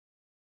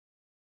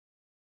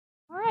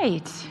All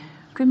right.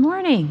 Good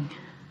morning.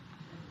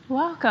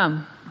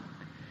 Welcome.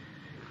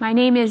 My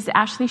name is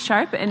Ashley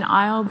Sharp, and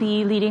I'll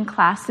be leading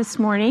class this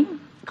morning.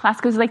 Class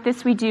goes like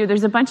this.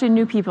 There's a bunch of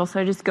new people, so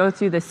I just go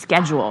through the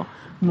schedule.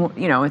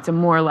 It's a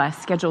more or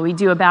less schedule. We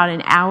do about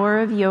an hour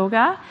of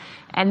yoga,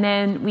 and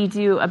then we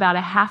do about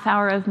a half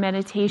hour of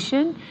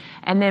meditation,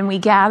 and then we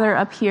gather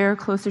up here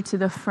closer to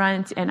the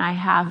front, and I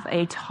have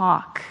a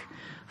talk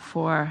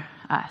for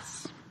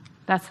us.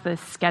 That's the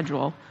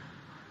schedule,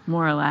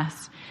 more or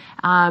less.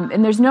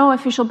 And there's no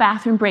official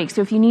bathroom break,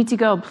 so if you need to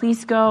go,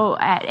 please go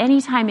at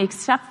any time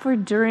except for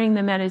during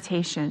the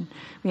meditation.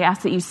 We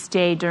ask that you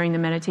stay during the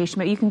meditation,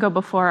 but you can go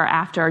before or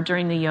after or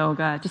during the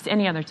yoga. Just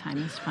any other time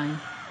is fine.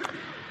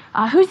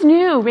 Who's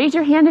new? Raise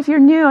your hand if you're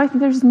new. I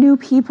think there's new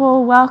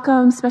people.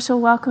 Welcome, special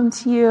welcome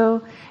to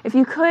you. If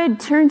you could,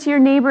 turn to your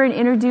neighbor and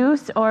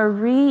introduce or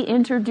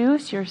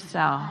reintroduce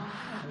yourself.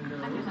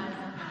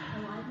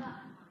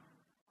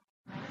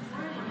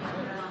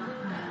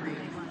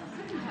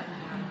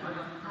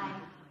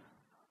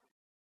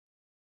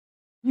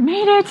 You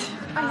made it.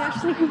 I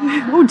actually.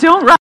 Oh,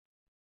 don't run.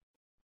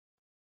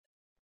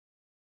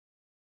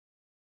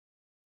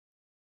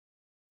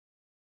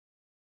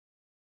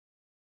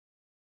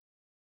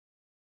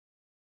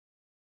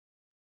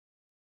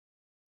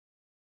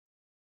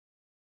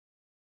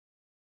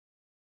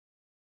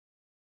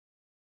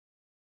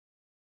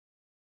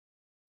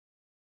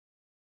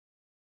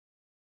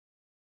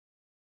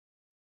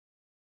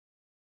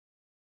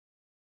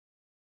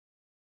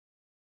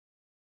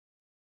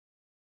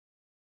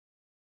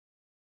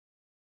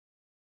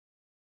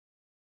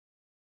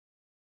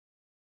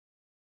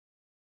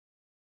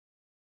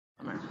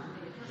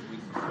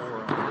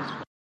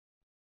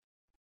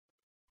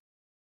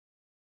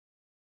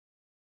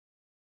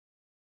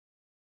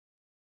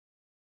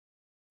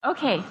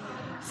 Okay,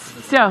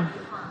 so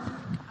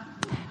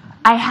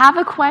I have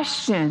a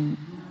question.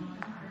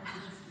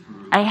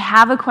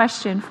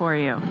 For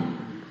you.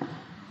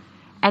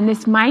 And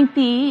this might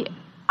be,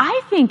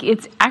 I think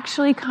it's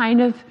actually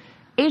kind of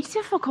a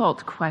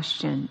difficult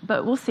question,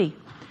 but we'll see.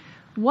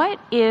 What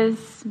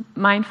is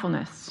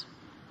mindfulness?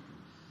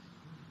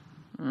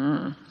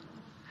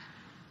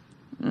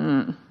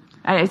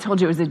 I told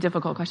you it was a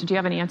difficult question. Do you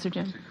have any answer,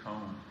 Jim?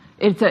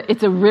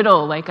 It's a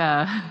riddle, like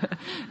a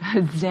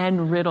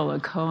Zen riddle,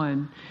 a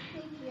koan. I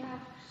think you have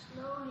to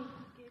slowly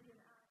give it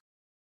out,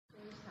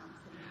 say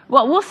something.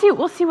 Well,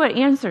 we'll see what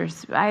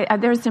answers.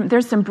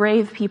 There's some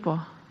brave people.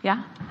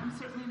 Yeah? I'm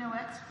certainly no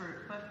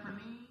expert, but for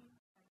me,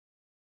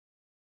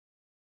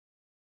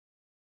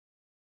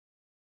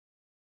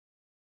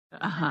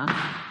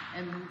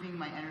 and moving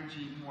my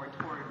energy more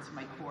towards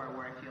my core,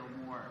 where I feel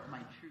more of my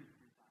truth.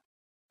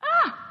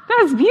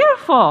 That's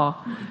beautiful.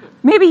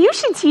 Maybe you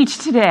should teach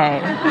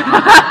today.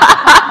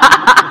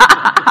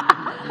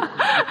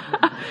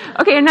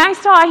 Okay, and I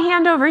saw a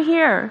hand over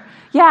here.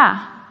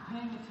 Yeah.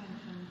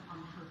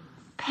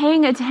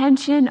 Paying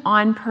attention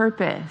on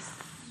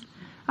purpose.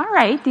 All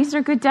right, these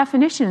are good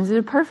definitions.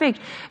 They're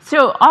perfect.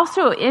 So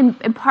also, in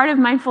part of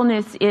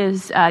mindfulness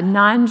is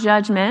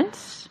non-judgment,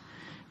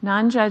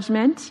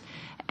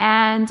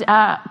 and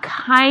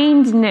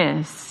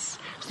kindness.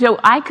 So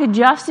I could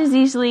just as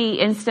easily,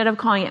 instead of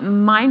calling it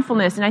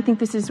mindfulness, and I think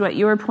this is what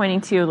you were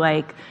pointing to,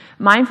 like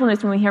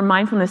mindfulness, when we hear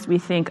mindfulness, we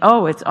think,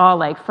 oh, it's all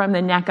like from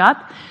the neck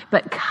up,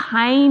 but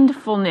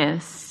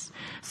kindfulness.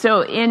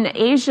 So in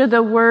Asia,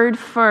 the word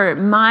for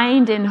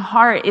mind and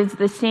heart is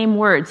the same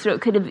word. So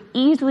it could have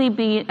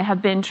easily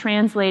have been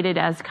translated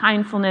as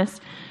kindfulness,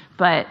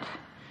 but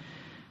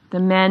the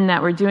men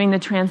that were doing the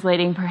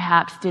translating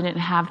perhaps didn't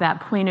have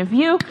that point of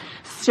view.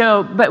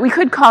 So, but we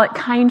could call it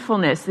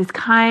kindfulness, this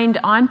kind,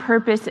 on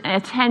purpose,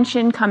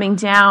 attention coming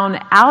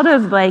down out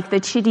of like the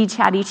chitty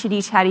chatty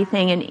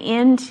thing and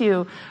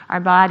into our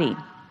body.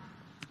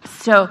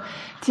 So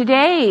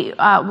today,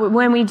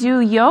 when we do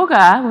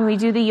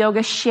the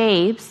yoga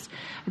shapes,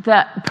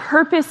 the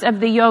purpose of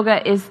the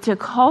yoga is to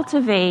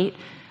cultivate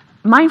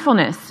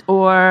mindfulness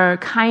or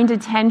kind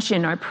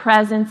attention or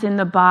presence in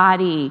the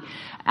body.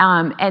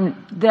 And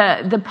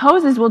the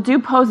poses, we'll do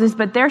poses,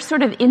 but they're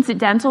sort of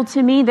incidental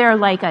to me. They're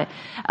like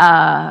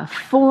a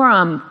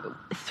forum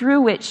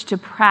through which to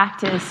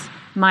practice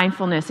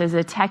mindfulness as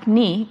a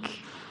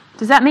technique.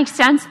 Does that make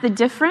sense, the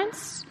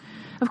difference?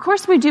 Of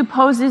course we do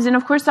poses, and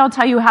of course I'll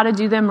tell you how to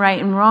do them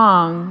right and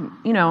wrong,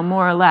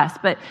 more or less.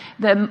 But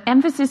the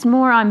emphasis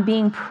more on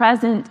being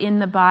present in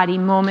the body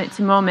moment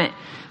to moment,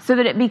 so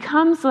that it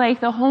becomes like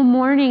the whole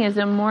morning is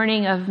a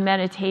morning of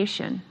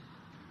meditation.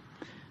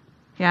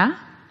 Yeah?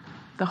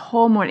 The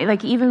whole morning,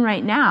 like even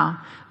right now,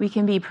 we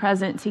can be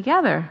present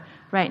together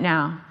right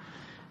now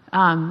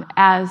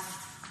as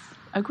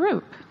a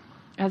group,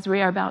 as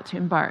we are about to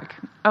embark.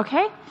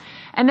 Okay?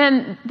 And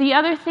then the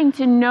other thing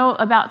to note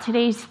about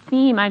today's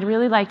theme, I'd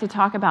really like to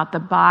talk about the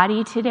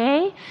body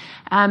today.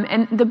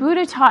 And the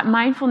Buddha taught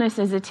mindfulness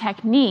as a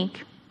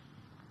technique.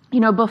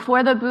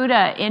 Before the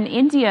Buddha in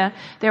India,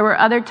 there were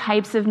other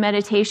types of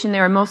meditation.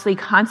 They were mostly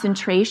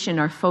concentration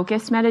or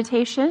focus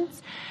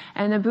meditations.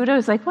 And the Buddha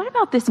was like, what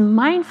about this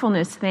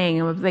mindfulness thing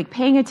of like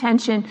paying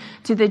attention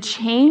to the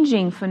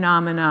changing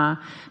phenomena,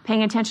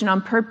 paying attention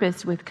on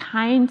purpose with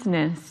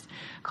kindness,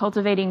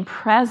 cultivating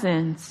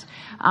presence.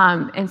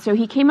 And so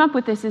he came up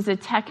with this as a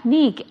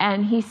technique,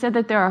 and he said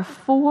that there are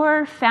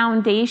 4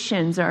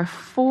 foundations, or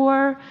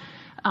 4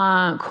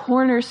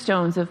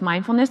 cornerstones of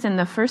mindfulness, and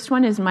the first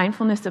one is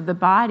mindfulness of the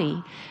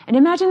body. And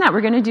imagine that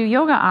we're going to do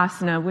yoga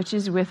asana, which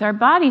is with our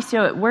body,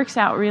 so it works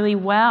out really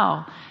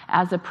well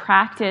as a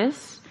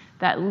practice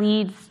that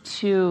leads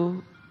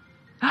to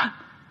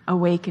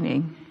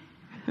awakening.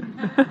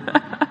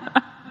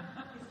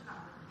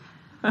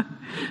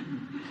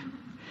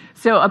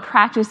 So a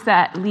practice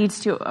that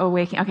leads to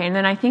awakening. Okay, and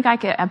then I think I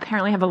could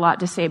apparently have a lot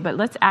to say, but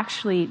let's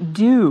actually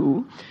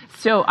do.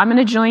 So I'm going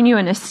to join you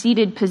in a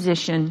seated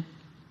position.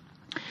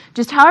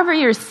 Just however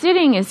you're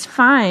sitting is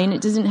fine.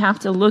 It doesn't have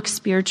to look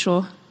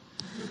spiritual.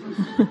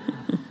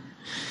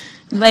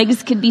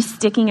 Legs could be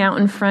sticking out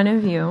in front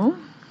of you.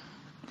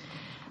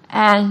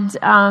 And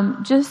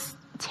just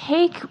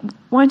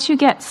once you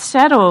get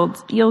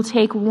settled, you'll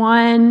take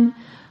one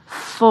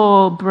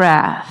full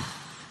breath.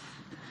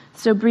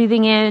 So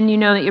breathing in, you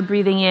know that you're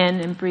breathing in,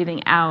 and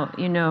breathing out,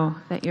 you know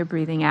that you're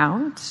breathing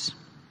out.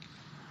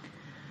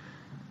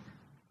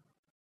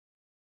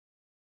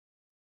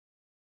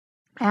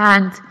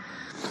 And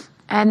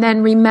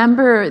then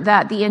remember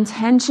that the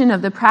intention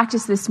of the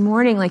practice this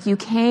morning, like you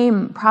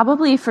came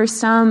probably for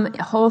some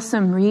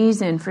wholesome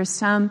reason, for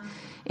some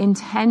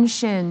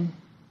intention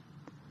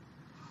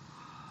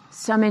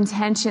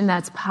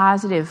that's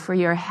positive for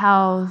your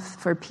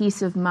health, for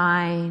peace of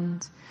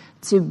mind,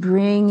 to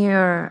bring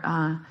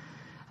your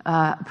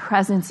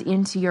presence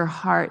into your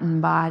heart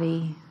and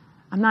body.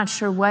 I'm not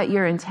sure what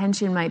your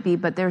intention might be,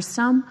 but there's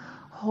some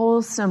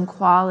wholesome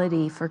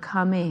quality for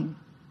coming.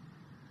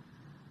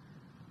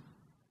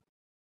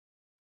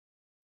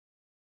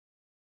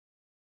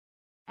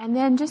 And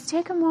then just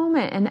take a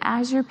moment, and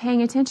as you're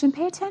paying attention,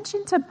 pay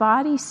attention to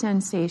body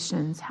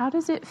sensations. How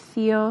does it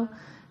feel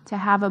to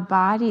have a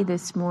body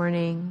this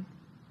morning?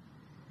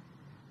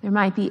 There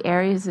might be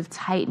areas of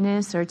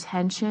tightness or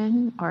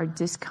tension or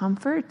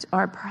discomfort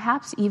or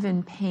perhaps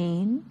even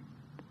pain.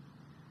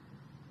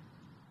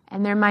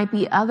 And there might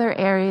be other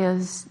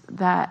areas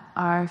that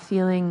are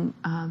feeling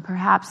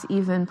perhaps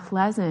even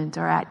pleasant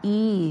or at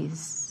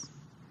ease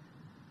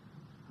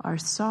or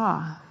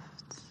soft.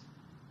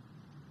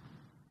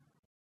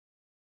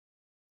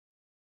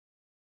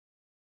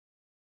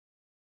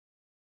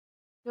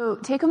 So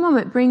take a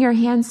moment, bring your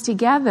hands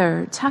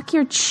together, tuck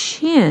your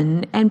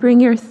chin, and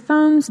bring your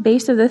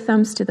base of the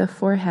thumbs to the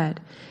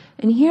forehead.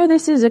 And here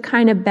this is a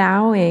kind of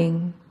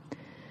bowing,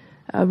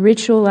 a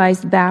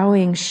ritualized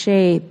bowing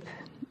shape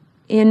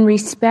in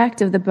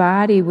respect of the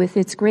body with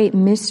its great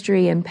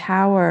mystery and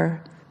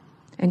power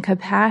and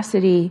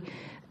capacity.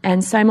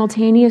 And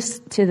simultaneous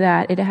to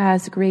that, it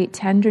has great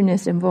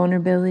tenderness and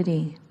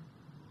vulnerability.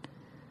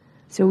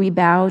 So we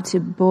bow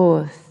to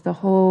both, the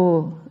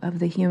whole of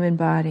the human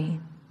body.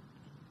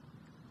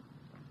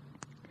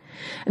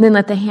 And then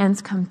let the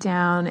hands come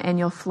down, and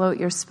you'll float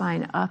your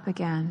spine up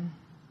again.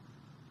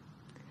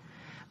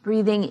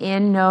 Breathing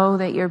in, know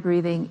that you're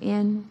breathing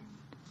in.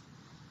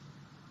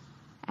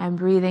 And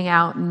breathing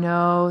out,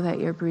 know that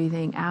you're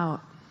breathing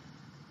out.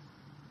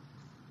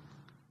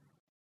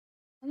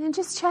 And then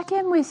just check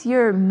in with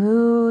your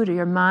mood,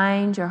 your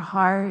mind, your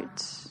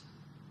heart.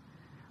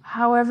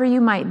 However you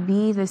might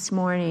be this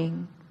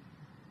morning.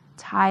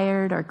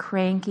 Tired or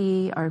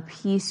cranky or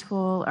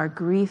peaceful or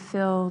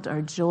grief-filled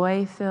or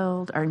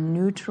joy-filled or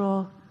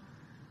neutral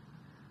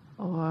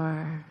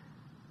or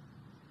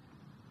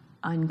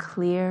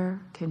unclear,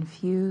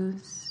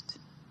 confused.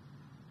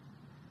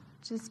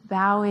 Just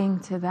bowing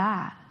to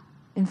that.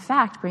 In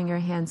fact, bring your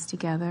hands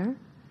together.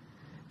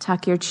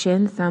 Tuck your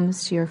chin,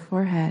 thumbs to your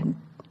forehead.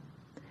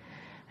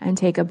 And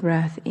take a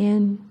breath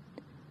in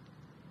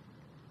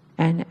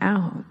and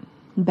out.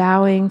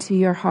 Bowing to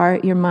your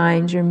heart, your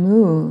mind, your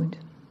mood.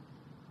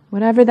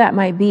 Whatever that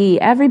might be,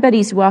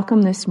 everybody's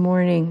welcome this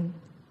morning.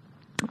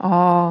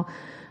 All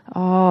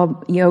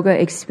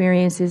yoga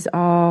experiences,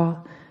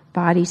 all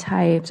body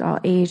types, all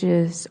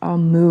ages, all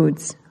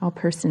moods, all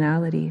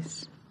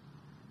personalities.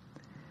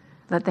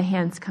 Let the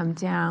hands come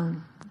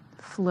down.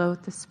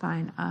 Float the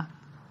spine up.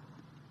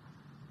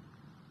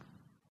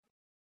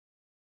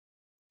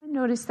 And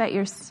notice that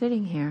you're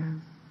sitting here.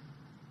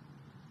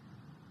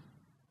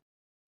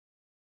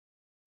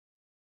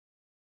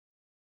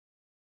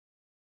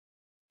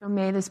 So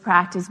may this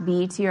practice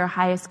be to your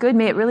highest good.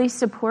 May it really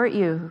support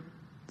you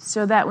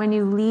so that when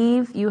you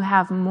leave, you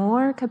have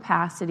more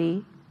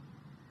capacity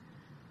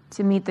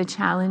to meet the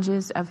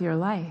challenges of your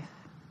life.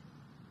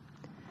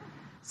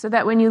 So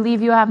that when you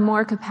leave, you have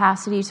more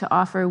capacity to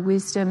offer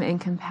wisdom and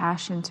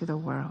compassion to the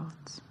world.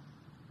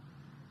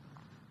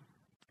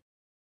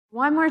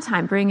 One more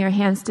time, bring your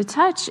hands to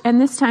touch, and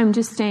this time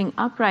just staying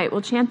upright.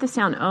 We'll chant the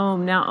sound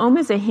Om. Now, Om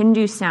is a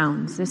Hindu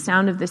sound, it's the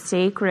sound of the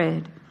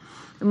sacred.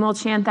 And we'll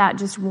chant that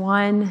just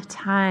one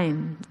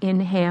time.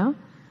 Inhale.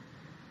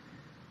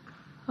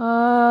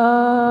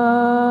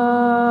 Om.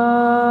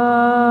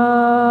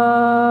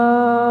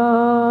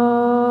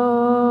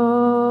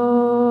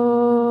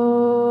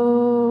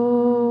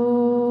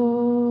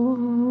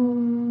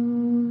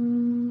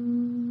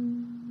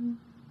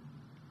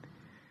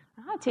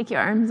 Take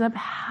your arms up,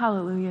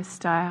 hallelujah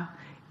style.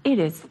 It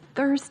is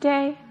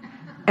Thursday,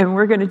 and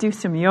we're going to do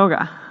some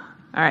yoga.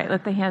 All right,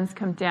 let the hands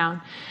come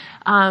down.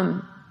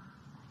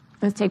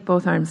 Let's take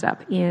both arms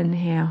up.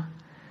 Inhale.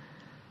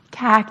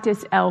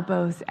 Cactus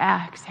elbows,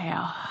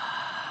 exhale.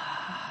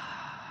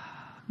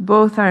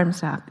 Both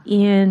arms up.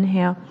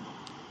 Inhale.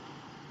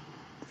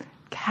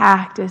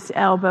 Cactus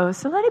elbows.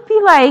 So let it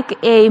be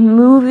like a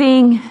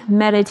moving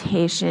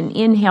meditation.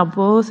 Inhale,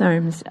 both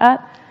arms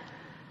up.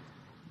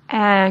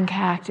 And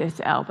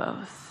cactus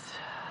elbows.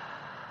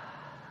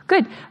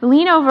 Good.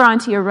 Lean over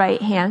onto your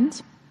right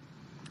hand.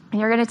 And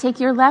you're going to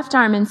take your left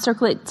arm and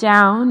circle it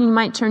down. You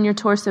might turn your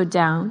torso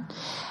down.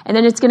 And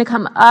then it's going to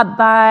come up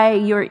by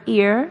your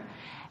ear.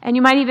 And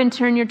you might even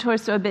turn your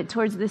torso a bit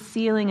towards the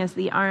ceiling as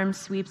the arm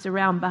sweeps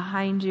around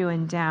behind you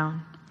and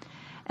down.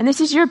 And this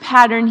is your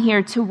pattern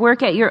here, to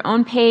work at your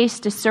own pace,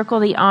 to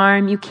circle the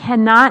arm. You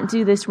cannot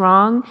do this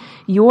wrong.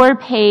 Your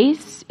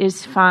pace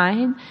is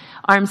fine.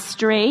 Arm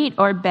straight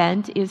or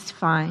bent is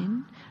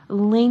fine.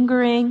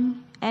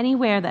 Lingering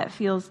anywhere that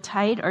feels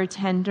tight or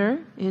tender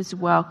is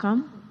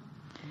welcome.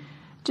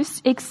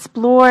 Just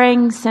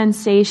exploring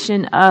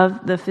sensation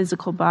of the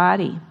physical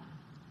body.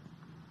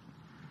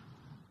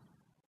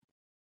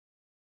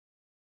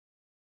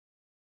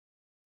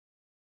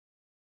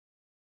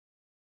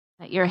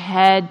 Let your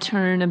head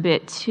turn a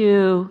bit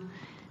too.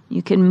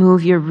 You can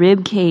move your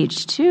rib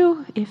cage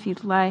too if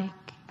you'd like.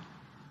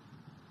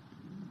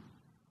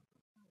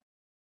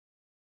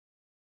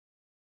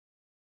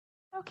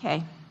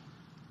 Okay.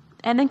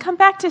 And then come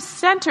back to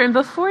center. And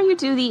before you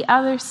do the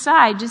other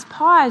side, just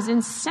pause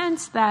and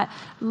sense that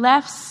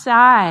left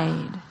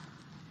side.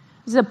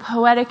 This is a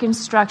poetic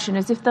instruction,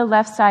 as if the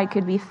left side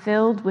could be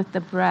filled with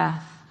the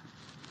breath.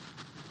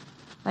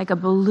 Like a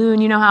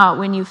balloon. You know how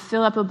when you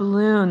fill up a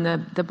balloon,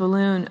 the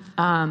balloon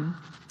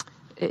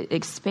it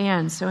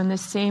expands. So in the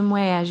same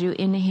way, as you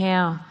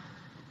inhale,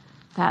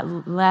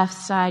 that left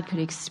side could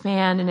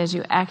expand. And as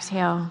you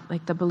exhale,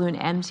 like the balloon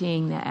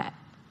emptying,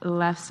 the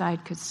left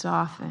side could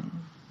soften.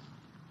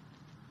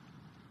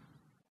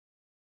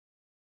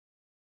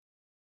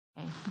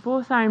 Okay,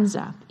 both arms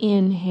up.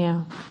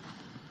 Inhale.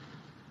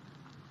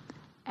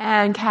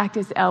 And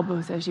cactus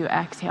elbows as you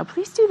exhale.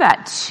 Please do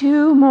that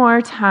 2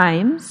 more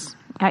times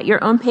at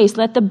your own pace.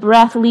 Let the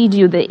breath lead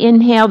you. The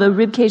inhale, the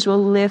ribcage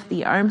will lift,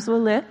 the arms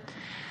will lift.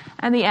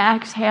 And the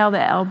exhale,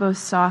 the elbows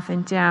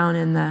soften down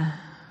and the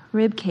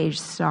ribcage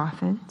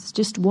softens.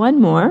 Just 1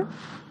 more.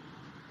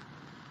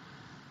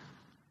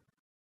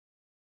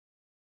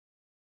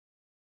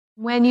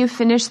 When you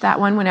finish that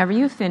one, whenever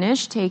you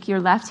finish, take your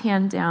left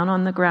hand down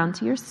on the ground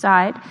to your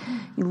side.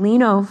 You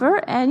lean over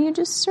and you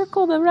just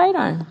circle the right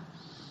arm.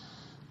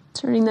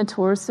 Turning the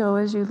torso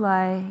as you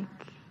like.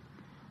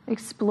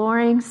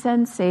 Exploring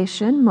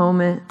sensation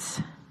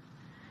moment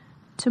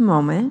to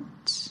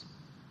moment.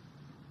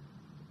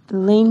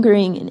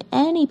 Lingering in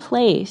any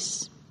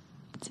place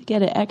to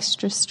get an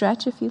extra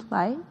stretch if you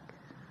like.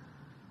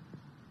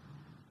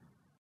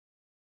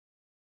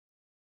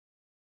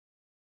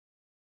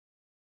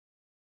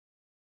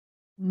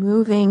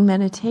 Moving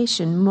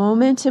meditation,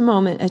 moment to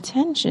moment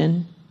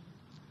attention.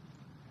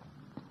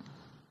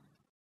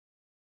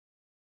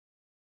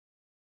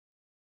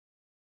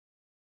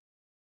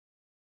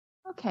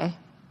 Okay.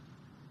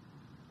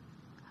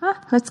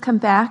 Let's come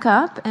back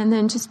up and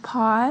then just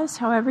pause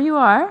however you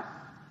are.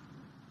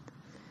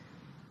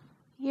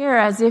 Here,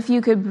 as if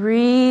you could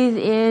breathe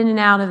in and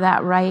out of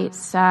that right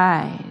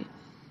side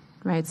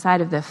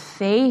of the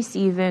face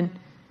even,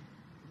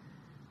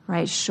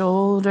 right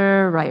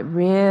shoulder, right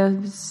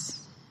ribs.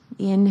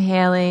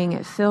 Inhaling,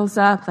 it fills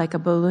up like a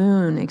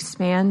balloon,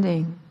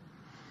 expanding.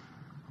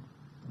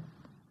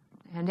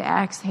 And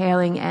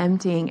exhaling,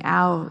 emptying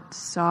out,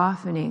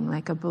 softening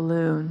like a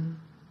balloon.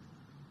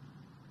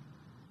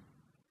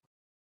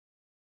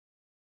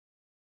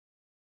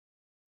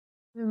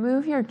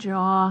 Move your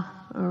jaw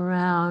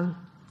around.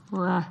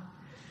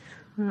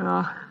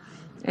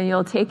 And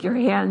you'll take your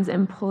hands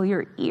and pull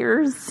your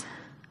ears.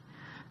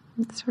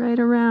 It's right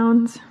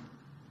around.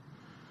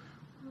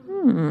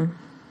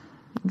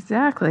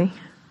 Exactly.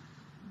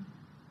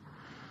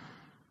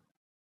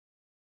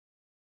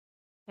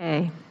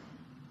 Okay.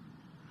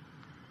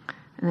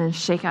 And then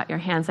shake out your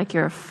hands like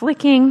you're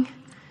flicking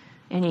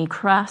any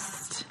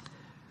crust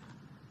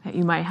that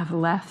you might have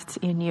left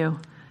in you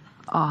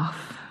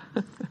off.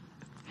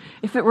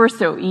 If it were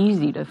so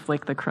easy to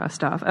flick the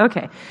crust off.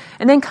 Okay.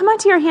 And then come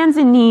onto your hands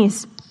and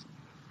knees.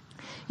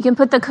 You can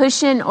put the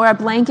cushion or a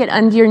blanket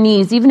under your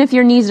knees. Even if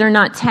your knees are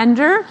not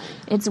tender,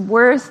 it's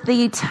worth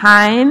the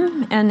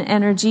time and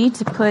energy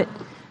to put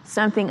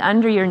something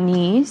under your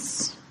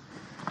knees.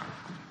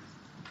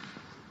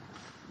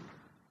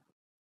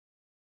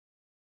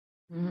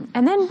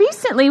 And then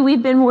recently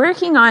we've been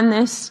working on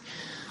this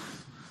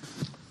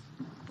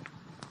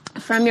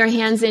from your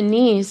hands and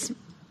knees.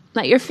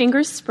 Let your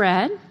fingers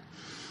spread.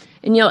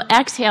 And you'll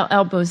exhale,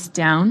 elbows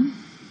down.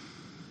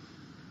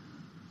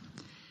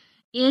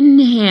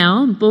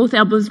 Inhale, both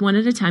elbows one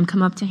at a time,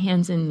 come up to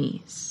hands and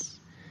knees.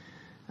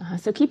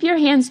 So keep your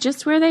hands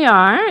just where they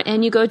are,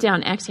 and you go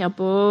down. Exhale,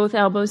 both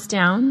elbows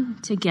down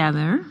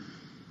together.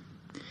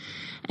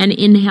 And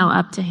inhale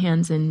up to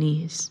hands and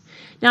knees.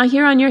 Now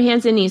here on your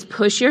hands and knees,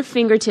 push your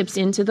fingertips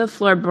into the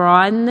floor,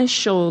 broaden the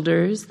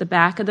shoulders, the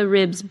back of the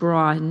ribs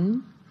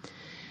broaden.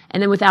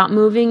 And then without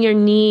moving your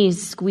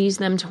knees, squeeze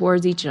them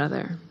towards each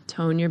other.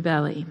 Tone your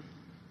belly.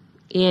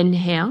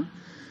 Inhale.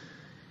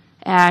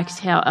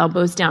 Exhale,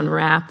 elbows down,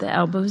 wrap the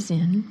elbows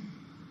in.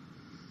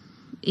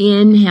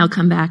 Inhale,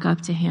 come back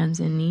up to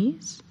hands and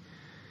knees.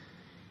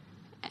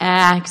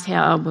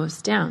 Exhale,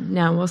 elbows down.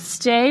 Now we'll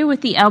stay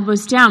with the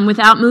elbows down.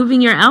 Without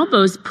moving your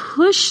elbows,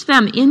 push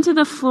them into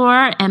the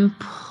floor and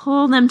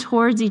pull them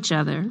towards each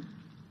other.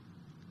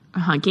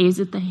 Gaze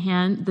at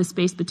the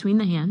space between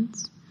the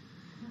hands.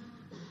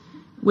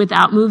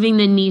 Without moving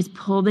the knees,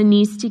 pull the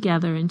knees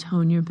together and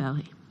tone your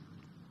belly.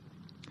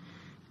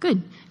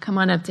 Good. Come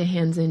on up to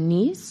hands and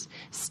knees.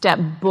 Step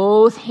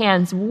both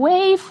hands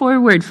way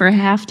forward for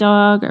half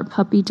dog or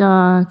puppy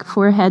dog.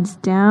 Foreheads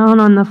down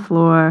on the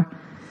floor.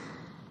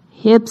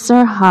 Hips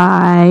are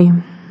high.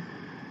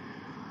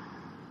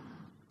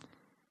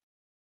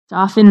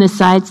 Soften the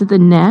sides of the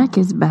neck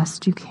as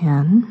best you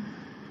can.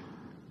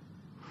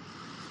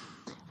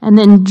 And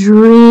then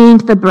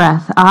drink the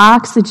breath,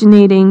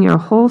 oxygenating your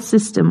whole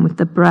system with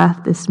the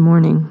breath this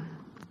morning.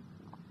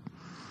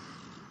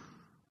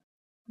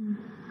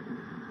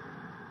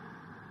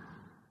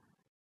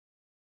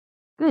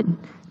 Good.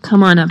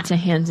 Come on up to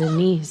hands and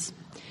knees.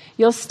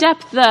 You'll step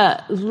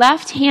the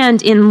left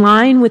hand in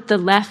line with the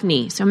left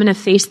knee. So I'm going to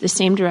face the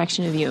same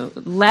direction of you.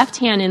 Left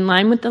hand in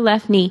line with the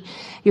left knee.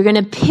 You're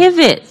going to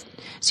pivot.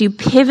 So you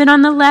pivot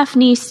on the left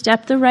knee,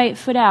 step the right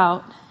foot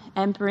out,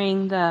 and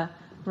bring the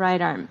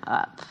right arm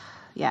up.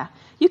 Yeah.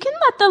 You can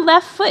let the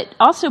left foot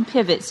also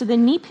pivot. So the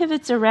knee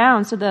pivots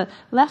around. So the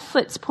left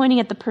foot's pointing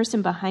at the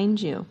person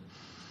behind you.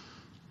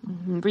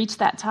 Reach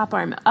that top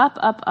arm up,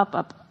 up, up,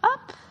 up,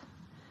 up.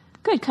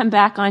 Good. Come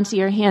back onto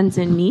your hands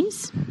and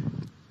knees.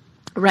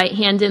 Right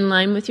hand in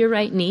line with your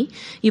right knee.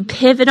 You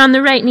pivot on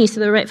the right knee so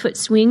the right foot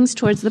swings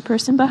towards the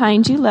person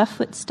behind you. Left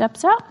foot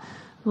steps out.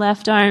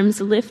 Left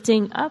arm's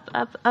lifting up,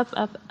 up, up,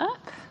 up,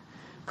 up.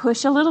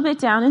 Push a little bit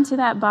down into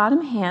that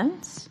bottom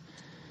hand.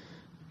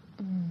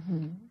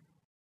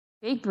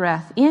 Big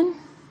breath in.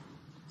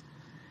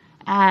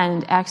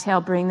 And exhale,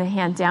 bring the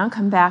hand down.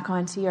 Come back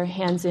onto your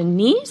hands and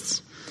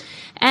knees.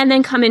 And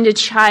then come into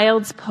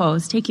child's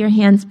pose. Take your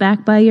hands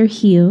back by your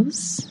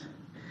heels.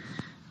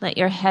 Let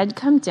your head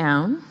come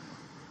down.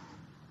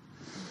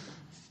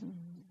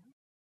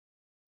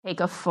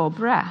 Take a full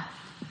breath.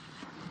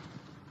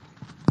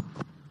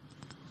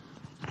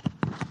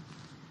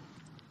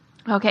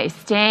 Okay,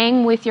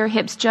 staying with your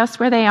hips just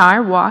where they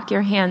are, walk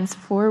your hands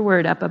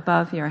forward up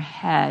above your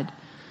head.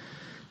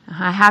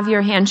 Have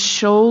your hands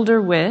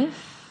shoulder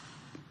width.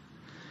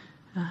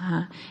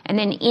 And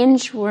then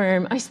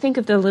inchworm. I think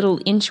of the little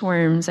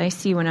inchworms I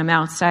see when I'm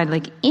outside.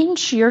 Like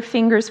inch your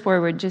fingers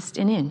forward just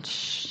an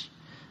inch.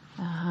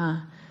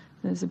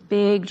 There's a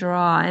big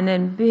draw. And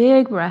then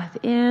big breath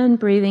in,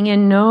 breathing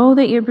in. Know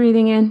that you're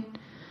breathing in.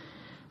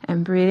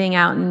 And breathing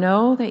out.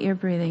 Know that you're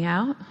breathing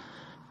out.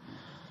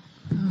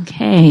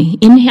 Okay.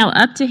 Inhale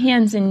up to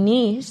hands and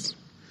knees.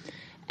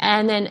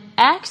 And then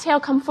exhale,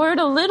 come forward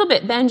a little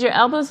bit. Bend your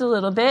elbows a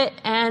little bit.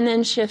 And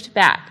then shift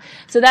back.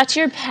 So that's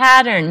your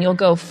pattern. You'll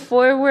go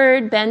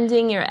forward,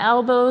 bending your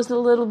elbows a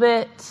little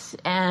bit.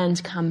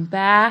 And come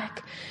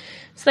back.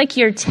 It's like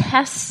you're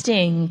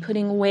testing,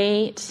 putting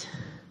weight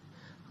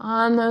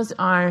on those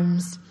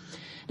arms.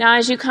 Now,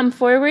 as you come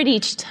forward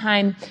each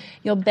time,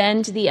 you'll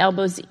bend the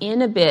elbows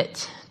in a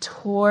bit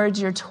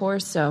towards your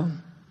torso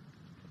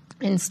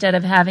instead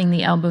of having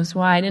the elbows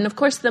wide. And of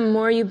course, the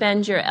more you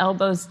bend your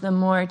elbows, the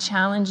more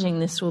challenging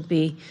this will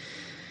be.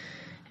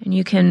 And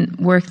you can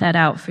work that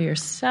out for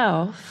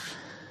yourself.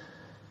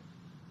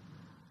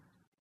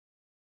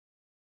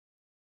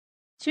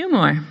 2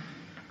 more.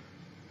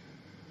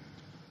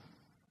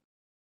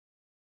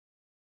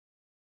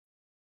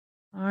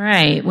 All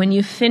right, when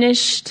you've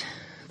finished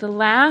the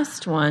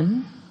last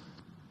one,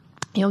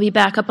 you'll be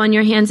back up on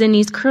your hands and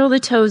knees. Curl the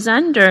toes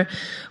under.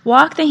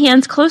 Walk the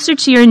hands closer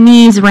to your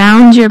knees.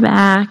 Round your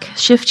back.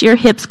 Shift your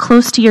hips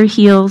close to your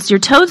heels. Your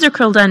toes are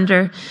curled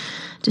under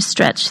to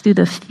stretch through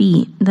the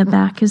feet. The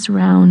back is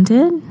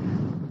rounded.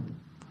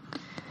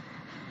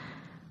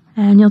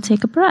 And you'll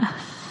take a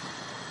breath.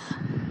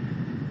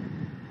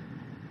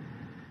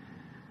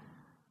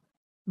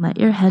 Let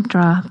your head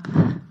drop.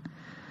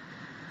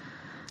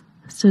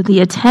 So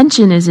the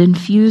attention is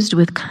infused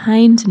with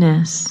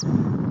kindness.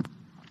 And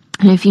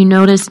if you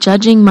notice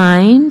judging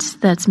mind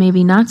that's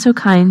maybe not so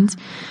kind,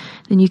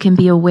 then you can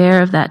be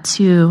aware of that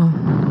too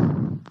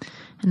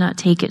and not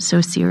take it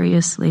so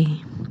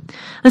seriously.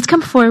 Let's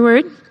come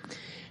forward.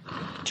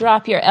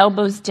 Drop your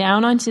elbows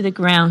down onto the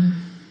ground.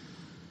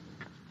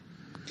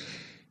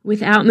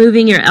 Without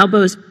moving your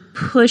elbows,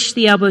 push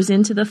the elbows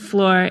into the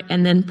floor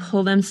and then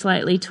pull them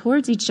slightly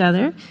towards each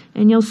other.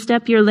 And you'll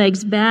step your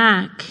legs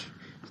back.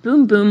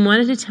 Boom, boom,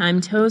 one at a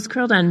time, toes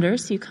curled under.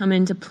 So you come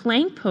into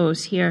plank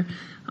pose here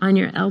on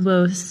your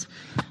elbows.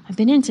 I've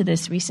been into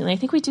this recently. I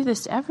think we do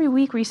this every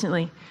week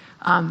recently.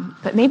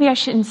 But maybe I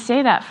shouldn't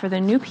say that for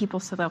the new people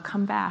so they'll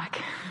come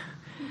back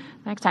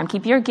next time.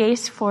 Keep your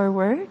gaze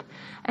forward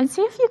and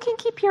see if you can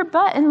keep your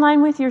butt in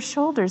line with your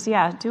shoulders.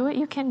 Yeah, do what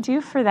you can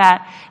do for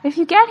that. If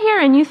you get here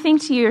and you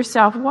think to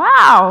yourself,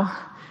 wow,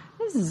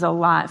 this is a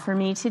lot for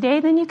me today,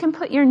 then you can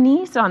put your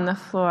knees on the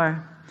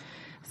floor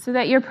so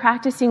that you're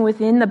practicing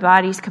within the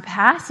body's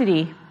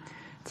capacity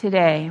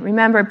today.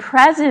 Remember,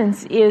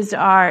 presence is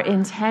our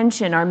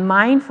intention, our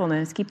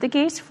mindfulness. Keep the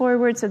gaze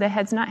forward so the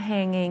head's not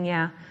hanging,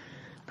 yeah.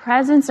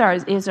 Presence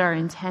is our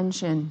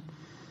intention.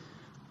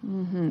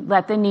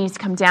 Let the knees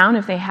come down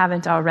if they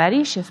haven't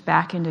already. Shift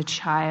back into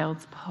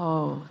child's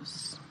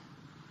pose.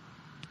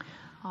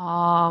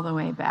 All the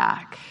way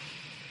back.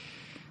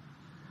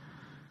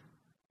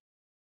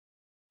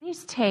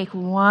 Please take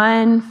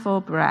one full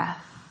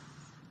breath.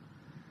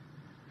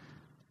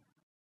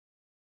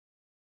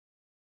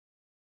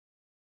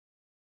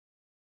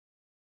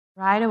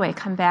 Right away,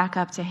 come back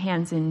up to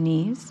hands and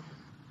knees.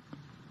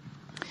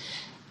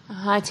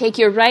 Take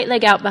your right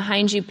leg out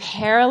behind you,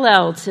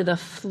 parallel to the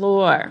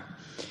floor.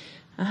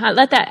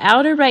 Let that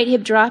outer right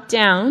hip drop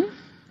down.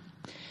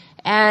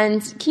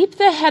 And keep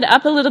the head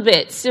up a little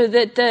bit so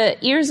that the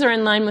ears are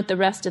in line with the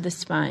rest of the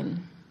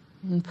spine.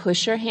 And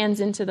push your hands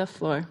into the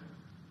floor.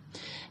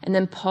 And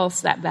then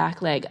pulse that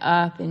back leg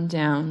up and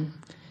down,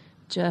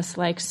 just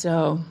like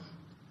so.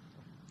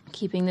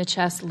 Keeping the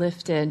chest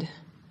lifted.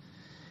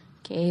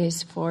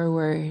 Gaze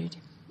forward.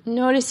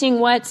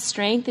 Noticing what's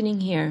strengthening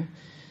here.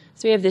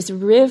 So we have this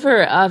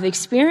river of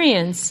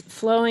experience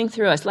flowing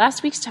through us.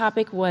 Last week's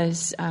topic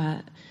was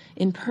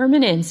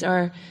impermanence,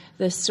 or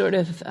the sort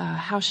of,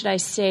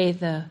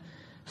 the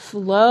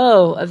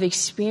flow of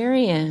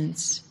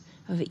experience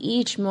of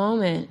each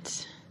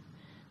moment.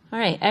 All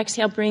right,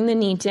 exhale, bring the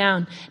knee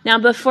down. Now,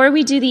 before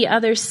we do the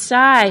other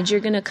side,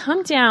 you're going to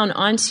come down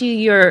onto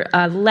your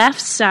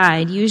left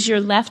side. Use your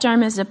left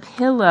arm as a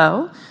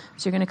pillow.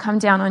 So you're going to come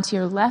down onto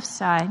your left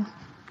side.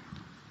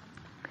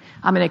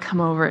 I'm going to come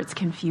over. It's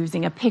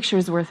confusing. A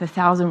picture's worth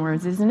 1,000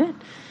 words, isn't it?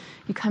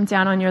 You come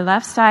down on your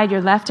left side.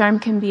 Your left arm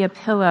can be a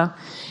pillow.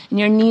 And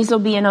your knees will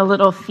be in a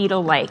little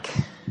fetal-like.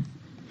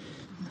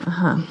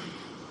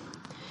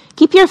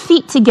 Keep your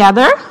feet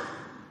together.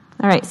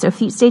 All right, so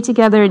feet stay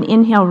together. And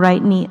inhale,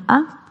 right knee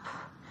up.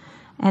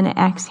 And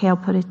exhale,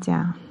 put it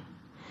down.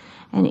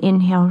 And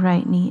inhale,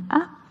 right knee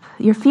up.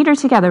 Your feet are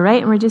together,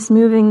 right? And we're just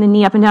moving the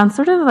knee up and down,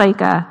 sort of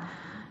like a,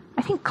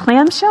 I think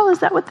clamshell, is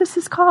that what this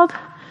is called?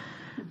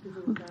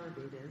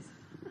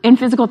 In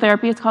physical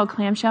therapy, it's called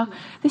clamshell.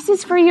 This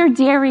is for your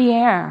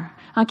derriere.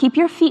 Keep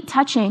your feet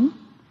touching.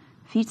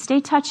 Feet stay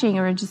touching,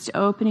 or just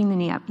opening the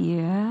knee up.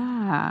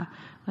 Yeah,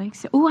 like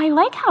so. Oh, I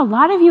like how a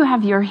lot of you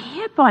have your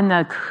hip on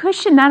the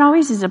cushion. That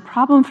always is a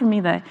problem for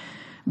me, the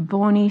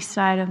bony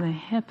side of the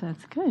hip.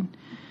 That's good.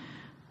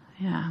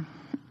 Yeah.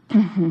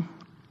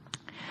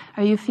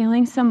 Are you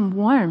feeling some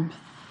warmth?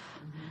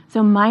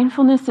 So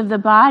mindfulness of the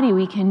body,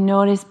 we can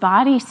notice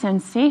body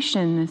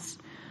sensation, this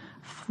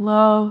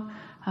flow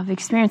of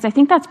experience. I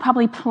think that's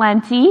probably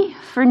plenty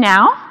for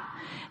now.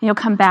 And you'll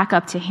come back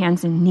up to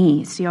hands and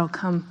knees. So you'll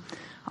come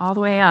all the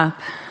way up.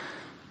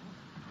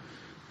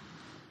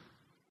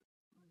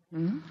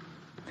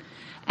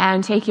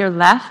 And take your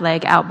left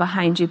leg out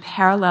behind you,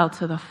 parallel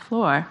to the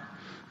floor.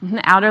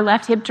 The outer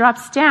left hip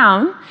drops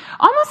down,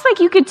 almost like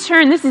you could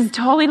turn, this is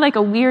totally like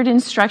a weird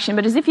instruction,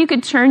 but as if you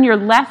could turn your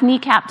left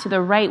kneecap to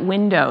the right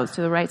windows,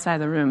 to the right side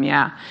of the room,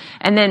 yeah.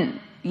 And then,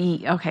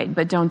 okay,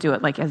 but don't do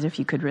it like as if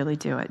you could really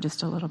do it,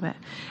 just a little bit.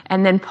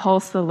 And then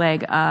pulse the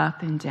leg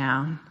up and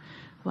down,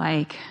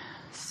 like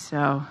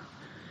so.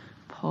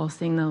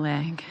 Pulsing the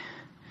leg.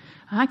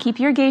 Keep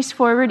your gaze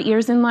forward,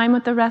 ears in line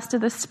with the rest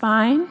of the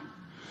spine.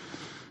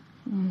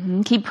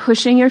 Keep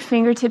pushing your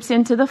fingertips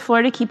into the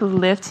floor to keep a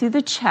lift to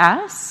the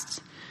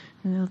chest.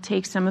 And it'll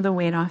take some of the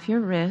weight off your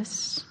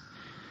wrists.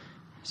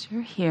 So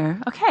you're here.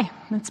 Okay,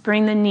 let's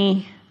bring the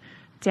knee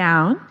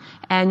down.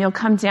 And you'll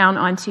come down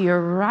onto your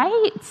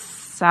right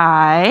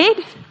side.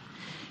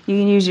 You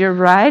can use your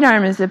right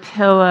arm as a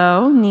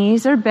pillow.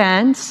 Knees are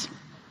bent.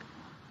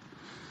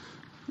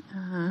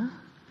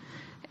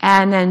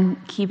 And then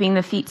keeping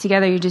the feet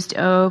together, you just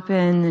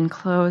open and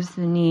close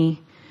the knee.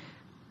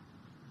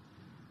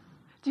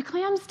 Do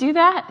clams do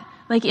that?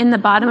 Like in the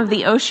bottom of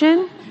the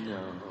ocean?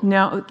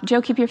 No.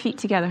 Joe, keep your feet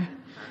together.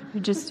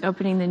 You're just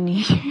opening the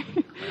knee.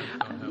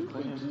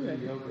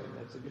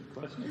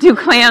 Do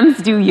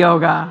clams do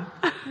yoga?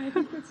 I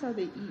think that's how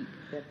they eat.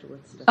 They have to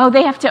let stuff Oh,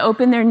 they have to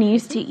open their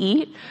knees to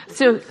eat?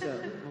 So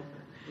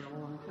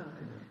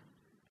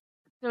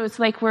it's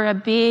like we're a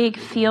big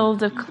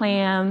field of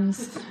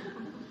clams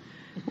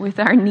with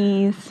our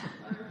knees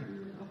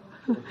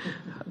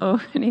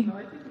opening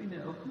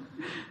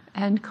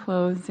and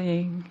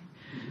closing.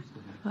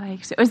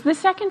 Like so. Is the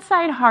second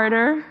side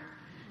harder?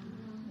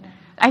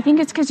 I think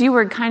it's because you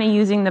were kind of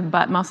using the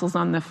butt muscles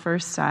on the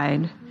first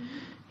side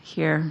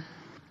here.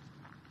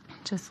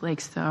 Just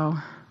like so.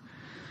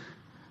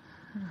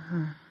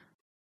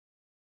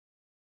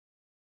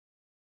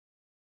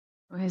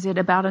 Is it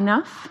about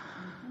enough?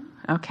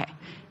 Okay.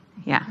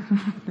 Yeah,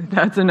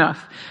 that's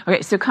enough.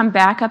 Okay, so come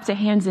back up to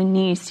hands and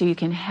knees so you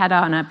can head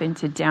on up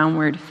into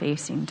downward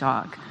facing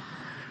dog.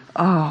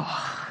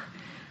 Oh,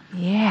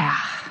 yeah.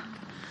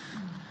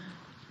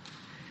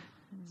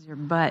 This is your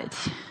butt.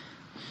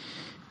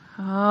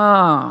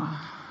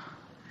 Oh.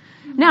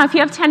 Now, if you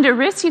have tender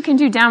wrists, you can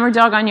do downward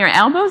dog on your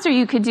elbows, or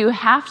you could do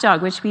half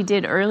dog, which we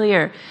did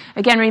earlier.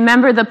 Again,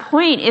 remember, the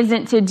point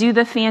isn't to do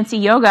the fancy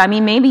yoga. I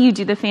mean, maybe you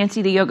do the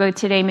yoga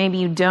today, maybe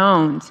you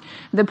don't.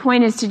 The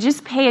point is to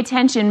just pay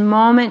attention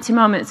moment to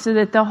moment so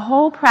that the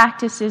whole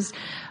practice is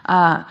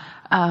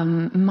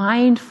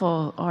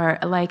mindful, or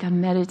like a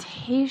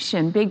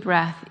meditation. Big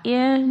breath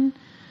in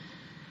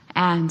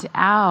and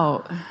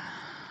out.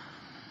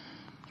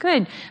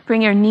 Good.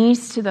 Bring your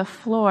knees to the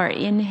floor.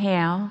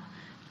 Inhale.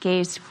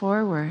 Gaze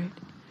forward.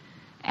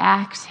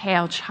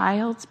 Exhale,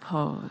 child's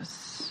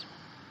pose.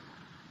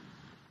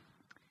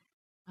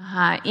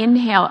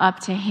 Inhale up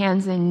to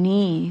hands and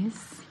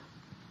knees.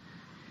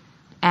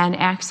 And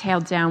exhale,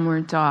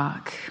 downward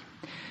dog.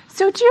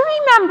 So do you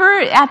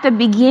remember at the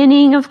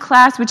beginning of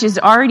class, which is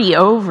already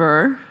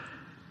over,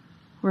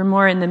 we're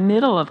more in the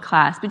middle of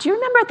class, but do you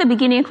remember at the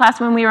beginning of class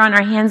when we were on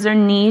our hands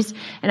and knees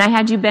and I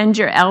had you bend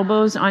your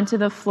elbows onto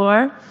the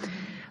floor?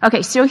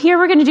 Okay, so here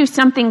we're going to do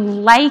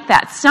something like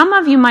that. Some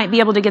of you might be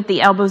able to get the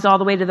elbows all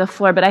the way to the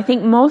floor, but I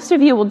think most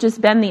of you will just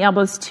bend the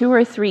elbows 2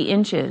 or 3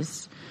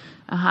 inches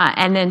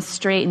and then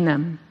straighten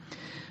them.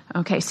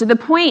 Okay, so the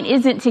point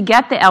isn't to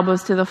get the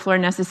elbows to the floor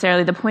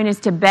necessarily. The point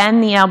is to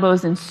bend the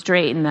elbows and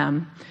straighten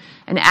them.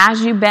 And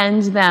as you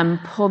bend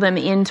them, pull them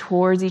in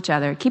towards each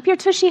other. Keep your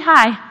tushy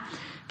high.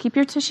 Keep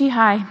your tushy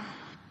high.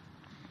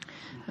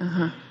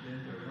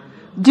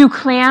 Do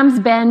clams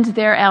bend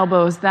their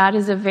elbows? That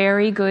is a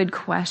very good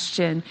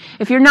question.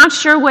 If you're not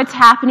sure what's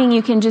happening,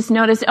 you can just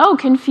notice, oh,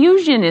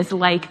 confusion is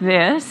like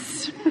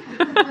this.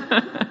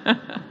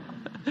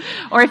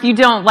 Or if you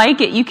don't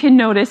like it, you can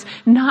notice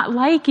not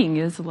liking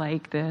is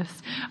like this.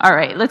 All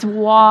right, let's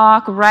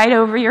walk right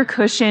over your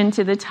cushion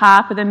to the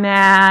top of the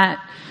mat.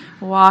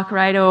 Walk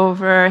right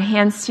over,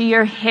 hands to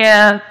your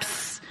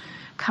hips.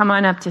 Come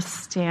on up to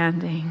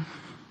standing.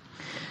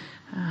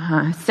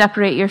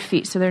 Separate your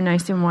feet so they're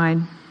nice and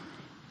wide.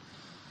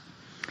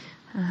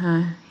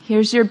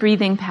 Here's your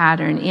breathing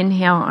pattern.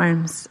 Inhale,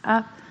 arms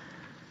up.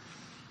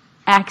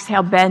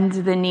 Exhale, bend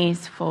the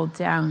knees, fold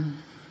down.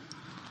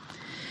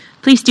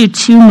 Please do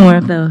 2 more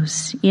of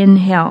those.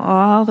 Inhale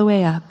all the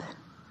way up.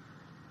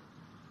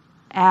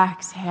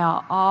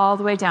 Exhale all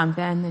the way down,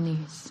 bend the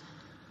knees.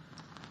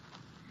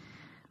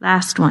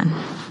 Last one.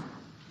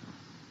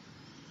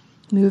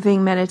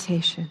 Moving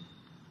meditation.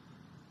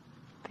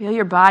 Feel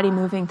your body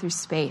moving through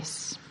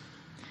space.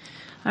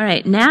 All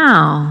right,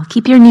 now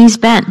keep your knees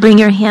bent. Bring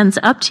your hands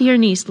up to your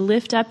knees.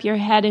 Lift up your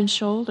head and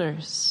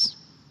shoulders.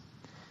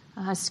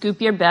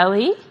 Scoop your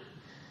belly.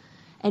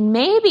 And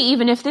maybe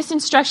even if this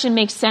instruction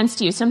makes sense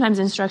to you, sometimes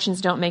instructions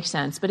don't make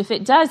sense, but if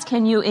it does,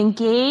 can you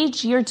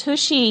engage your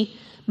tushy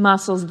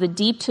muscles, the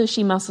deep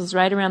tushy muscles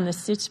right around the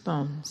sits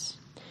bones?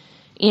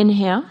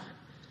 Inhale.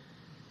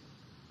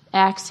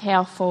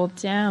 Exhale, fold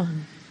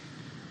down.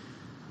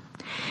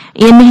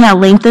 Inhale,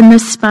 lengthen the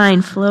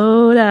spine,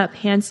 float up,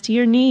 hands to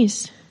your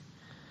knees.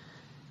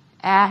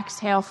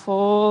 Exhale,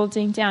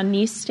 folding down,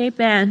 knees stay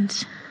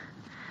bent.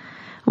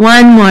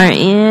 One more,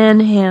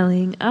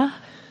 inhaling up.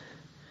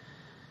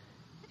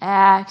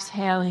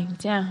 Exhaling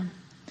down.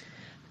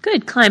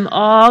 Good, climb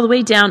all the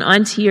way down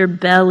onto your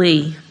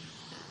belly.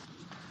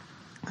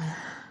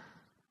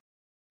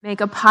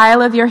 Make a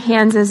pile of your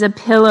hands as a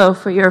pillow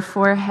for your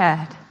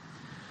forehead.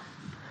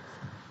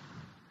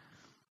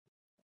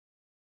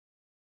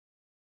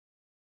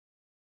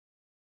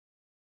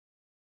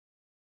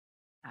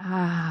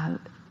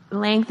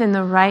 Lengthen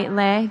the right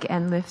leg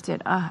and lift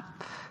it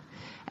up.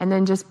 And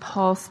then just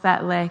pulse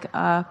that leg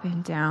up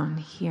and down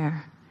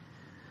here.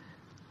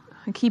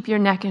 Keep your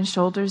neck and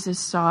shoulders as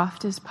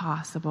soft as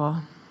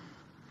possible.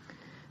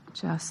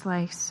 Just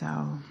like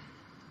so.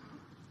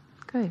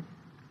 Good.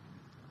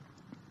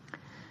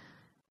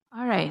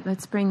 All right,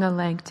 let's bring the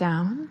leg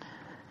down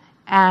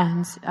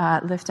and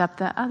lift up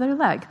the other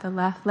leg, the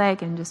left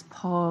leg, and just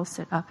pulse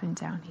it up and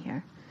down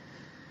here.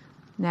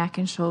 Neck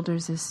and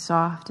shoulders as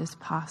soft as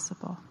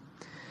possible.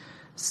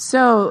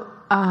 So,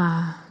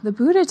 the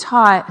Buddha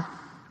taught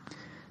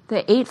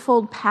the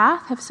Eightfold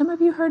Path. Have some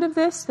of you heard of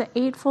this? The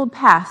Eightfold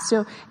Path.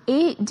 So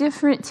 8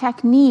 different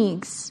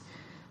techniques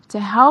to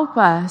help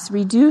us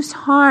reduce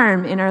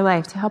harm in our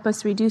life, to help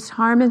us reduce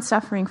harm and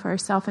suffering for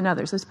ourselves and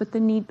others. Let's put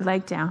the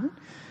leg down.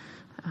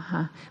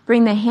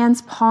 Bring the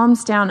hands,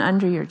 palms down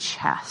under your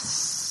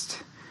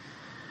chest.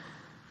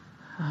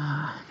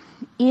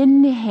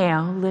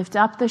 Inhale, lift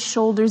up the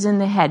shoulders and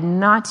the head.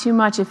 Not too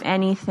much, if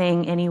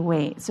anything, any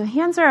weight. So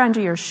hands are under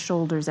your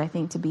shoulders, I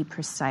think, to be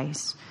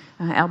precise.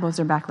 Elbows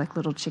are back like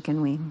little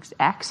chicken wings.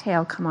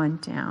 Exhale, come on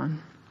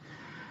down.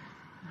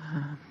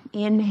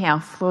 Inhale,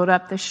 float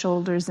up the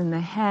shoulders and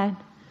the head.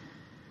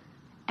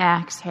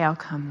 Exhale,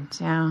 come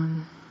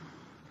down.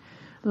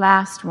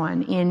 Last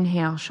one.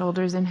 Inhale,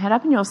 shoulders and head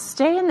up, and you'll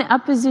stay in the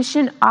up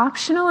position.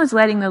 Optional is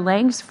letting the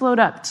legs float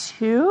up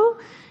too.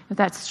 If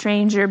that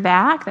strains your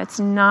back, that's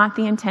not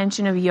the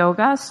intention of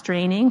yoga,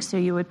 straining, so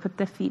you would put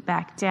the feet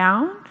back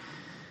down.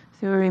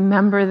 So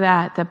remember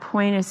that the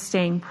point is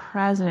staying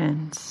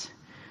present.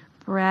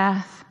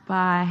 Breath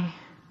by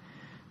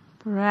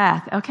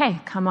breath. Okay,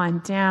 come on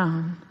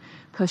down.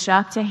 Push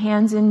up to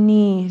hands and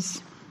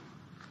knees.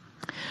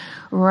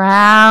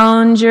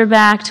 Round your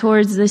back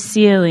towards the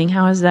ceiling.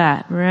 How is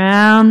that?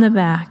 Round the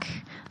back.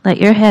 Let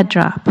your head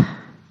drop.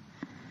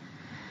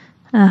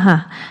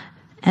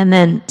 And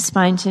then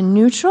spine to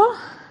neutral.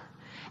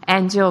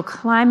 And you'll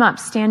climb up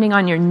standing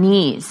on your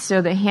knees.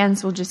 So the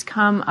hands will just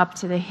come up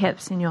to the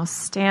hips and you'll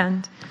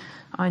stand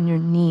on your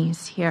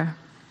knees here.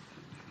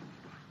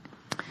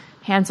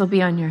 Hands will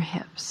be on your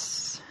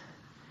hips.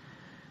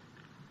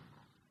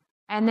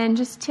 And then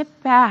just tip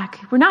back.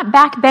 We're not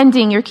back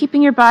bending. You're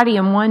keeping your body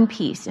in one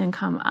piece. And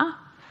come up.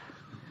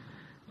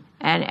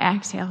 And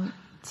exhale.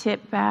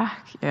 Tip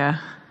back. Yeah.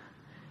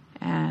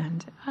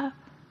 And up.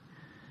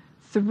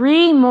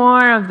 3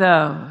 more of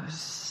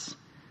those.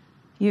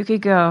 You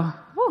could go,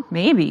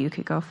 maybe you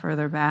could go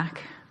further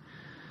back.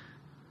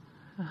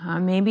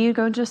 Maybe you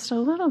go just a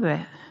little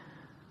bit.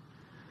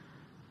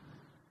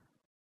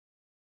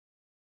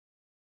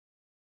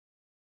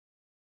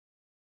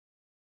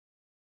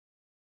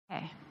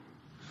 Okay.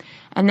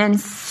 And then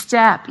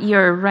step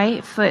your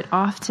right foot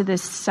off to the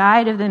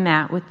side of the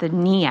mat with the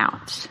knee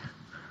out.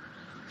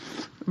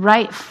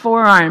 Right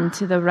forearm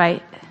to the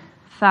right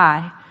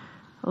thigh.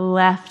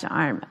 Left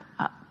arm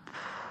up.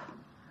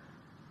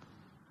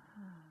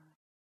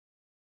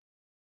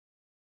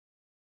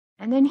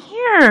 And then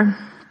here,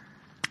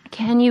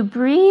 can you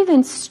breathe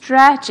and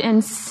stretch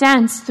and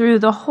sense through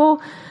the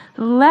whole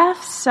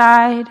left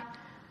side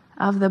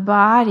of the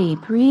body?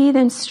 Breathe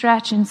and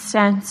stretch and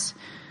sense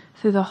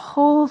through the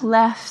whole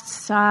left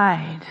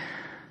side.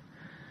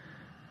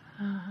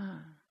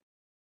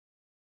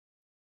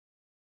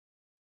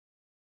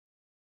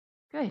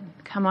 Good.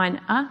 Come on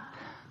up.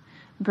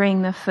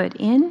 Bring the foot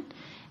in,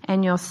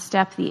 and you'll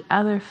step the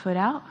other foot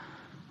out.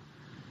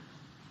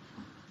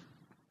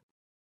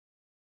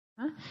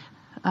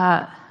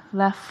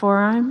 Left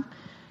forearm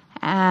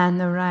and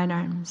the right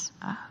arm's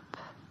up.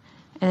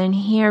 And then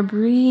here,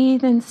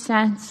 breathe and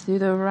sense through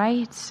the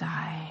right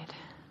side.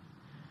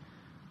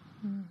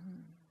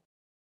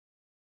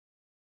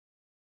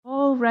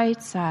 Whole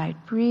right side,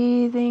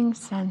 breathing,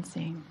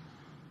 sensing.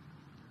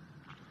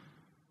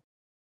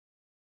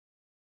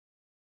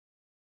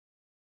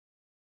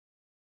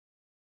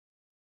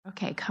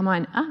 Okay, come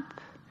on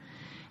up,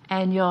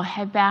 and you'll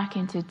head back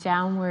into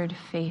downward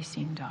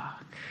facing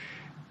dog.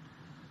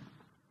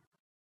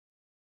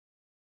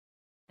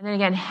 And then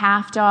again,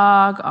 half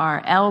dog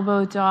or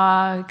elbow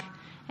dog.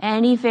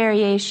 Any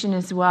variation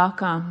is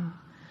welcome.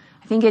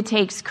 I think it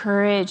takes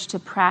courage to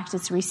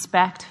practice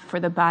respect for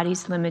the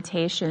body's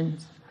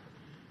limitations.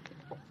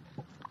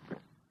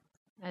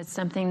 That's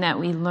something that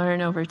we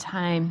learn over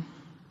time.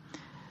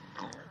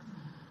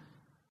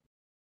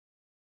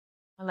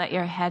 Let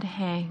your head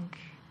hang.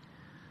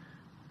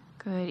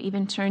 Good.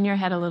 Even turn your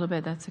head a little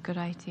bit. That's a good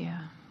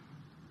idea.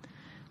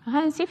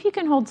 And see if you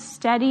can hold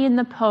steady in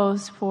the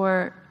pose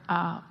for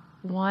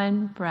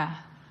 1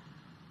 breath.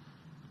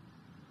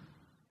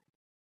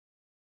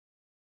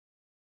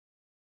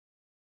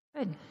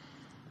 Good.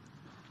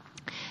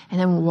 And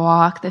then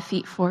walk the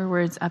feet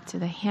forwards up to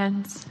the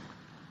hands.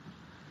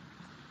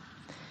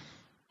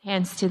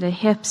 Hands to the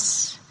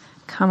hips.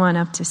 Come on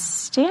up to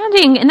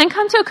standing. And then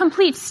come to a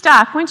complete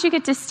stop. Once you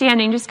get to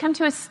standing, just come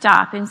to a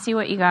stop and see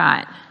what you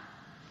got.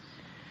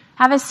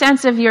 Have a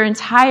sense of your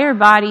entire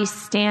body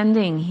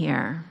standing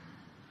here.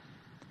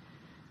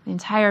 The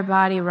entire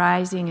body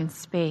rising in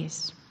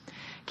space.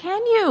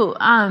 Can you,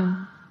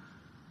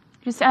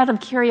 just out of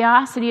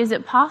curiosity, is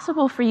it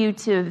possible for you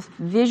to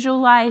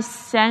visualize,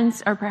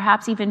 sense, or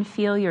perhaps even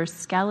feel your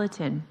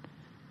skeleton?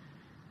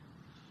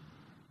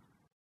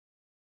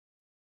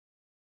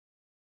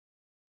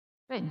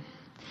 Good.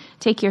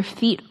 Take your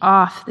feet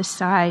off the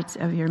sides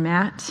of your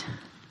mat.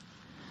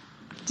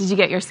 Did you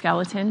get your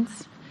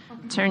skeletons?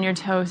 Turn your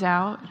toes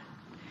out.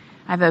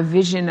 I have a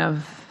vision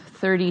of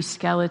 30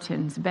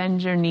 skeletons.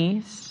 Bend your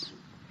knees.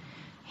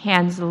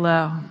 Hands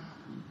low.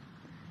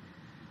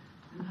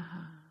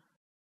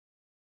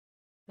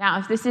 Now,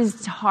 if this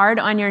is hard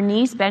on your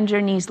knees, bend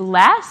your knees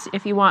less.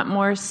 If you want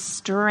more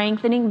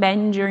strengthening,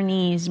 bend your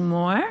knees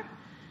more.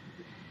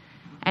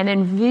 And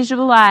then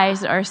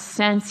visualize or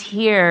sense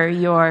here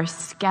your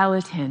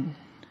skeleton.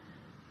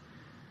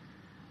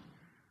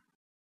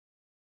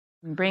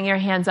 Bring your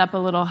hands up a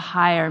little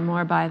higher,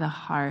 more by the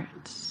heart.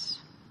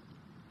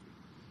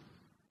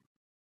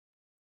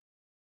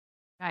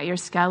 Got your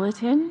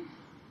skeleton?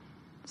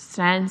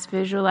 Sense,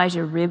 visualize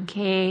your rib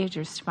cage,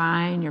 your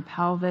spine, your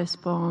pelvis,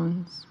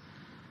 bones.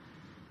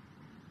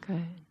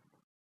 Good.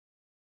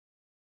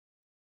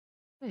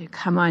 Good.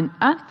 Come on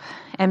up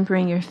and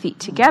bring your feet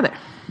together.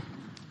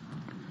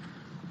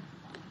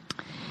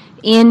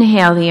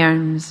 Inhale the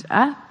arms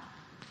up.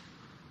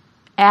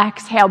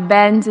 Exhale,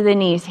 bend to the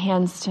knees,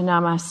 hands to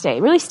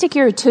namaste. Really stick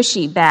your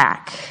tushy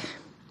back.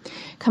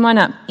 Come on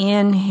up.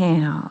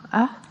 Inhale,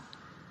 up.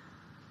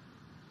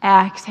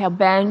 Exhale,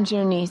 bend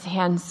your knees,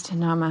 hands to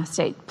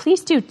namaste.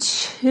 Please do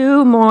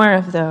 2 more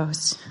of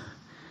those.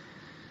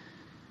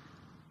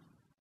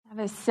 Have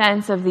a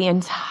sense of the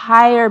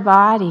entire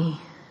body.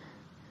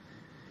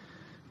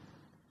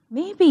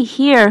 Maybe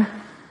here,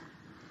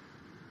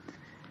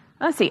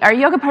 let's see, our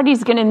yoga party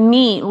is going to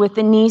meet with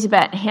the knees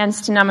bent,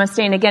 hands to namaste.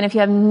 And again, if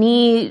you have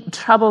knee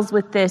troubles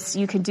with this,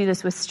 you can do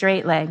this with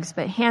straight legs.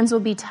 But hands will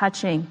be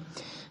touching.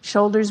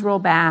 Shoulders roll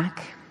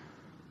back.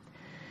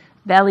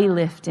 Belly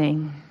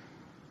lifting.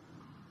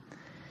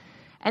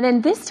 And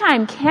then this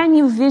time, can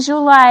you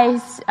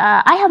visualize,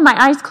 I have my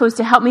eyes closed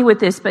to help me with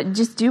this, but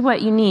just do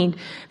what you need.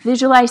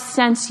 Visualize,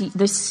 sense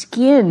the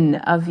skin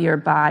of your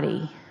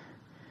body.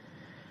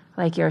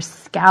 Like your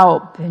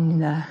scalp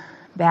and the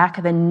back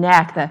of the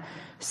neck, the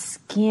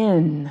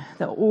skin,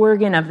 the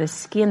organ of the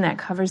skin that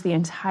covers the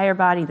entire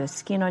body, the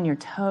skin on your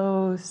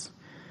toes,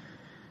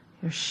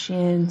 your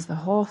shins, the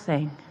whole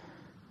thing.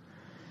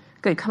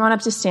 Good. Come on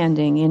up to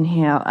standing.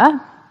 Inhale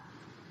up.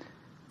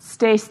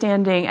 Stay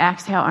standing.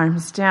 Exhale,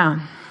 arms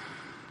down.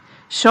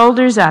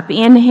 Shoulders up.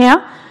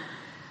 Inhale.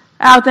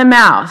 Out the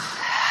mouth.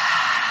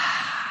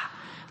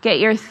 Get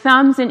your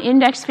thumbs and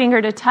index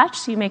finger to touch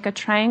so you make a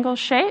triangle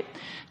shape.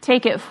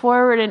 Take it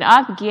forward and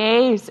up.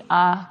 Gaze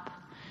up.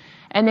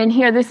 And then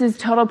here, this is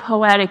total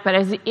poetic, but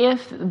as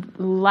if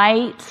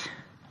light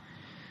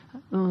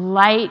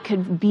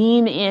could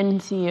beam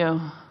into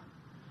you.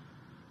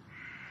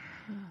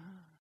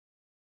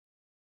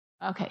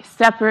 Okay,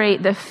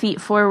 separate the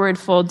feet forward,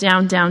 fold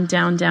down, down,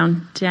 down,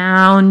 down,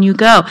 down you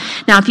go.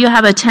 Now, if you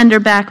have a tender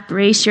back,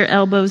 brace your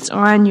elbows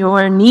on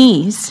your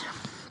knees.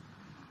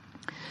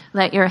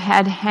 Let your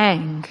head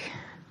hang.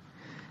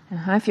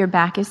 If your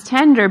back is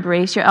tender,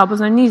 brace your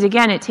elbows on knees.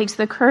 Again, it takes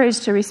the courage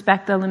to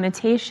respect the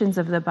limitations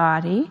of the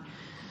body.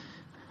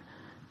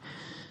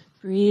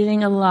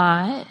 Breathing a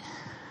lot.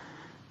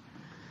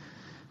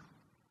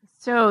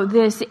 So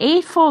this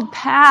eightfold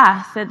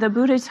path that the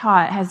Buddha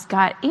taught has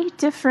got 8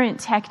 different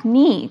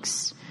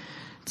techniques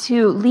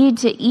to lead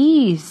to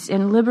ease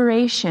and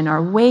liberation or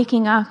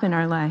waking up in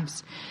our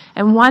lives.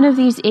 And one of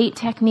these 8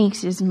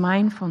 techniques is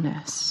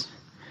mindfulness.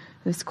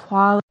 This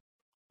quality.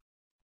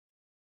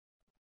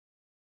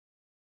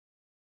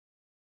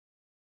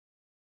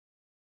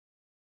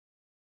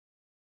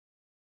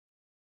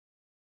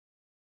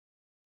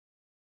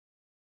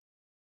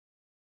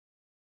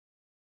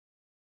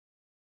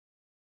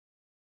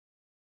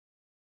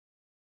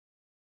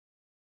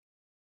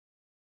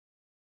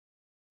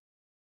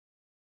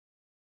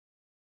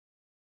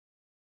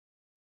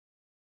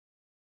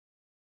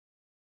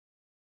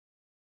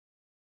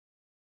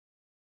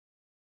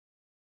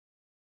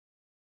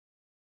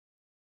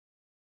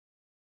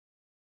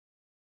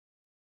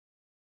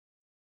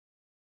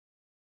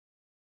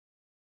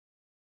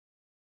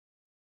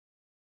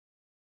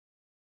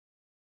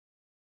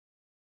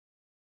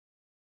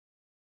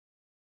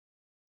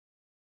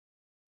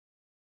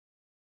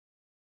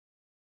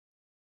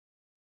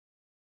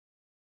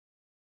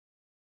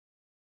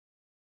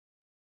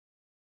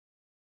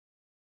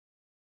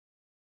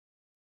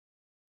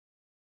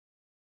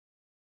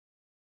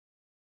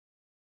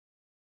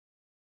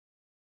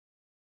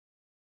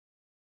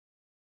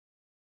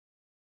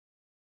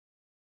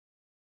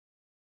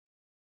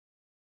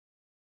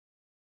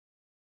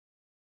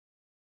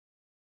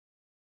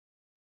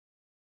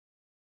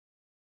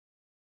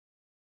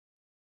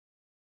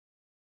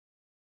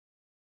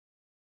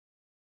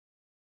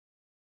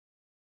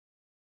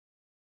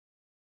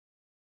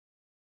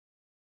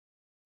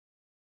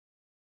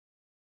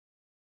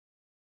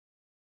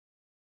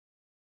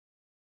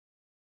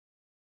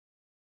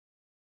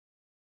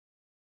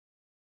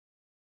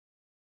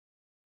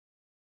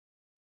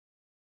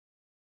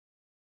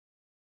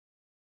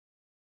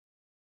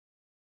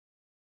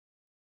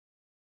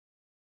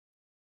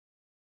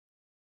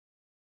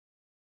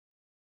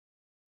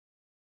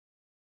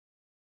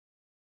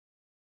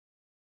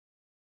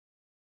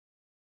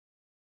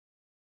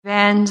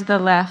 Bend the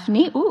left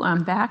knee. Ooh,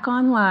 I'm back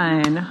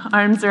online.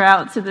 Arms are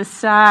out to the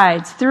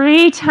sides.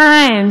 3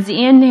 times.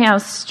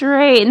 Inhale,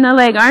 straighten the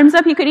leg. Arms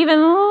up. You could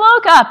even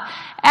look up.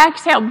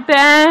 Exhale,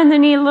 bend the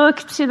knee.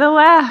 Look to the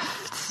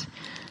left.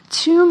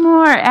 2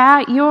 more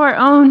at your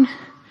own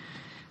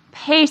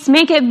pace.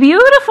 Make it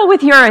beautiful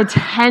with your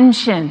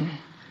attention.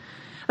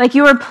 Like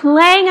you are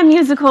playing a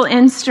musical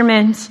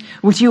instrument,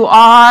 which you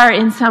are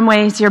in some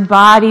ways, your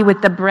body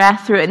with the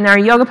breath through it. And our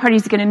yoga party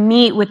is going to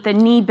meet with the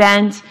knee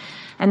bent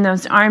and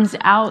those arms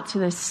out to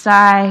the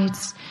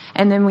sides.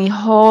 And then we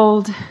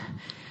hold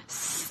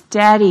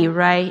steady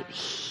right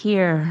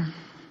here.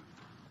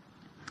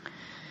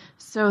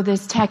 So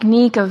this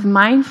technique of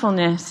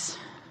mindfulness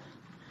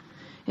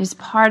is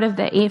part of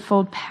the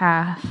Eightfold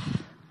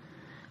Path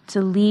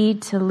to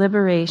lead to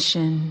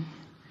liberation,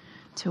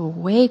 to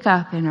wake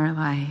up in our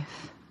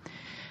life.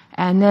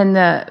 And then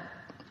the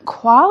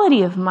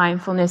quality of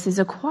mindfulness is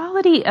a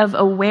quality of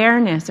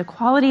awareness, a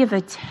quality of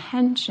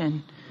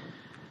attention.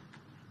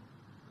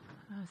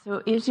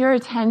 So is your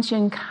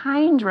attention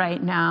kind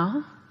right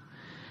now?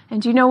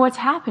 And do you know what's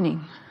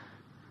happening?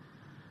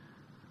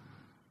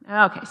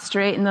 Okay,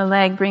 straighten the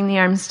leg, bring the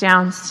arms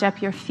down,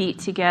 step your feet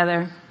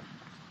together.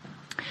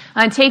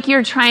 Take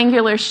your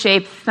triangular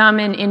shape, thumb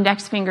and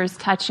index fingers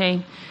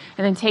touching,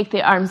 and then take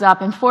the arms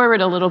up and forward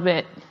a little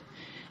bit.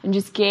 And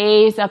just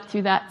gaze up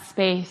through that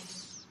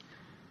space.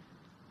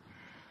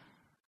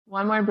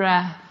 One more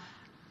breath.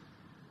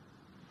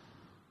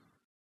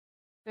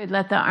 Good,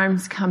 let the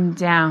arms come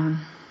down.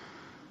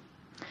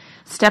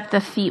 Step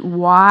the feet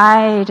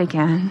wide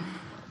again.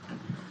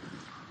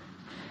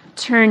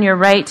 Turn your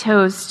right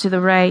toes to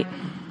the right.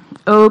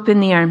 Open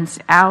the arms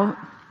out.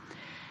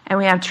 And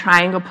we have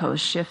triangle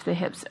pose. Shift the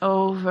hips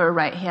over,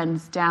 right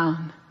hands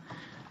down,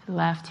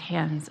 left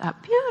hands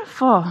up.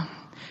 Beautiful.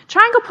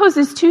 Triangle pose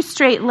is 2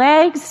 straight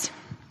legs.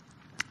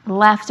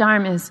 Left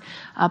arm is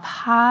up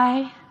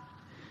high.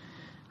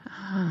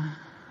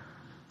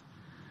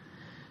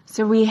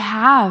 So we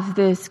have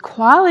this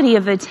quality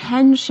of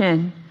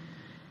attention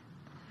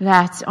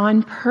that's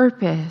on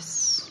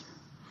purpose,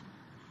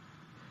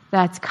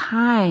 that's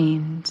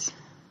kind,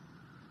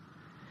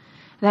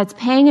 that's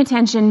paying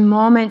attention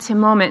moment to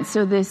moment.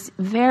 So this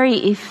very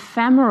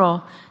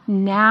ephemeral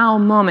now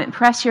moment.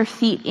 Press your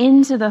feet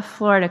into the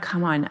floor to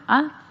come on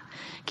up.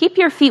 Keep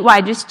your feet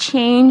wide. Just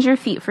change your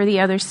feet for the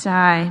other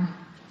side.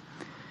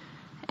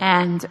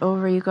 And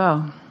over you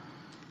go.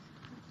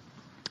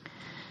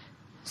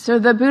 So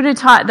the Buddha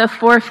taught the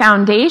 4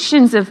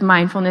 foundations of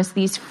mindfulness,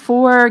 these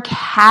 4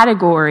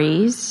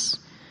 categories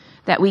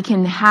that we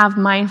can have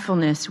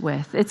mindfulness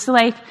with. It's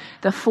like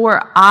the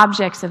 4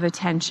 objects of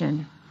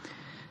attention.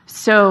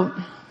 So,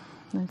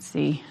 let's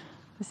see.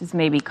 This is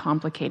maybe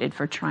complicated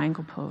for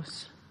triangle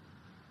pose.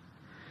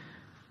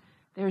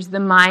 There's the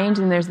mind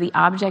and there's the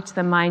object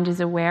the mind is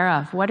aware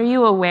of. What are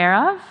you aware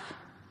of?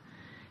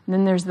 And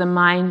then there's the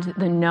mind,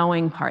 the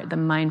knowing part, the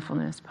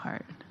mindfulness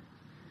part.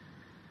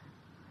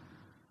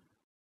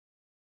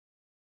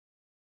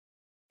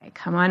 Okay,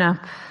 come on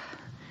up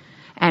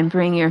and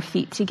bring your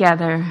feet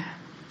together.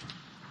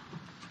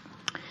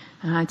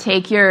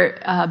 Take your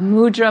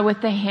mudra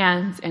with the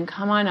hands and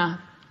come on up.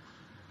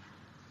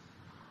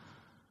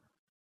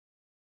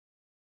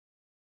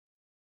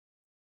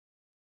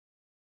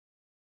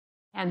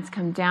 Hands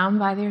come down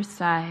by their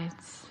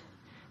sides.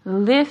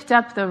 Lift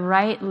up the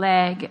right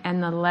leg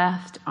and the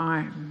left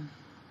arm.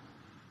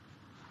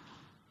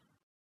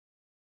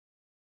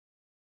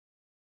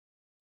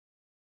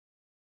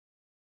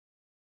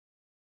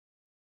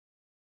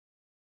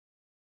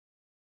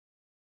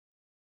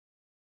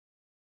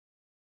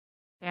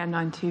 Stand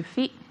on 2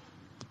 feet.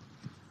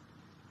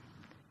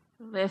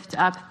 Lift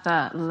up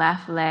the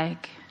left leg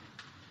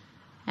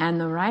and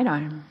the right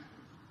arm.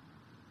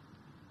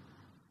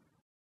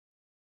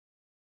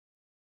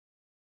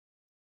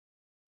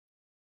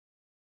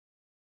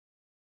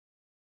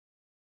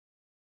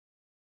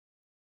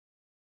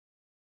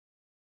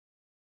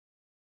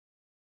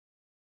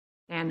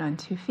 Stand on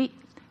 2 feet.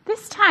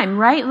 This time,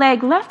 right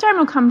leg, left arm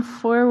will come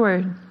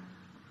forward.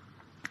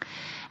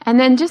 And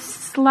then just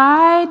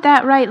slide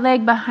that right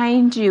leg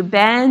behind you.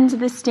 Bend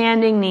the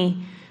standing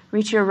knee.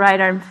 Reach your right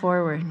arm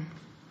forward.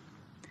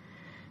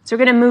 So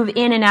we're going to move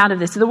in and out of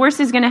this. So the worst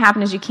is going to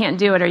happen is you can't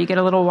do it or you get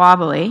a little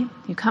wobbly.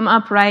 You come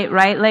upright,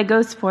 right leg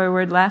goes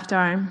forward, left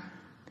arm.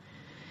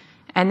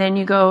 And then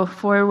you go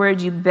forward,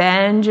 you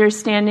bend your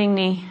standing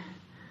knee.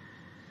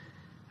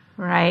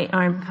 Right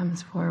arm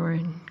comes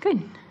forward.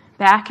 Good.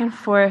 Back and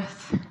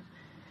forth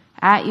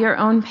at your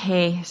own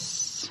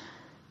pace.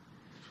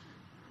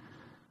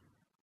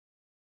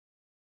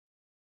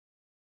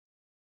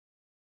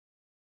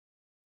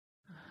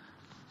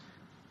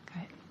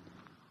 Good. A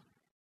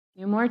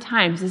few more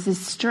times. This is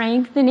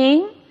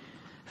strengthening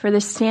for the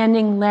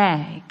standing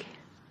leg.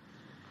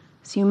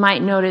 So you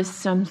might notice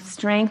some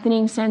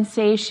strengthening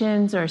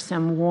sensations or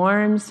some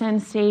warm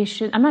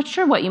sensations. I'm not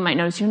sure what you might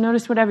notice. You'll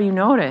notice whatever you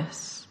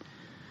notice.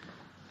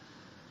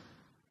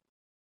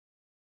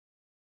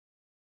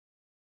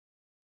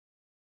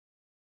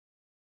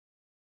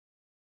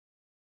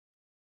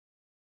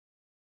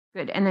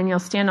 Good, and then you'll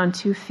stand on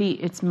 2 feet.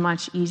 It's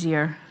much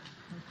easier.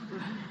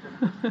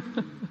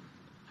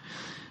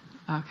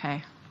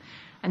 Okay.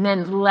 And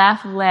then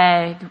left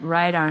leg,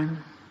 right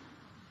arm.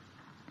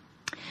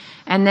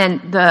 And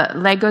then the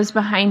leg goes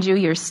behind you,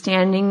 your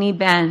standing knee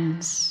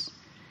bends,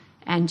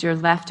 and your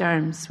left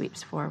arm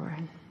sweeps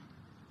forward.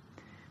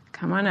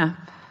 Come on up.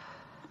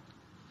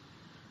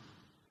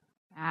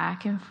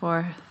 Back and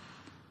forth.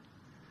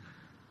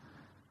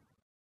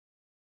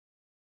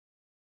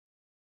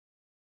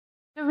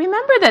 So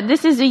remember that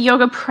this is a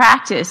yoga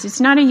practice.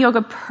 It's not a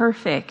yoga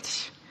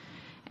perfect.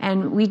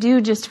 And we do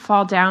just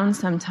fall down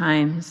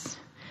sometimes.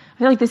 I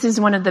feel like this is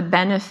one of the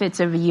benefits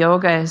of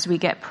yoga as we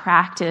get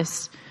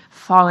practice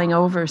falling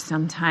over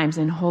sometimes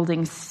and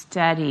holding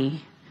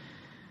steady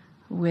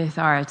with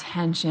our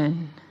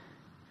attention.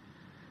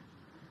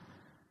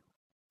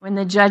 When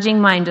the judging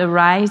mind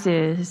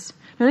arises,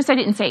 notice I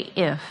didn't say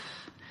if.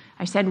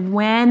 I said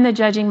when the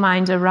judging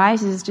mind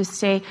arises, just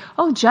say,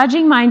 oh,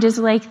 judging mind is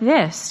like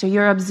this. So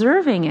you're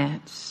observing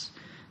it.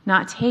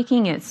 not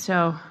taking it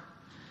so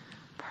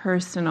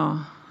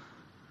personal.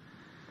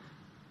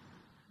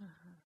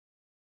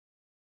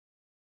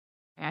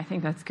 I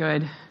think that's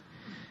good.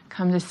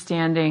 Come to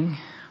standing.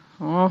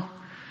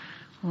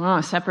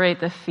 Separate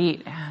the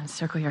feet and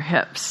circle your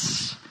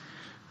hips.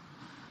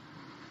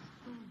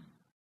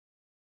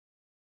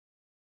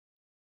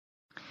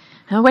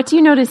 Now, what do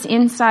you notice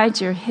inside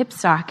your hip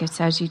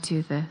sockets as you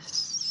do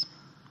this?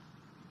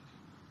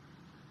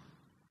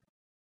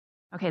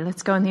 Okay,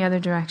 let's go in the other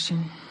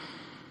direction.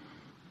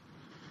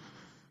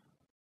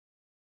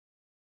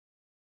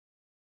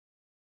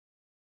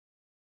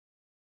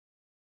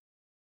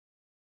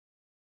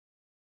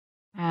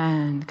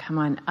 And come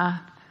on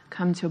up,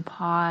 come to a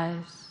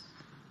pause.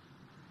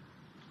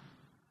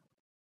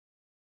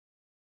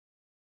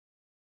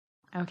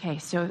 Okay,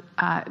 so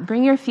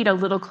bring your feet a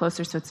little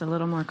closer so it's a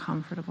little more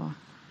comfortable.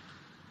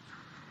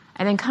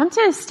 And then come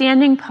to a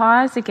standing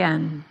pause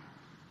again.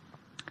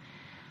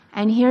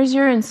 And here's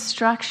your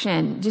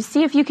instruction. Just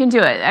see if you can do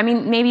it. I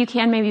mean, maybe you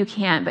can, maybe you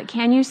can't. But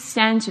can you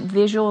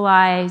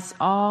visualize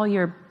all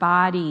your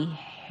body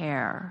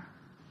hair?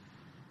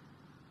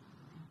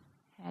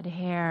 Head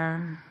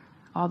hair,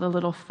 all the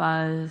little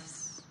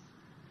fuzz.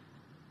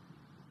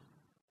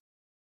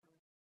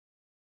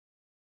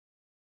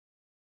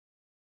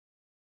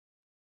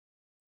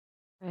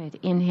 Good.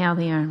 Inhale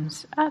the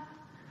arms up.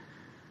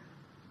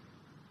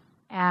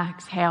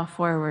 Exhale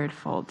forward,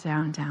 fold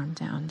down, down,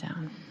 down,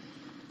 down.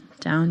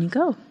 Down you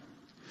go.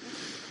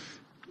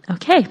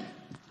 Okay.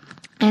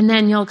 And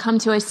then you'll come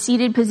to a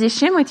seated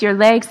position with your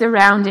legs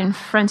around in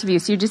front of you.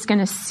 So you're just going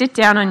to sit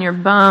down on your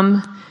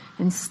bum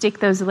and stick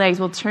those legs.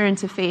 We'll turn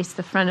to face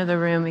the front of the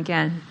room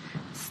again.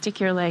 Stick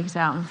your legs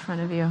out in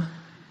front of you.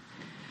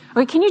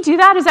 Wait, can you do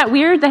that? Is that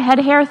weird, the head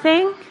hair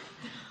thing?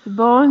 The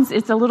bones,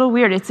 it's a little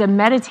weird. It's a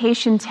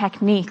meditation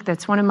technique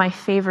that's one of my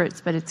favorites,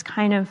 but it's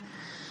kind of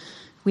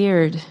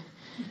weird.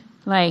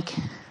 Like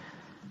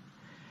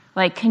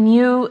can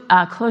you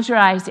close your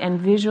eyes and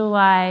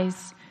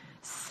visualize,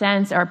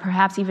 sense, or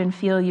perhaps even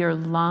feel your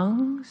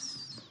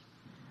lungs?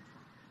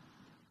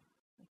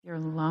 Your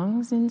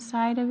lungs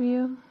inside of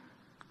you?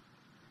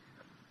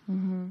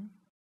 Mm-hmm.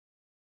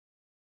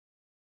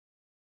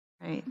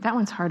 Right, that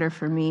one's harder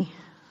for me.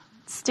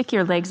 Stick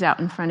your legs out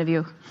in front of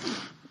you.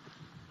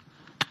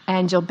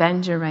 And you'll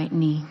bend your right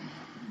knee.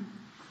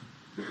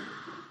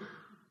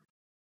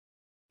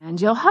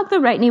 And you'll hug the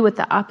right knee with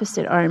the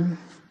opposite arm.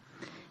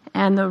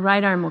 And the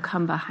right arm will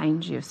come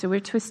behind you. So we're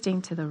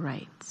twisting to the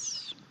right.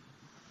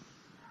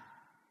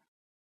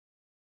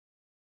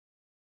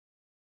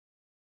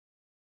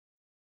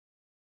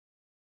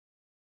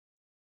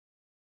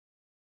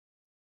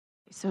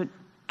 So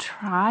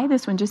try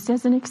this one just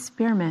as an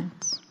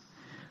experiment.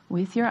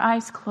 With your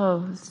eyes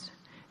closed,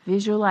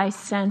 visualize,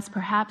 sense,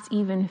 perhaps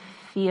even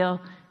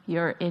feel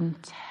your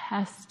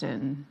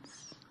intestines.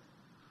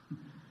 I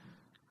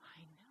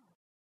know.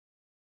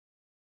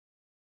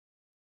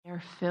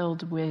 They're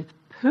filled with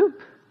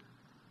poop.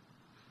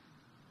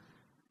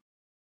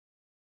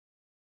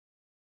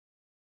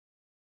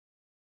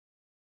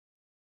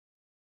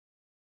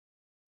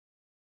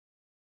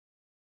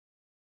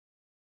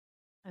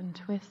 And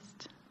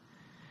twist.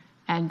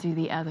 And do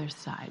the other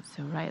side.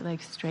 So right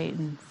leg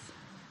straightens.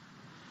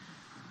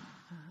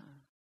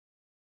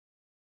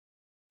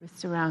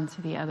 Twist around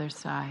to the other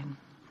side.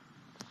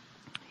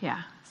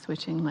 Yeah,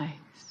 switching legs.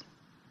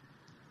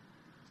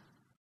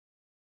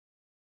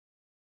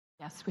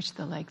 Yeah, switch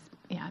the legs.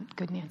 Yeah,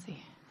 good,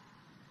 Nancy.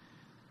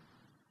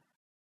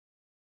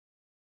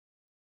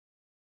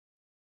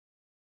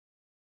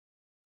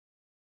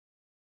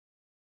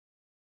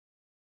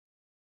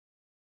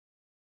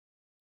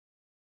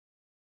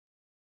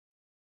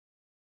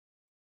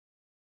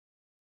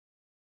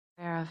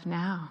 Aware of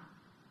now.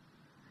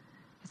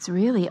 It's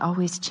really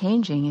always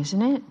changing,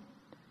 isn't it?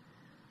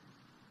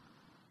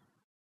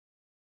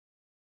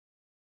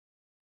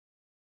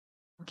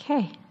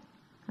 Okay,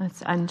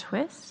 let's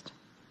untwist.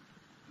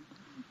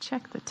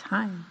 Check the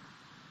time.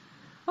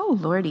 Oh,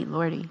 lordy,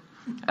 lordy.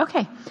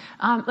 Okay,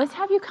 let's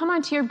have you come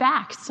onto your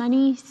back,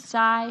 sunny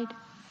side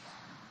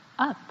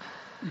up.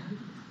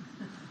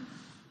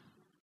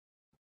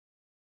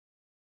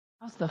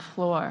 How's the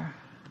floor?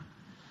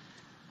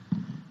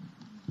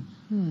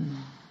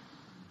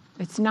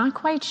 It's not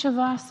quite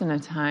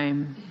Shavasana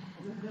time.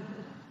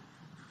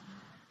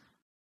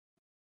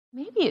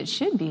 Maybe it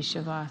should be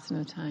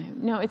Shavasana time.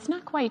 No, it's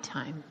not quite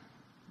time.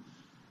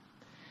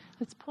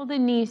 Let's pull the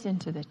knees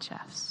into the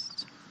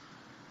chest.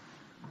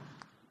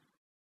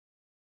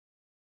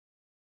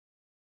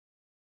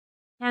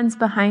 Hands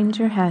behind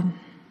your head.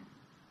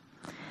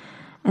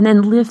 And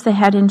then lift the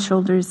head and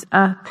shoulders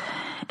up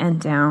and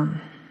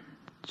down.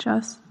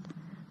 Just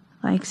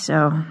like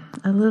so.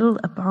 A little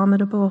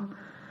abdominal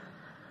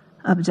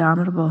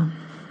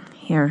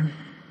here.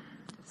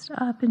 Just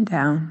up and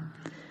down.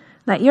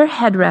 Let your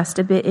head rest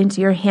a bit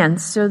into your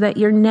hands so that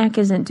your neck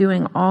isn't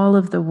doing all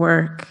of the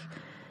work.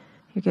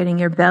 You're getting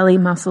your belly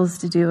muscles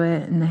to do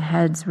it and the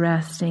head's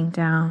resting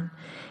down.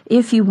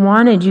 If you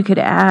wanted, you could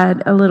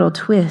add a little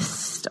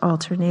twist,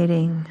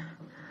 alternating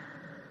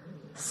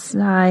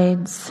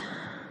sides.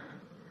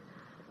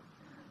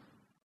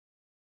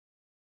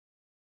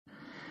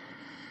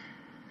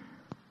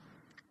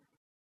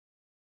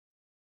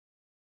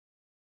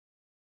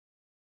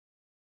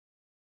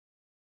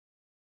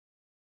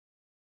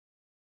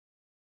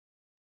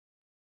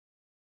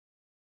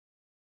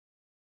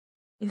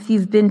 If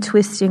you've been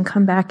twisting,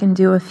 come back and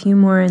do a few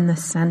more in the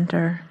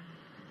center.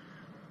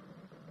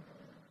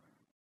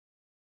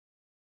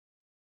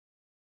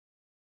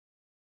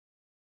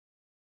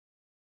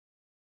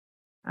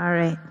 All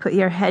right, put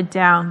your head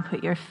down,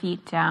 put your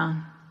feet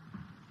down.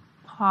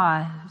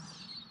 Pause.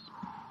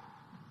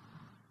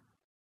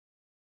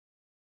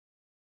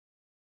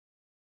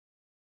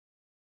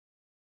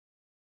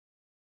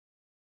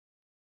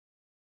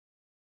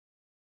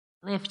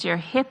 Lift your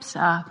hips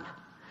up.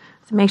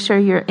 So make sure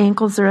your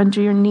ankles are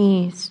under your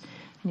knees.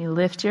 And you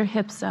lift your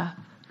hips up.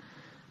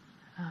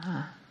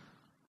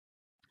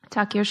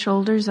 Tuck your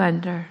shoulders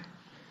under.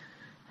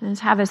 And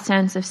just have a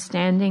sense of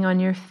standing on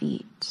your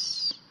feet.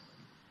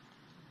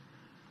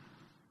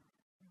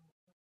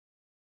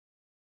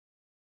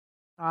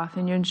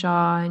 Soften your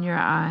jaw and your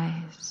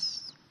eyes.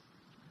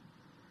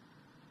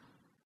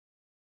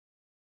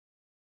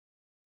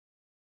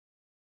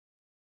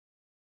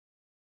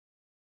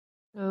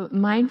 So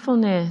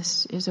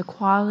mindfulness is a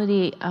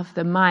quality of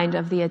the mind,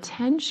 of the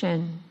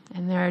attention.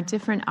 And there are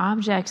different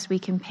objects we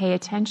can pay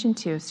attention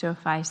to. So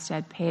if I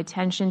said, pay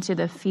attention to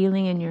the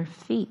feeling in your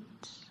feet,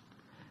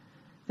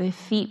 the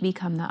feet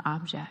become the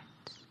object.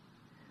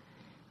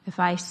 If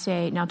I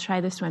say, now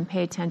try this one,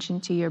 pay attention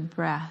to your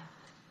breath,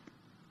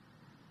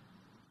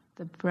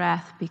 the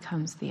breath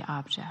becomes the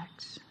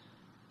object.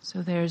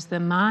 So there's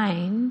the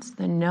mind,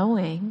 the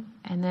knowing,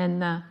 and then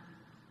the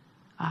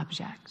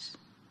object.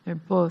 They're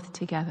both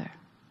together.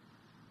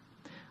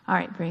 All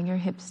right, bring your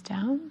hips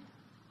down.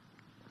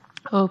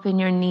 Open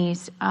your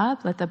knees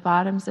up. Let the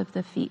bottoms of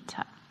the feet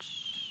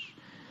touch.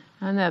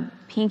 And the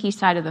pinky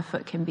side of the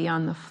foot can be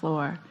on the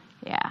floor.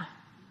 Yeah.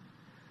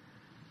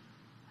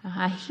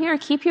 Here,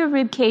 keep your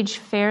rib cage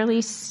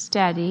fairly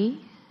steady,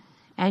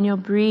 and you'll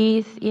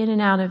breathe in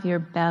and out of your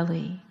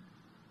belly.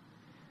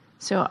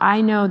 So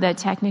I know that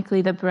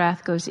technically the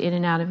breath goes in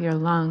and out of your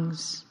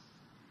lungs.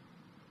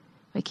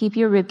 But keep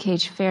your rib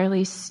cage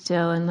fairly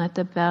still and let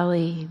the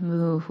belly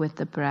move with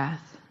the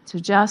breath. So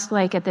just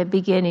like at the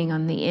beginning,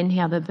 on the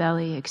inhale, the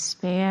belly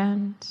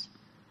expands.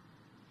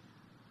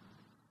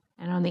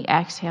 And on the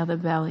exhale, the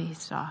belly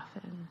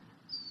softens.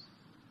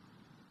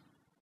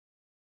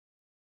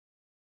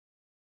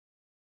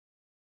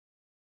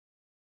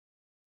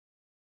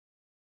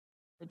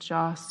 The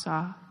jaw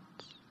soft.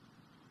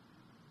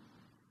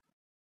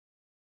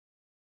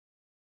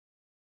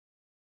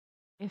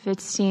 If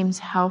it seems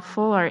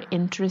helpful or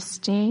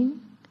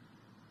interesting,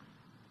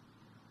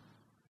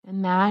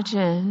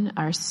 imagine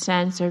or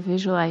sense or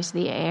visualize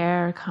the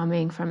air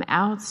coming from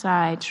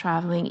outside,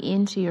 traveling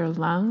into your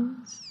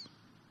lungs,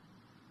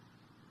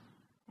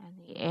 and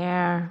the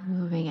air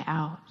moving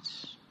out.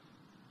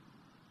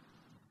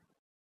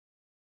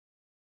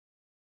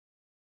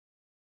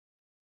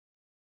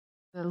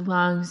 The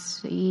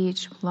lungs,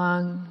 each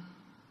lung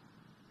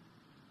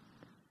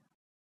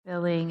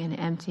filling and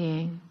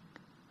emptying.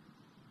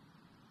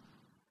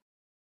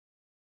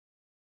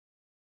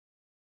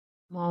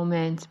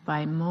 Moment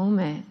by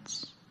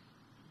moment.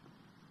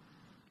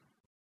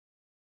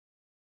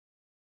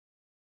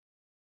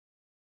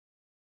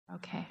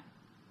 Okay.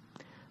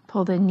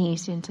 Pull the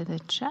knees into the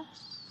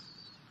chest.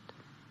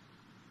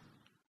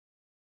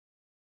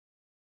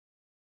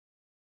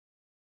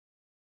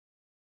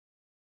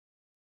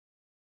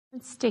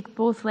 And stick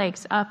both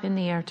legs up in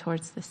the air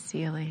towards the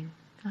ceiling.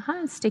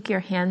 And stick your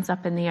hands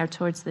up in the air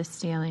towards the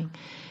ceiling.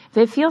 If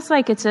it feels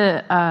like it's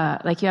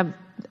like you have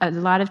a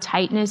lot of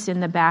tightness in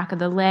the back of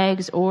the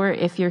legs, or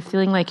if you're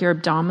feeling like your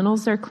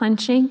abdominals are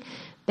clenching,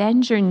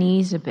 bend your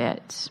knees a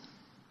bit.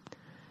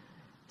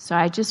 So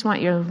I just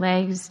want your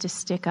legs to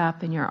stick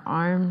up and your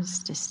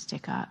arms to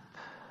stick up.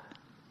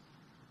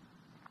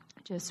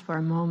 Just for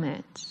a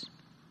moment.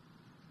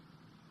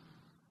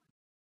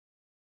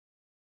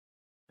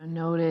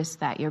 Notice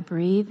that you're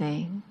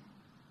breathing.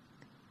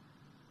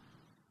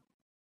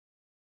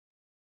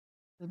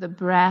 The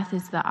breath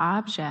is the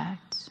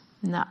object.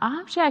 And the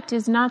object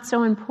is not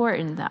so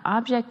important. The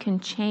object can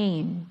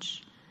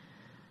change.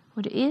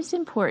 What is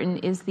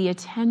important is the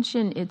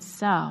attention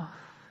itself.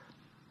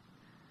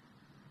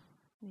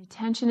 The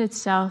attention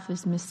itself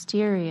is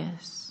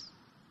mysterious.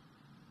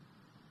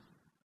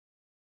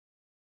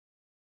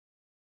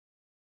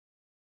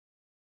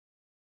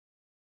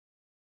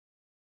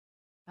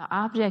 The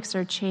objects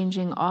are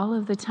changing all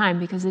of the time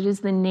because it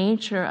is the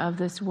nature of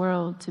this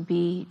world to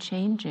be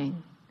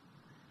changing.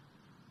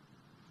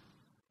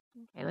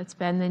 Okay, let's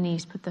bend the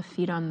knees, put the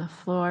feet on the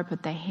floor,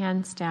 put the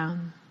hands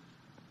down.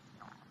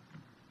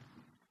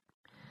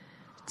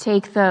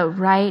 Take the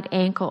right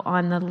ankle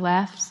on the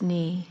left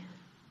knee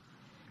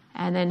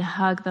and then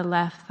hug the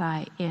left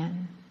thigh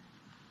in.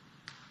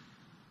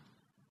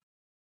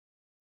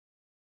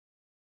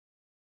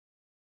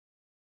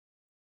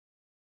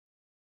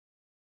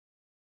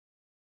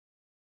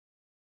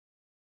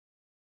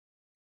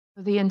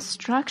 The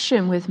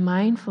instruction with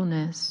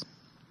mindfulness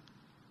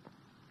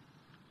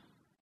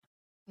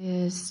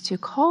is to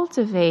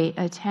cultivate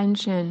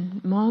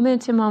attention,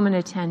 moment to moment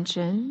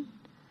attention.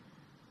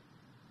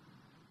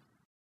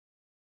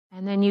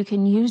 And then you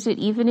can use it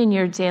even in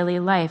your daily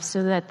life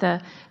so that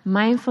the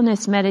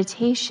mindfulness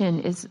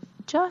meditation is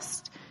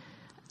just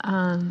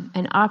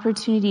an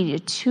opportunity to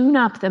tune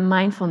up the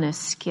mindfulness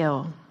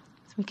skill.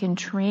 So we can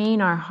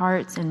train our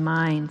hearts and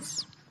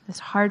minds, this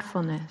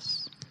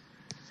heartfulness,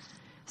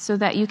 so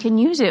that you can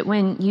use it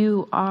when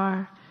you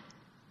are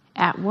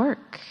at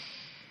work,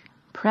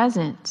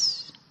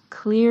 present,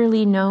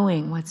 clearly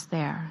knowing what's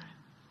there,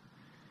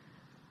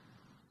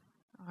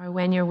 or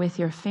when you're with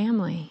your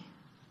family,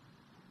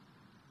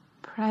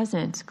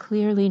 present,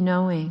 clearly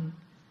knowing.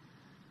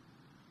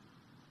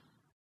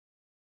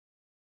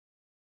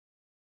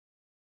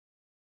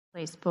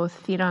 Place both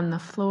feet on the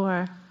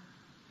floor.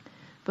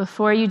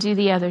 Before you do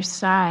the other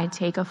side,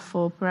 take a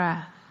full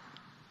breath.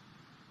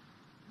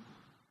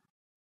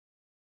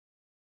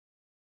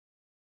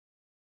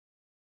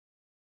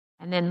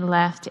 And then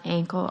left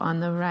ankle on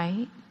the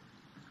right.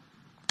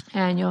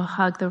 And you'll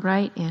hug the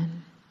right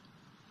in.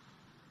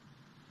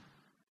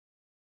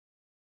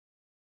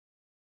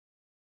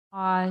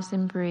 Pause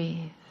and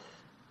breathe.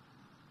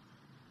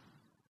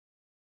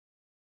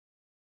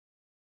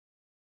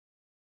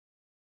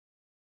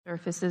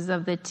 Surfaces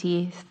of the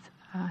teeth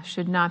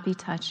should not be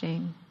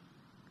touching.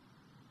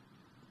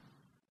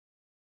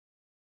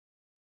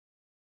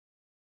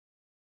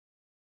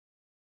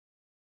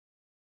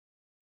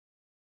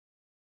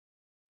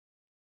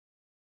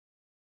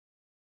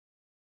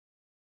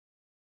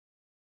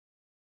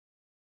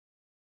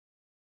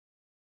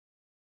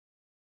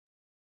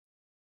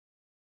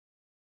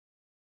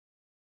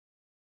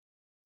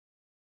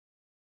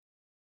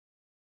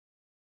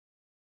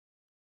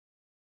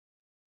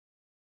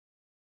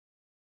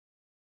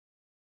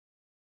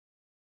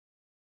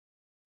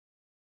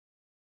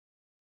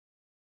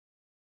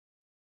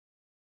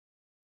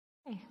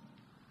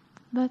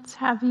 Let's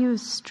have you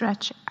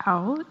stretch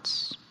out.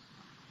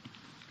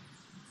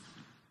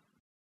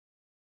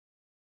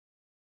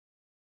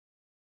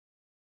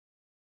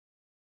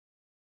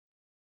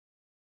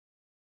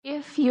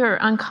 If you're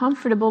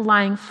uncomfortable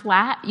lying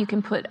flat, you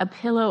can put a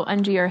pillow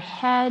under your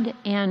head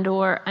and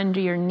or under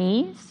your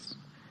knees.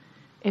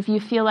 If you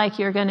feel like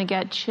you're going to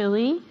get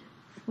chilly,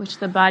 which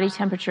the body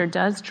temperature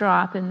does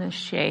drop in this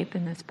shape,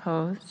 in this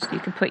pose, you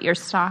can put your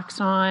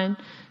socks on,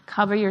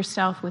 cover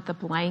yourself with a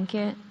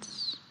blanket.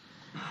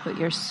 Put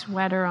your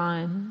sweater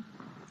on.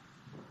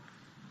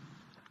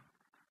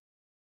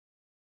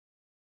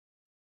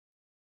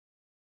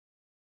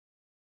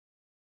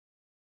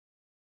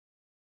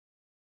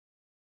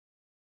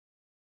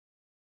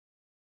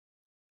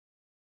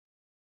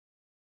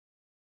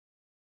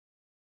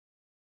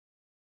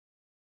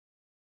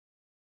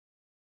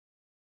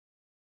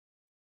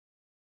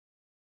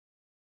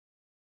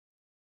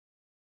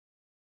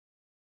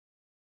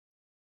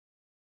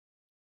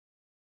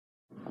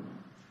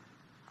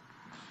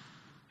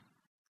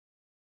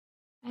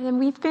 And then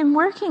we've been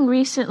working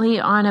recently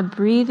on a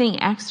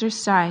breathing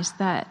exercise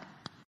that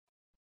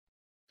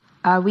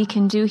we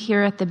can do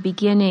here at the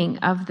beginning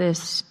of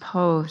this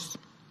pose.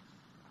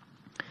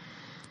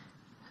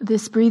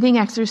 This breathing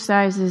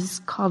exercise is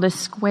called a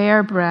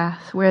square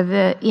breath, where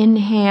the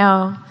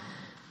inhale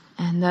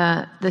and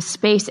the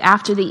space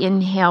after the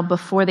inhale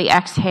before the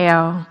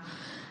exhale,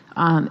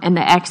 and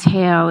the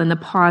exhale and the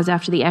pause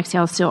after the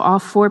exhale, so all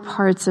four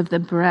parts of the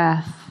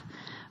breath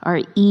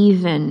are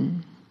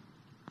even.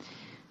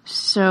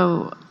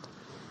 So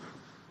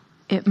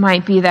it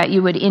might be that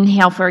you would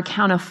inhale for a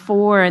count of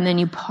 4, and then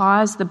you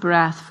pause the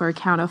breath for a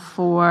count of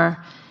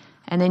 4,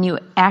 and then you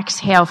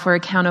exhale for a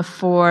count of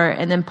 4,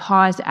 and then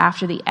pause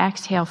after the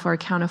exhale for a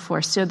count of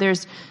 4. So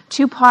there's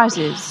 2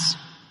 pauses,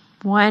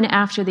 one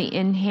after the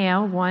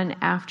inhale, one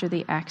after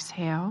the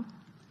exhale.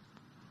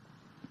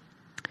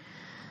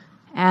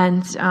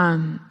 And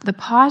the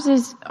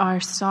pauses are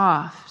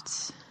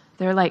soft.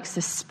 They're like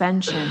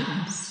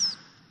suspensions.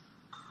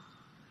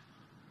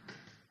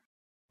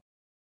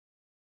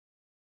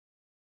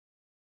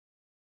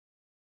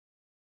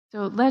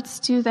 So let's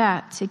do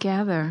that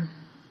together.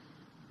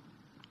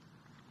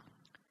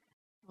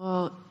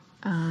 We'll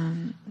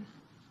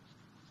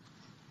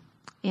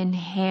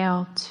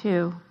inhale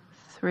 2,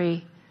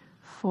 3,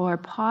 4.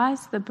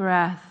 Pause the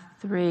breath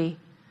 3,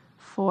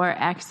 4.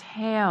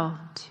 Exhale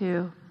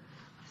 2,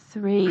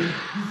 3,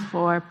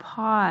 4.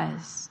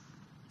 Pause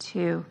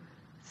 2,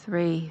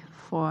 3,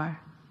 4.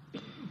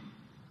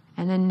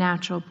 And then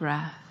natural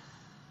breath.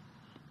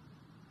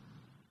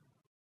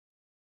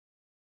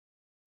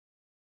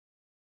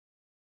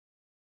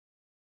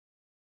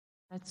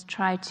 Let's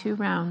try 2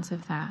 rounds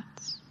of that.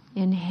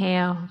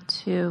 Inhale,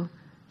 2,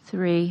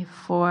 3,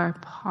 4.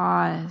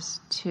 Pause,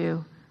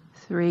 2,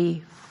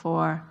 3,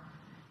 4.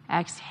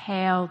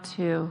 Exhale,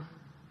 2,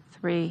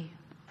 3,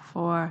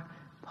 4.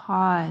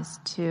 Pause,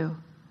 2,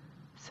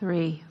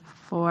 3,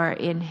 4.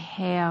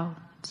 Inhale,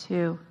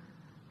 2,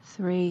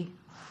 3,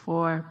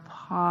 4.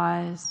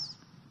 Pause,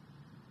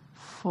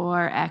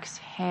 4.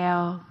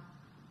 Exhale,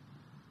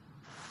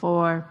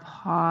 4,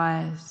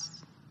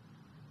 pause,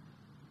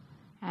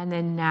 and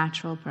then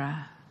natural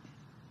breath.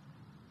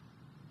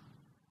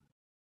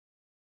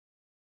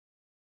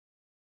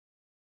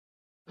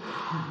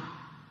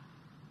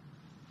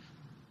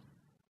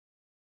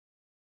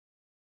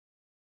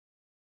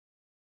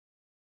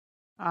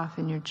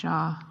 Soften your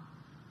jaw.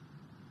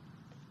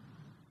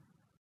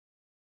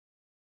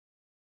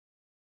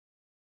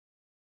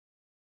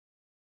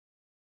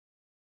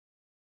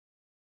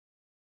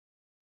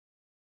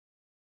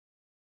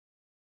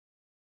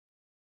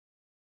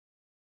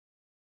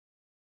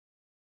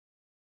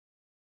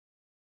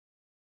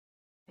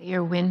 Let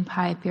your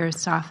windpipe, your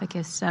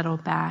esophagus settle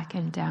back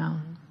and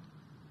down.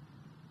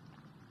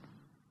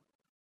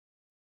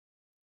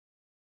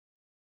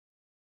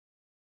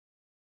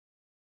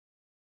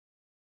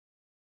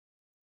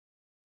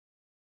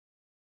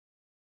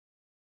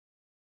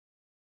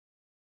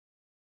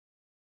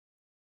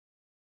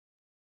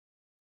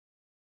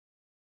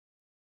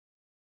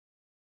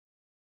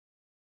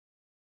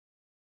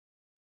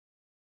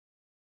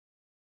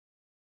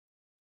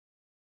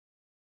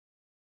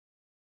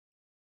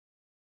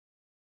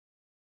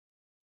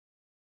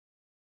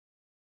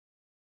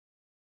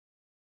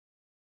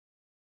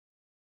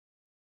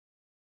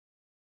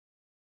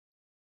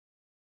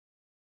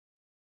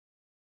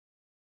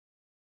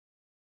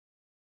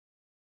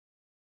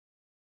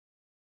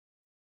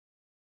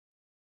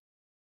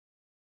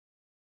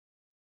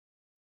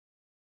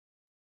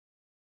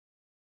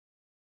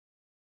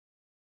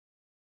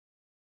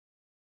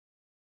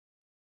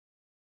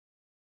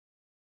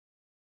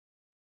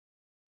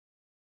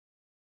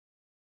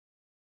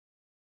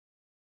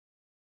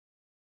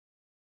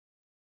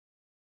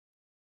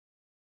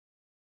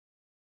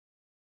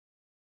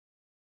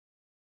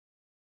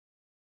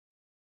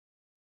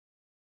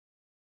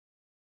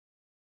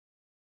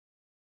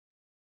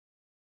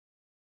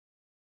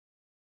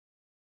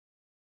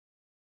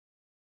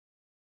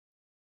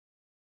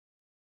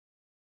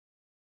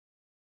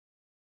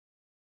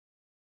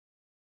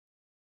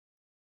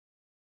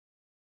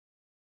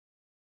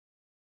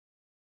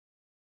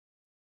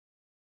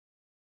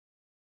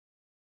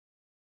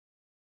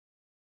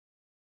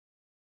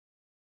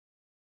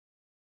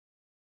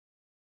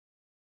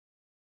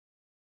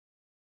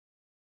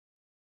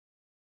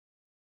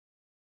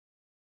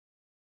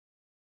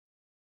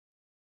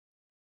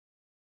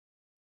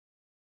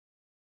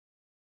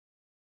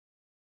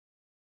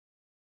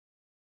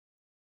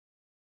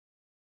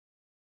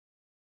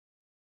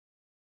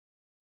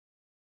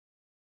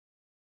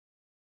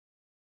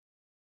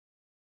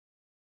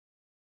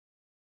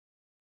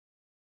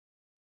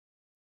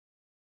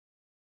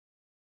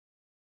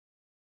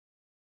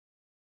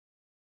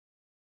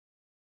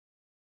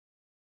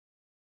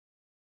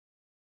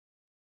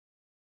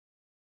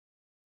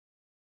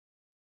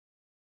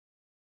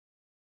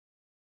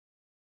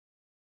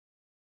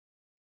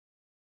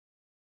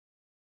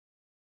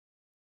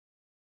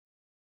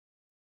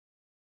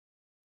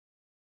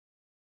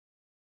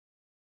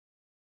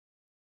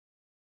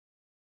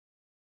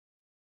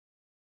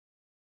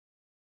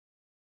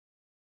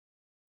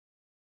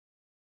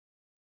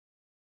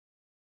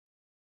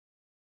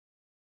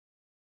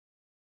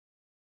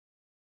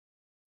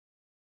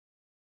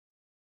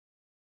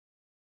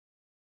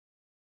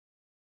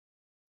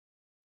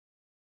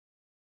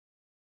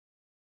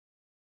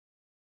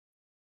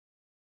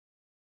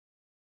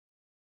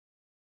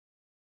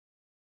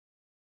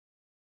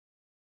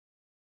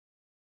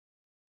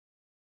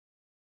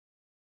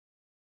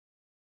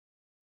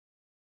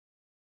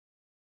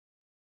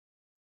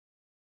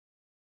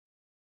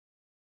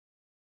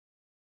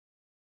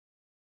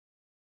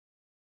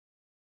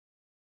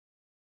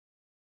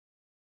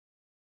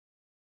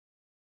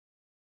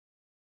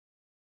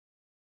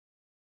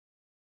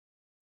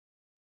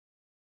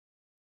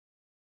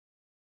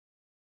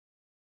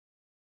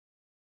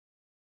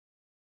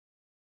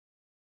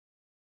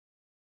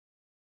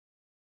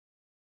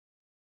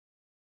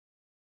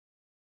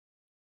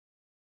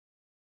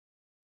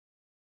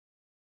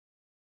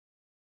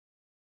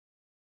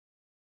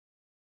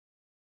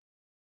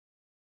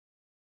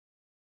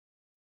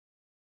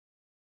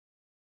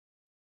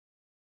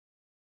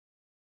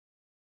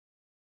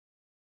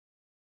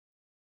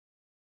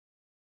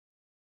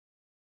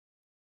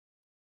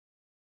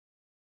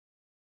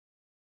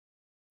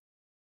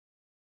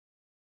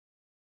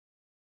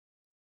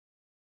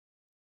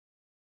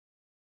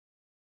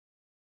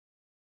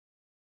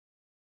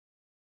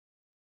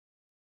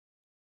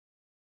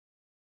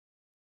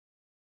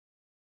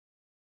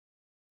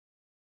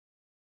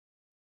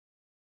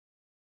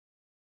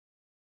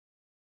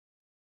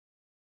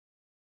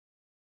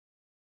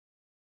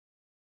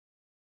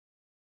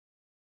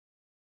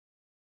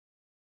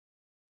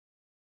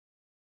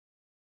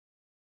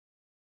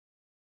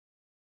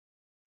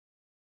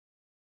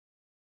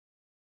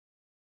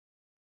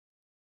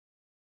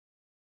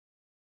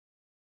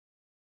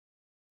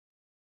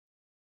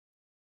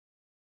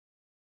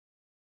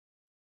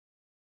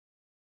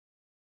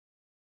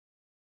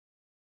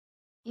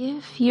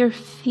 If you're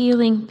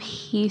feeling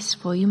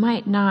peaceful, you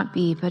might not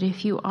be, but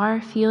if you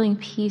are feeling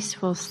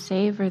peaceful,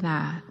 savor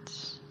that.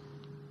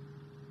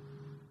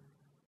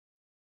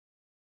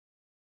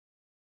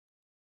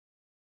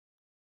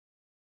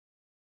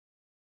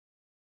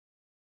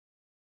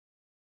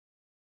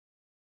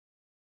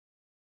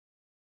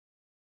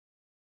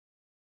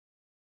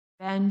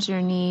 Bend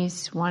your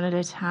knees one at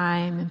a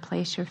time and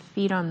place your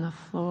feet on the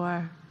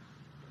floor.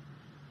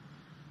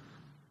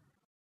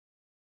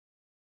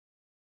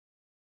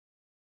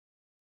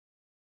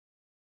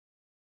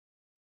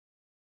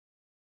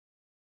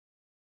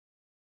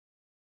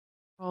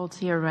 Roll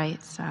to your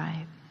right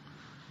side.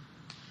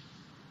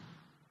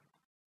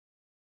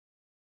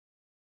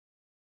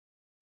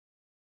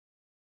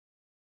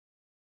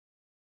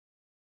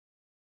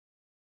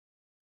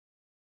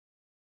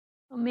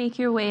 Make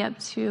your way up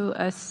to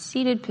a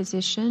seated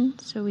position.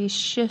 So we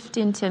shift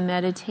into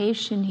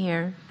meditation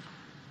here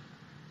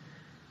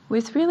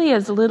with really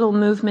as little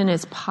movement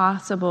as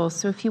possible.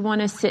 So if you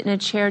want to sit in a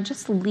chair,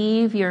 just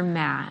leave your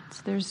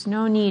mat. There's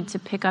no need to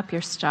pick up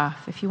your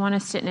stuff. If you want to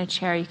sit in a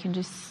chair, you can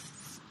just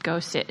go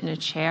sit in a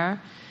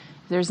chair.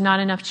 If there's not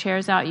enough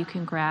chairs out, you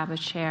can grab a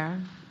chair.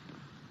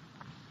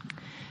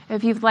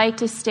 If you'd like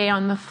to stay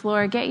on the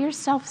floor, get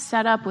yourself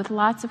set up with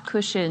lots of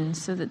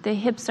cushions so that the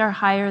hips are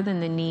higher than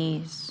the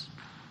knees.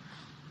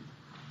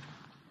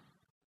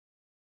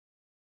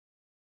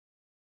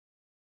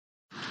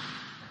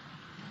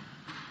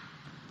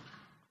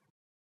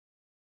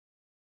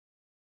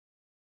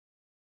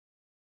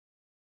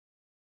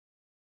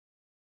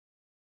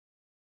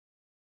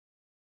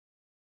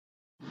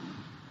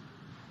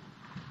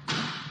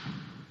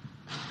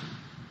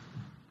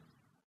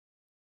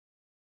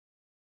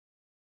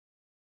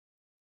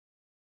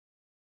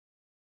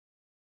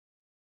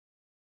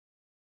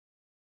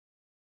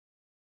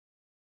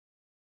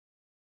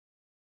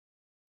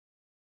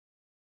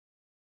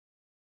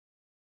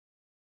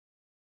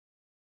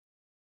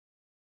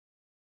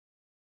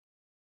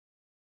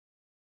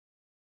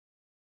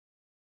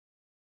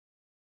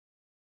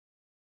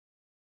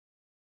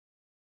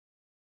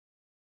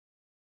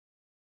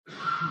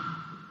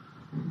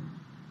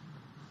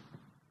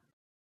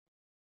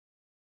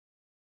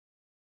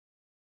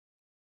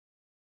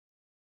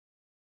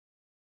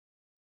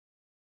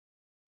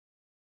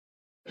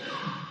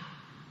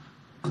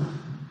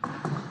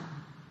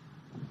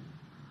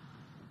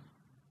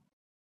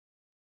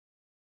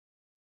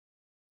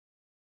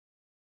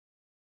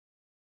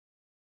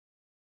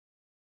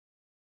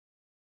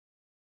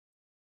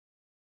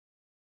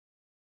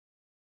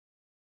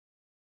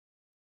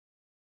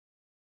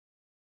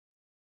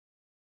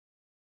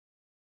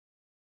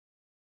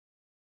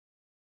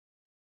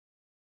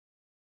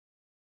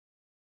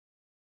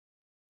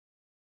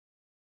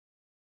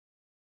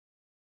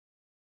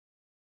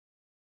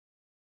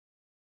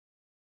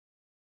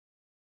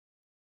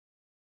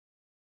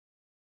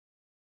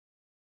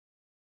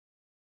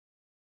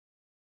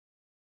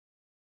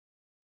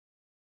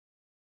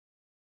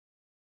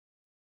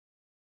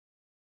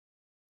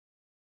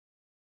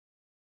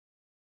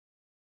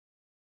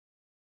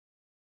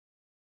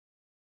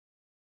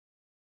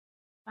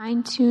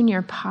 Fine-tune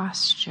your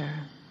posture.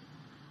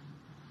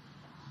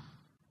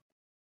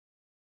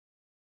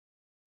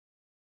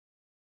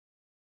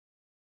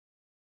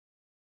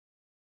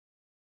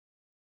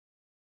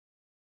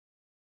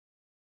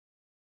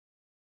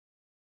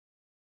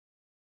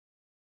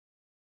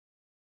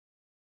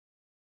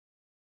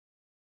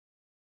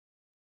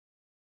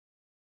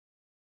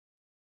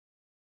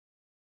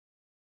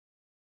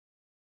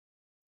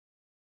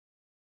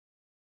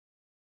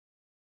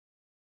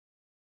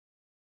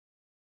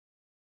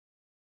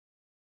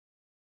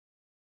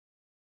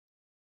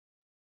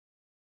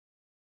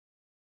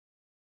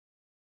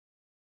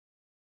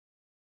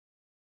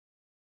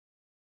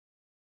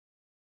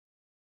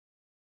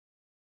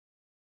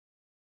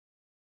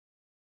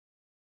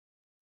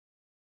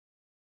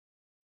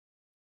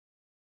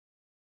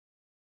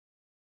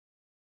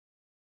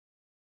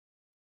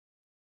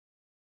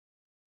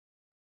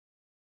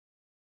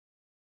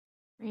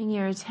 Bring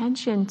your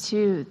attention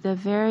to the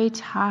very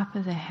top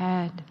of the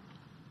head.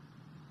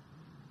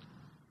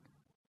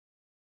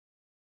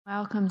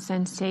 Welcome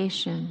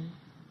sensation.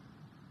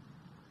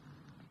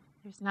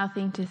 There's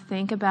nothing to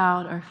think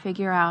about or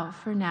figure out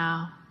for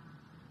now.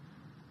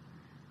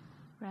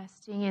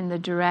 Resting in the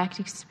direct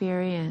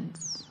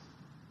experience.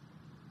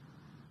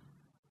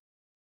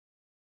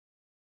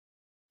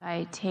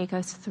 I take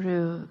us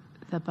through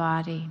the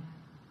body.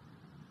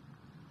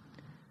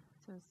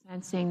 So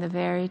sensing the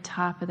very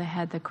top of the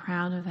head, the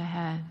crown of the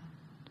head.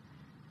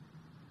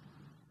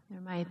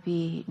 There might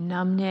be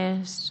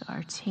numbness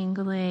or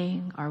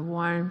tingling or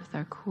warmth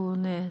or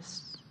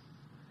coolness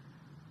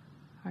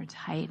or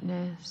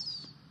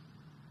tightness.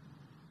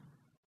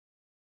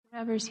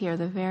 Whatever's here,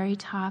 the very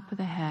top of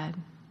the head.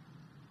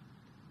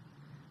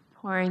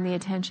 Pouring the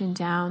attention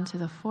down to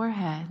the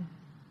forehead.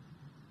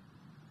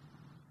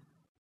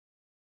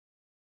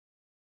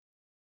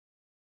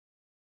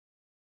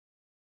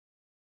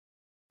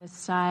 The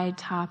side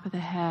top of the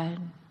head.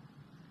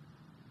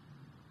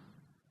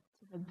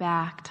 To the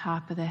back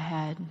top of the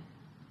head.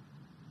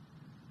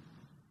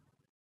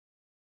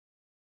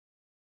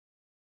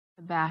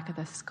 The back of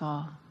the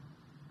skull.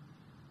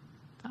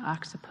 The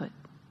occiput.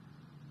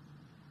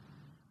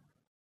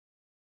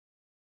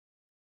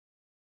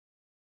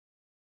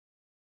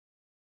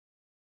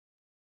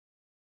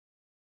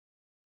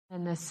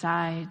 And the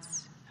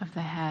sides of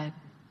the head.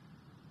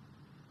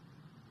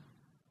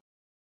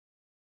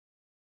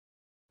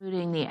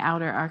 including the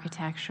outer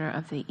architecture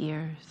of the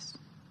ears.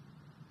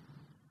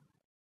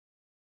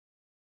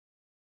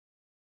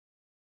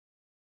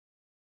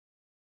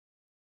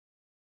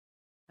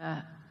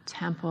 The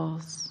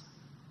temples,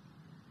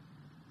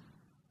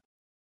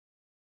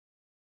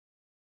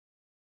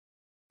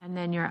 and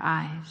then your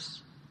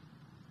eyes.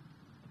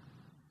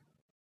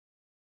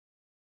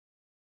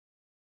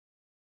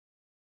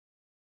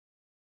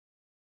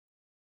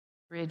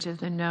 Bridge of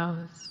the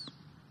nose.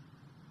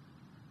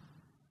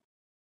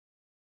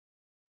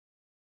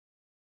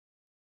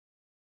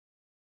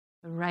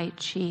 The right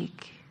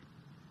cheek.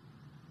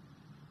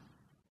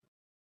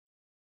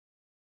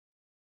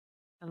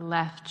 The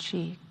left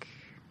cheek.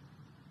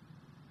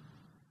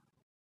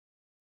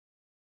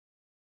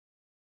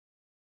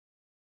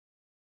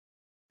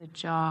 The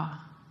jaw,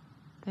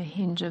 the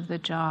hinge of the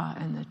jaw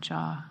and the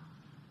jaw.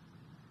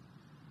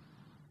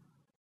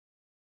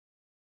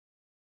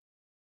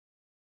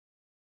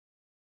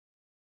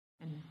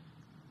 And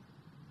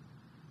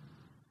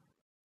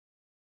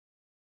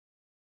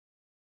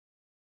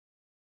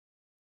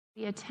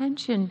the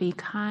attention be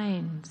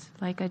kind,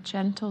 like a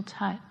gentle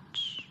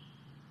touch,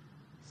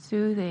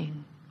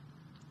 soothing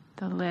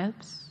the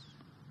lips,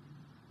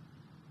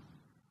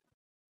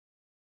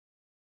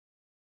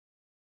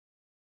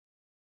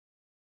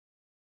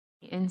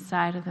 the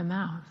inside of the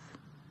mouth,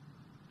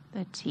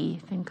 the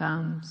teeth and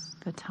gums,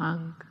 the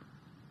tongue.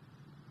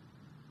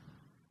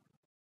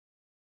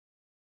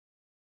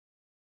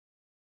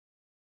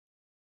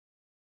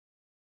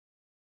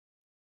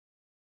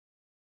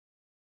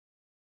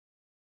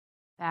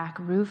 Back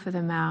roof of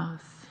the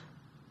mouth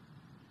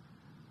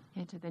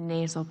into the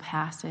nasal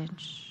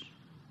passage.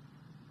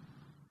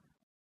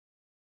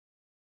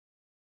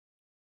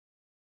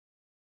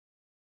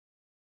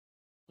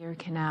 Ear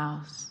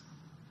canals.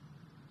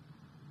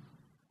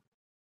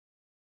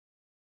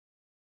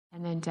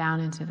 And then down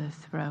into the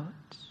throat.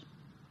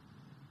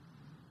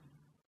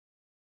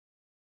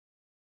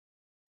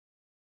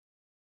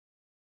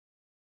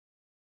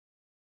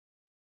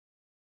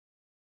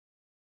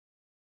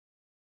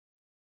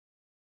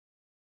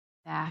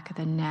 Back of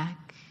the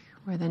neck,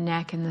 where the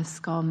neck and the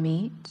skull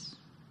meet.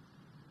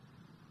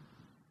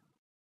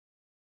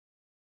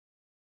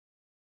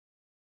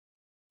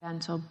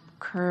 Gentle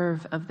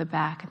curve of the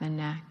back of the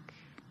neck.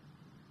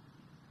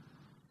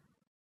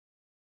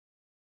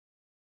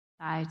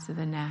 Sides of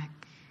the neck.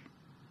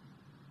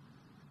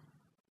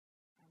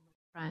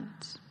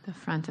 The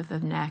front of the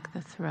neck,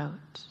 the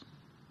throat.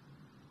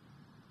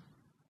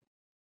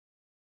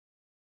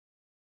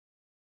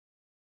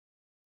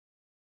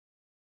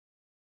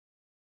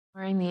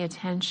 Bring the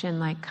attention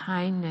like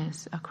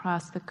kindness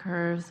across the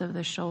curves of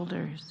the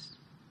shoulders,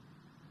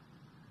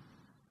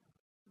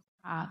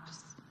 tops,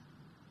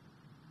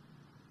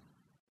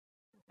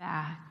 the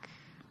back,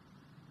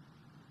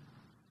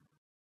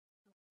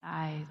 the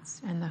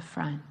sides, and the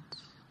front.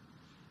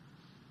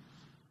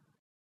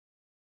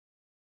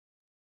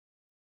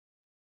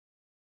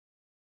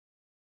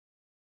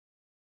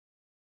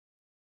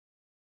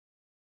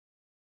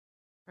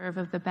 Curve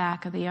of the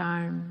back of the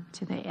arm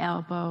to the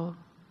elbow.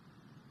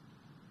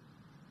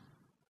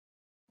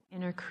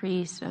 Inner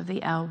crease of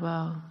the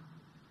elbow,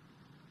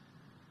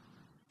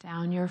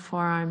 down your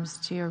forearms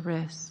to your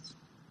wrists,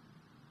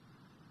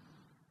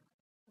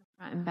 the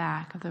front and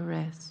back of the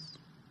wrists.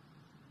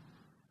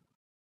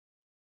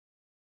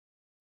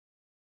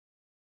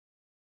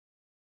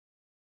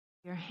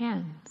 Your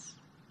hands.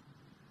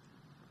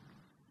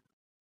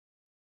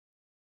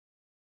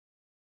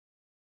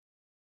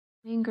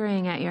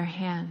 Lingering at your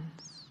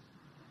hands.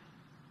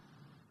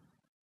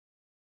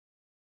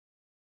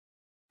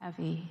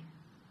 Heavy.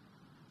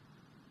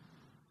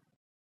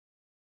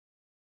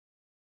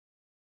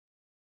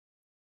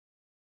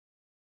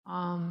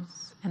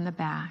 Palms and the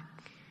back.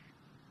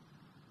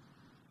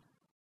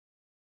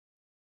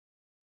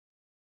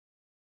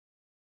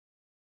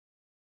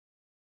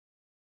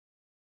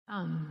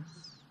 Thumbs.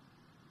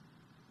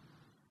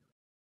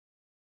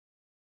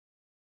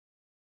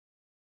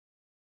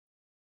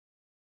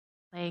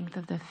 Length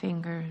of the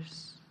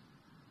fingers.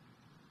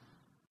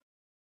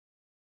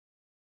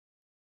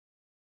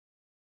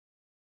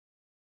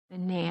 The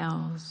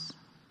nails.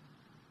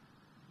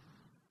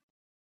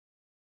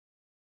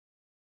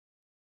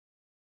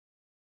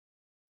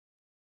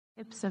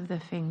 Tips of the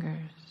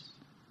fingers,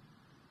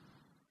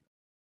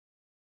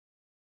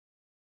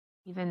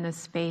 even the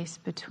space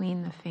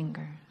between the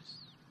fingers.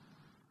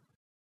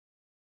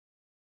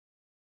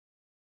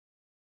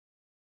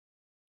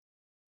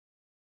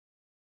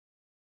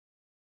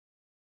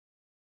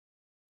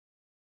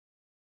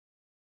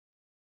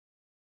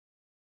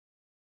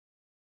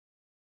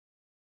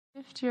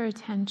 Shift your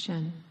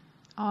attention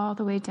all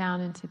the way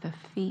down into the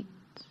feet.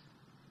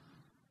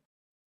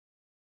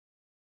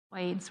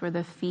 Points where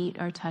the feet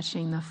are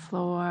touching the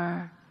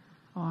floor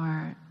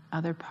or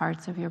other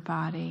parts of your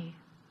body.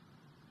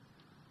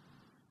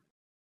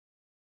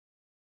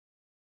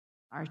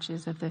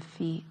 Arches of the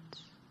feet.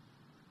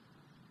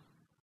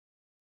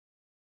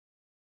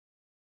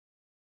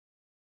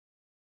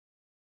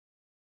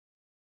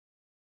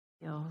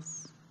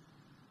 Heels.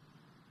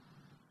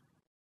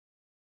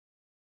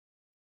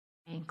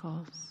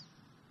 ankles,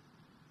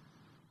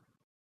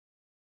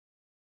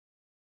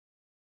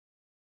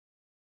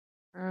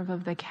 curve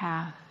of the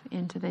calf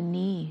into the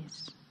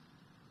knees,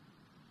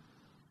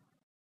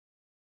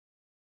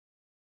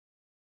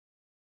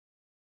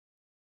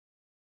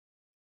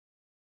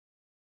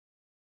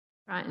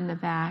 front and the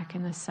back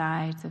and the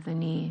sides of the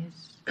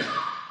knees.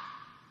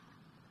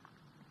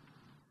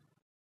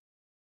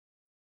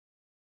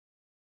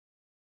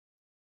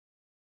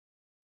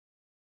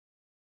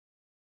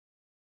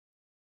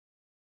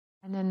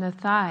 And then the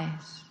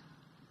thighs.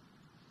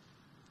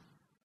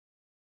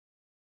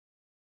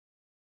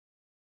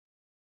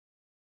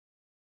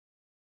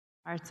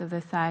 Parts of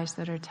the thighs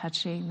that are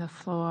touching the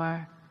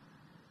floor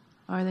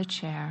or the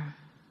chair.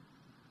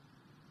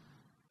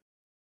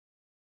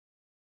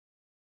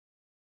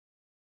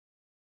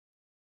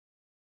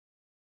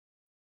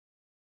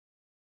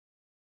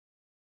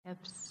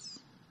 Hips.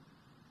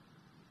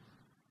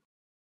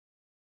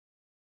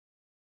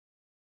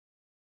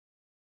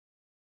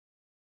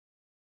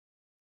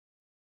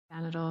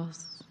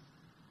 Genitals.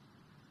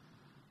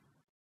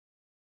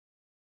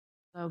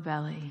 Low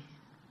belly.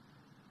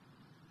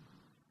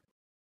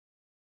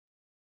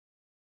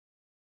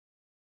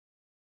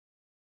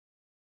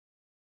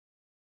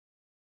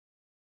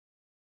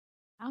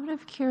 Out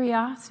of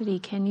curiosity,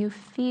 can you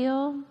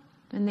feel,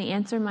 and the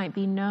answer might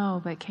be no,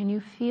 but can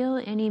you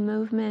feel any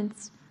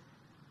movements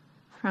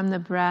from the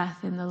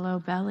breath in the low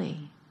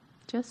belly?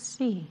 Just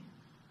see.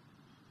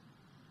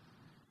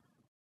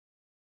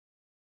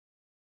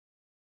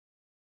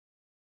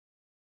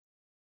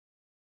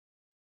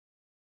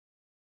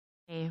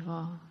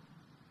 Navel.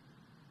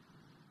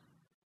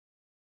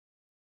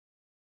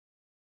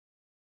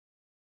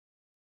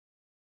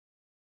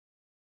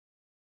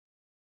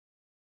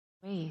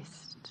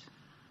 Waist.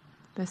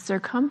 The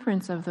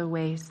circumference of the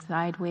waist,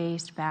 side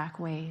waist, back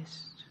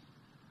waist.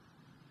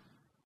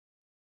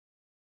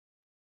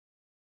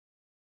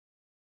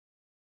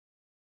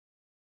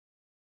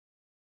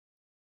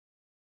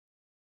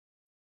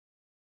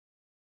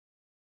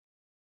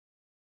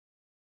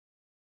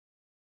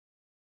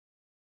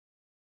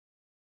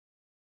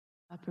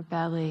 Upper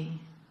belly.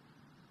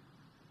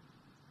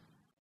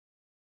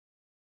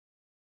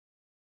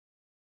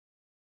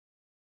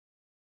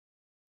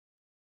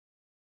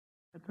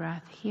 The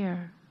breath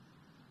here.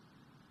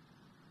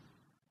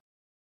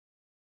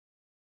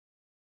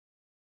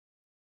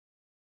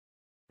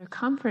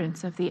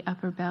 Circumference of the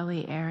upper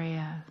belly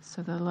area,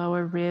 so the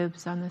lower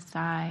ribs on the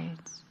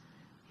sides,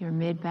 your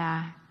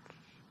mid-back.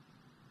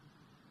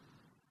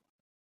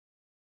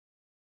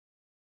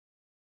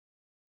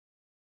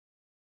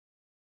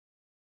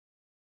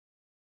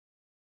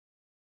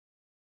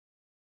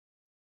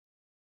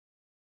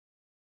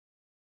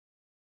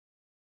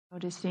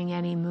 Noticing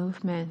any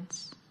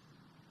movements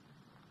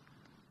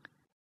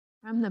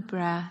from the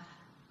breath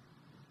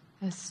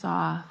as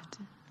soft,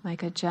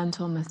 like a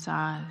gentle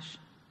massage.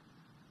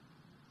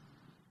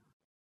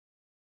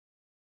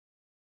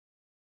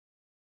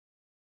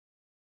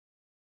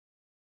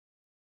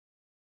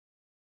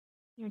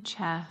 Your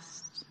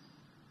chest.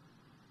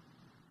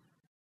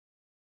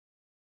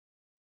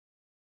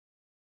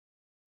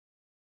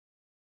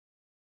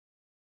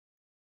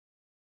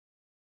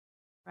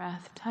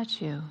 Breath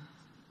touch you.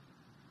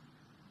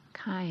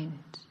 Kind.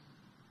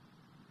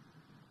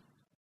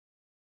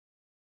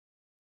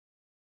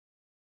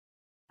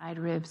 Side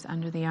ribs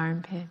under the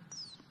armpits.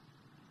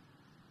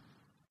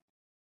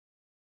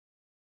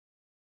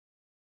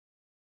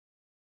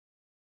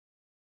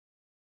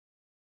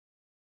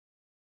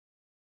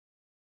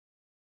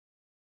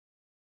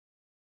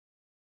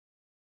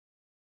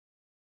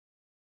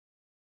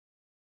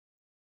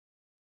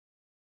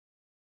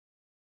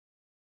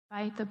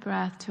 Invite the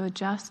breath to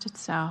adjust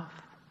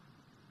itself.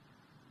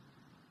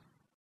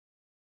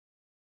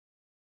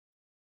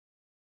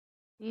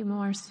 Be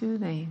more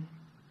soothing,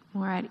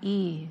 more at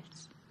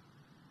ease.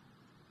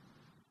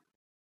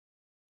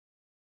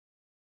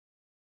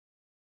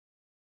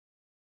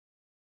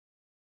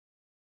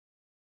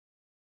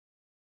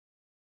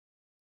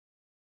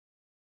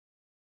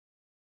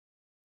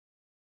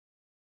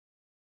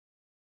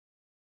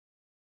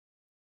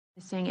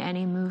 Noticing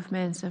any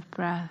movements of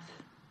breath,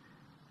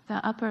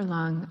 the upper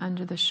lung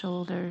under the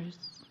shoulders.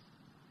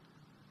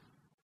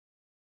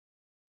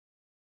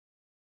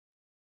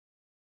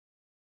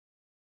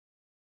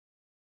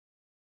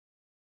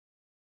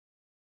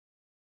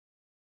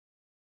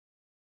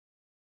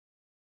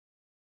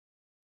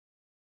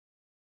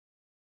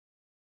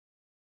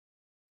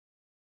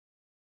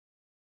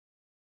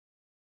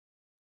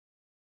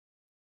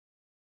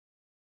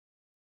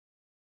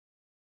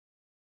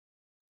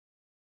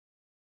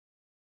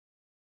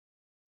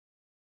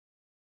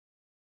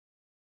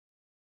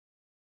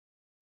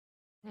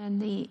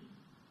 And the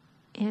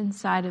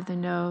inside of the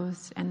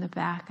nose and the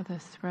back of the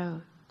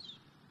throat.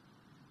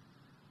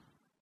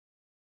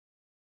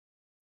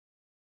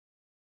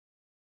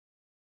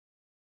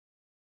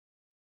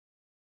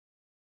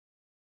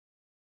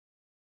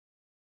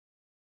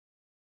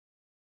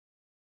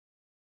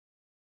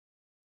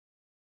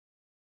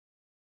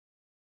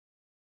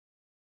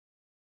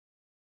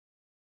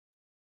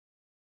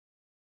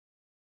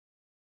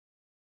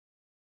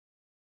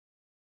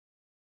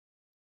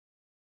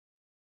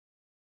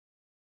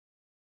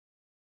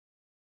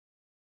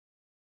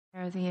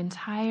 Or the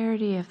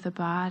entirety of the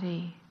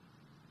body.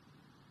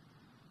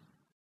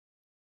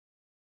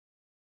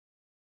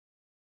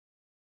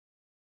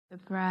 The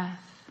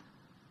breath.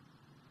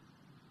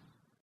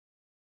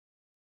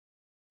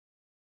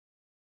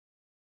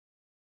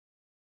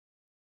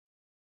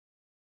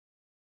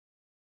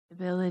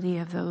 Stability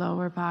of the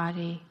lower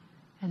body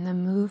and the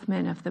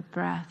movement of the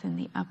breath in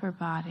the upper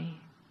body.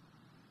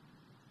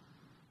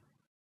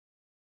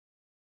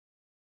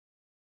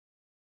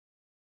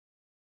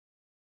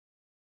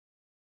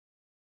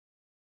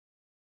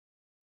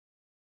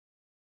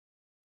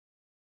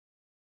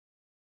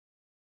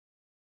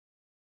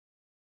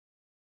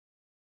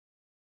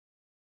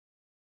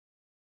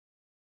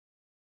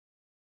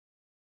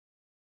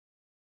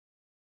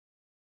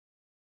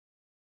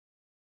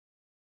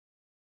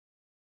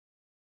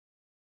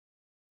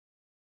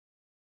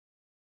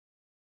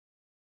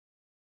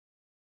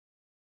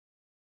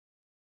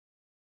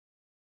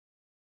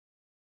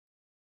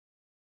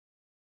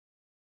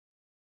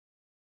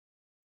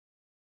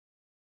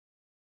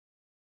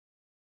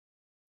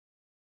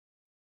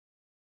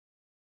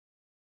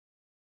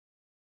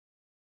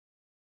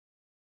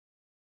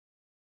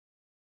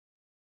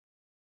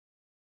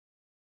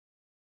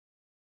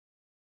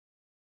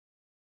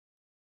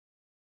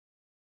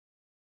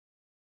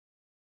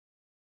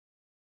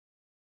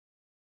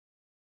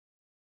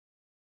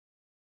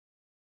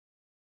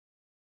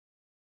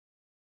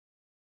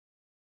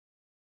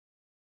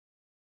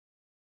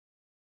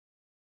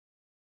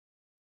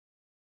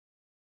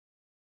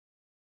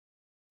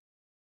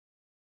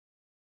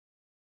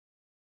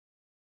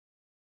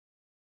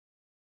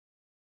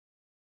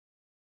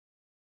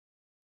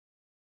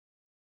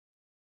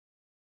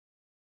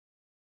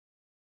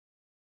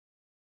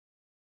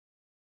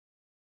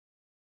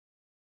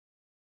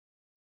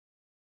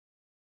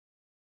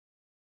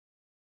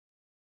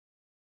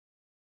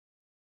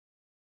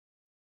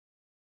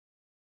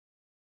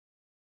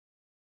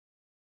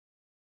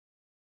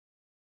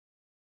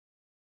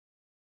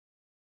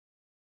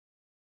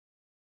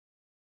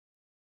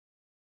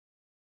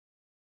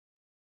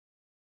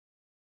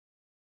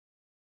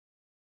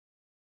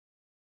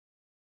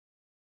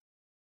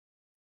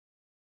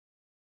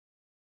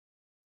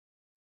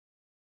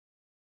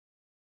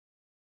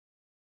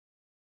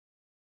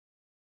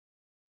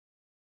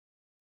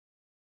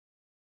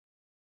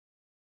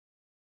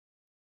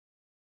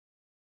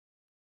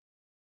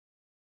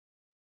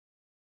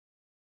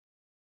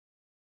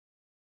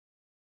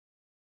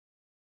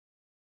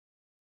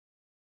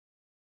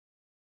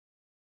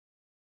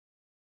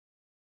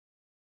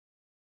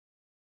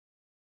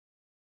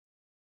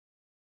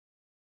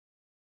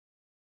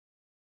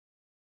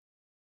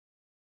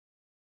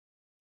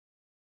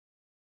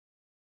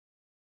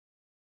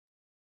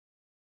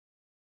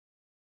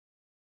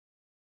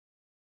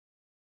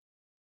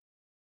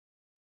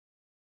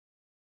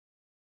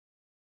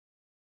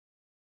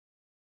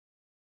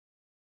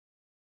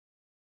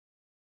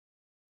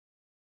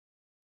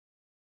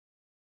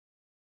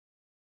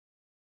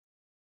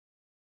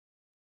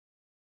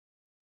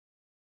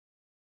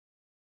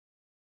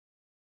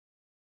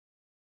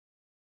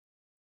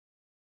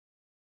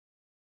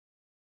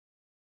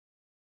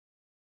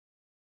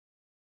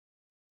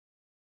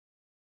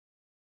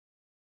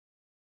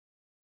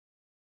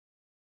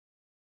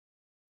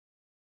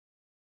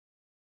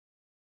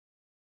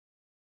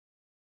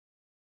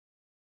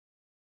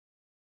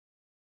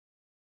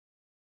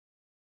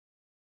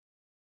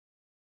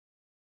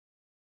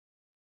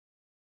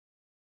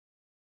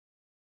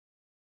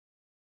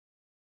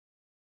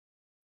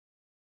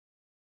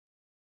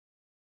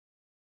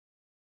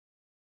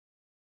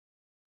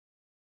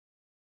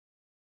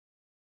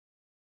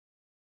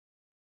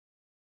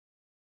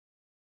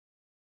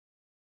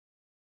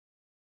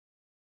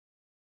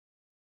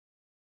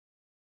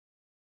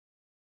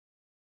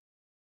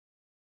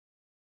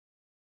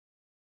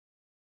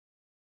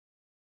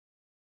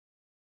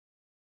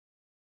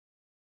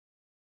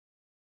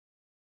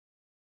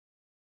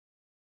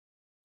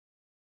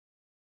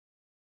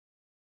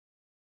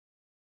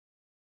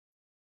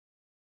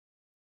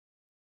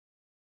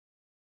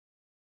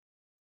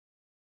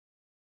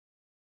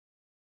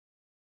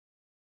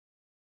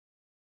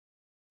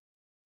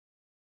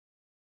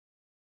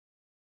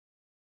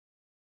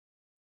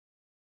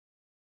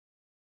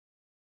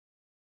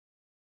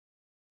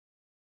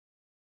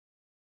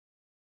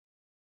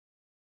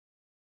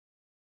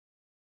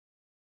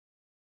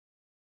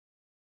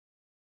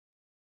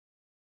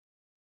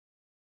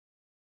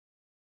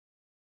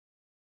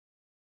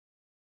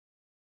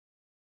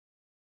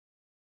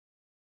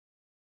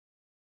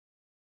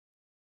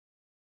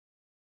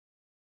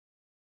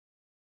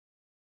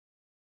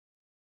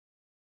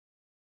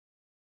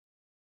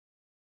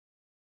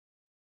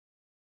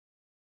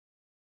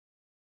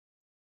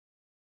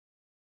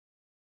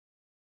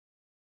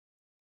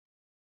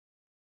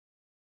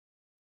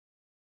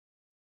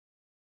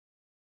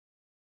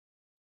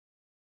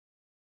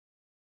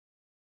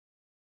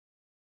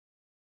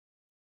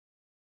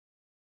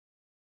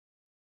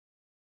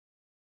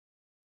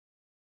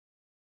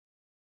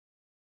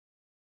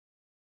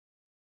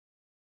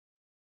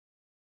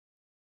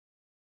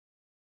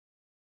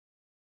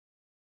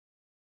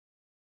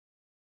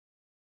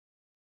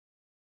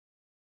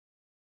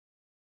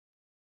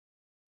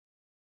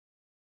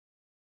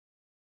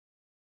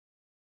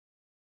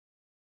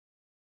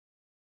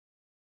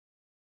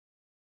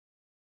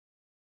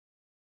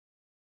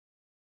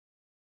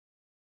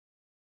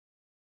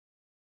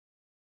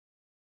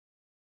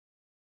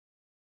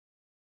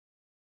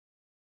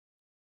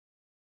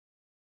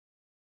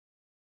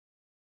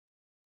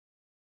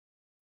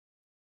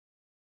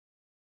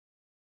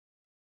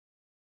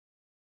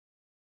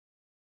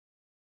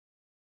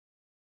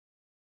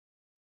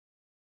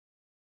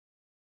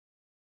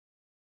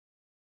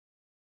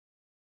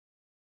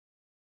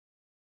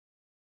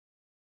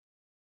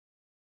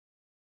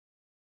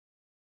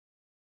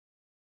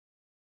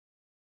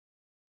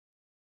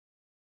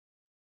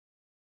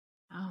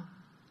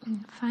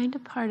 Find a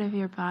part of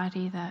your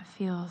body that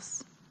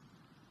feels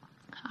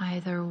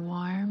either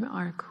warm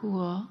or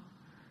cool.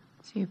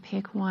 So you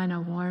pick one, a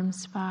warm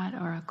spot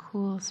or a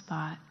cool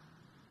spot.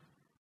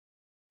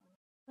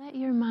 Let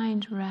your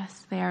mind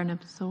rest there and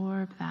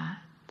absorb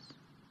that.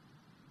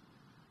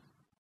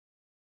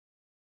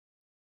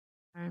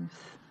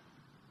 Warmth,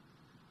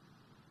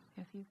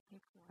 if you've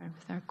picked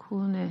warmth, or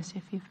coolness,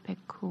 if you've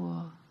picked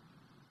cool.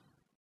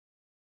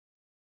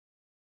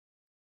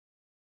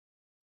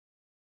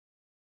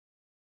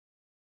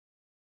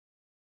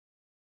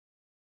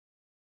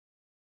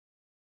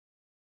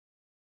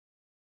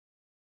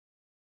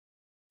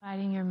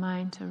 Inviting your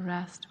mind to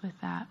rest with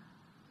that,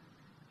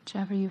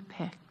 whichever you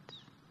picked.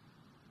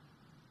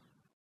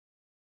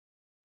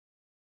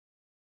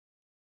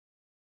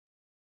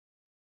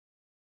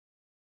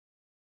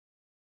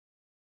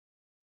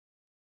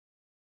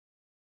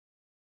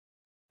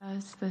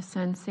 Does the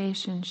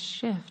sensation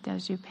shift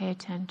as you pay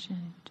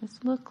attention?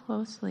 Just look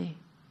closely.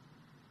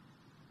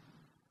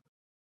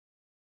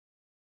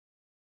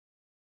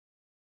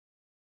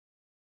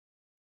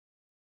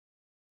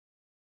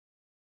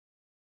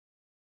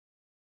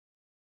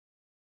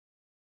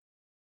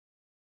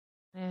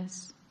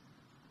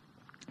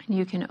 And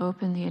you can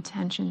open the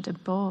attention to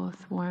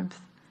both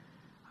warmth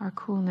or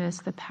coolness,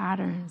 the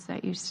patterns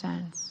that you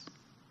sense.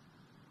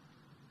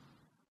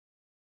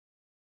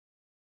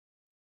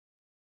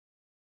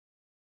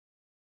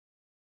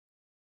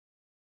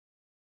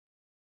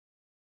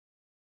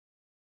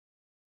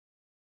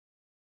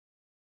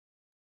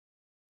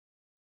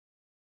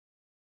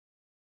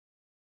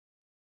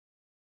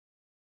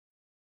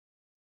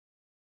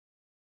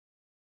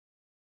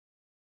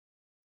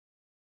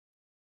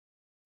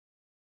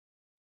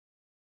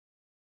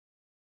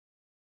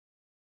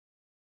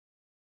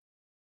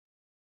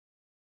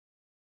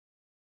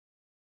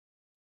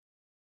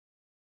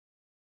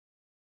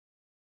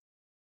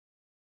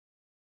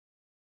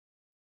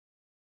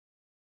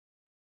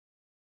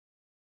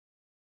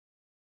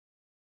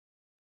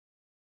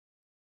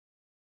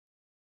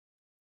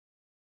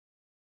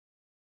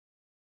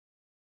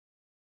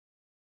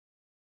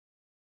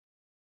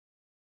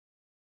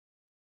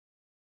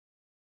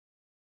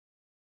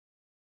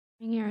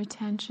 Bring your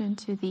attention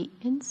to the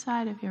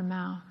inside of your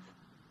mouth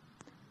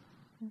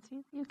and see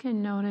if you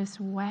can notice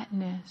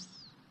wetness.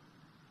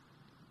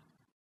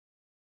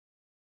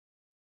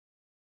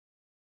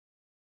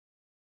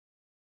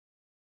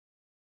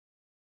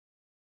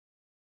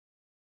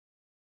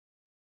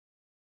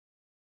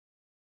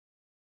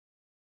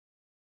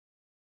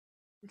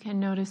 You can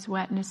notice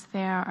wetness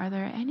there. Are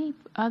there any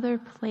other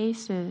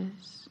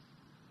places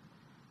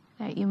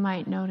that you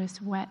might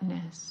notice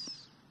wetness?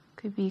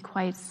 Could be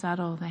quite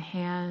subtle, the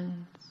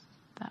hands,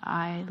 the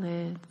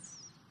eyelids,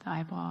 the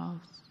eyeballs.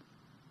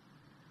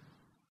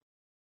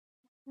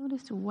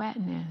 Notice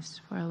wetness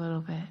for a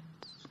little bit.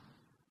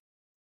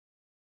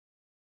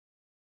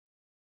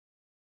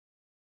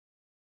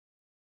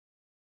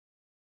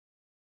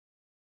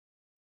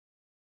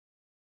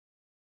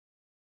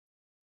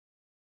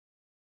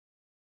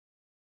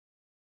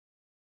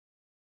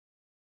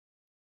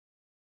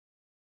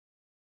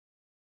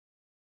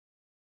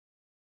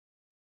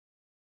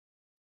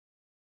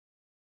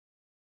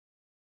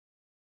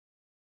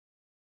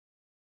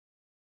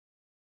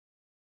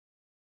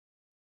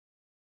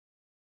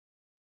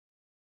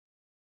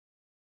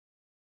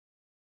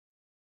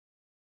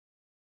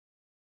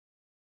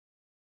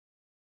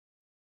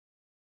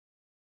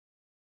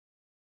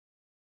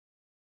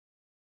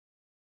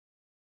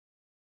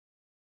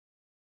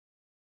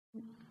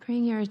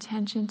 Bring your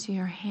attention to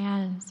your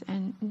hands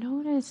and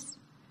notice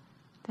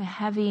the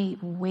heavy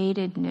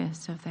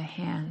weightedness of the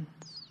hands.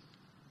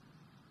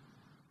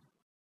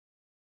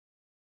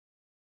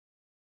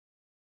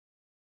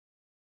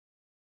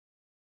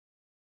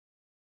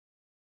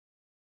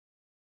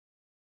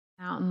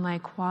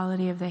 Mountain-like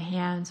quality of the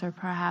hands, or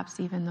perhaps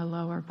even the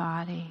lower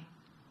body.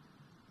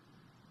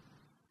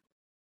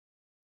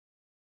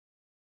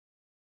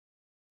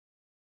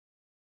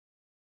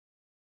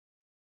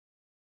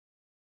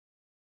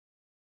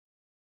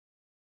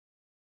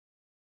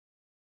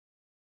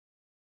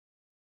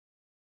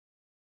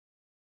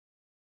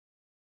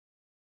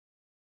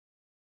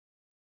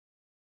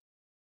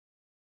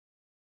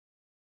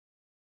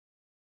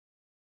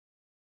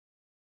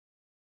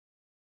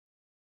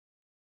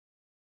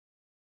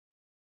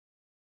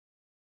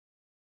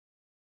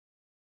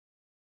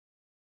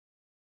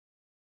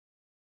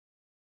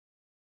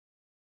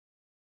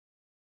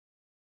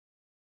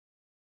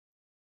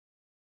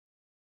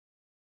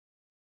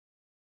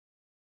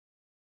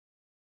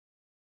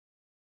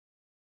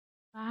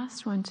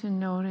 Last one to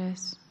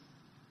notice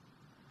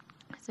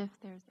is if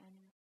there's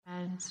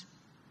any sense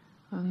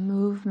of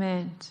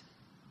movement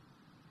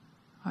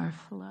or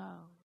flow.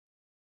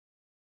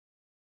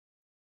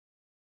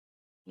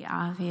 The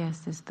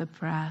obvious is the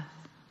breath.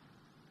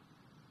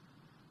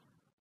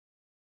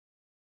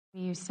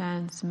 You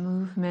sense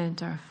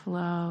movement or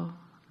flow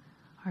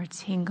or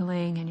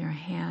tingling in your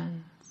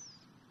hands.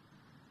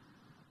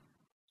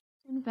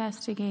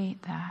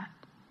 Investigate that.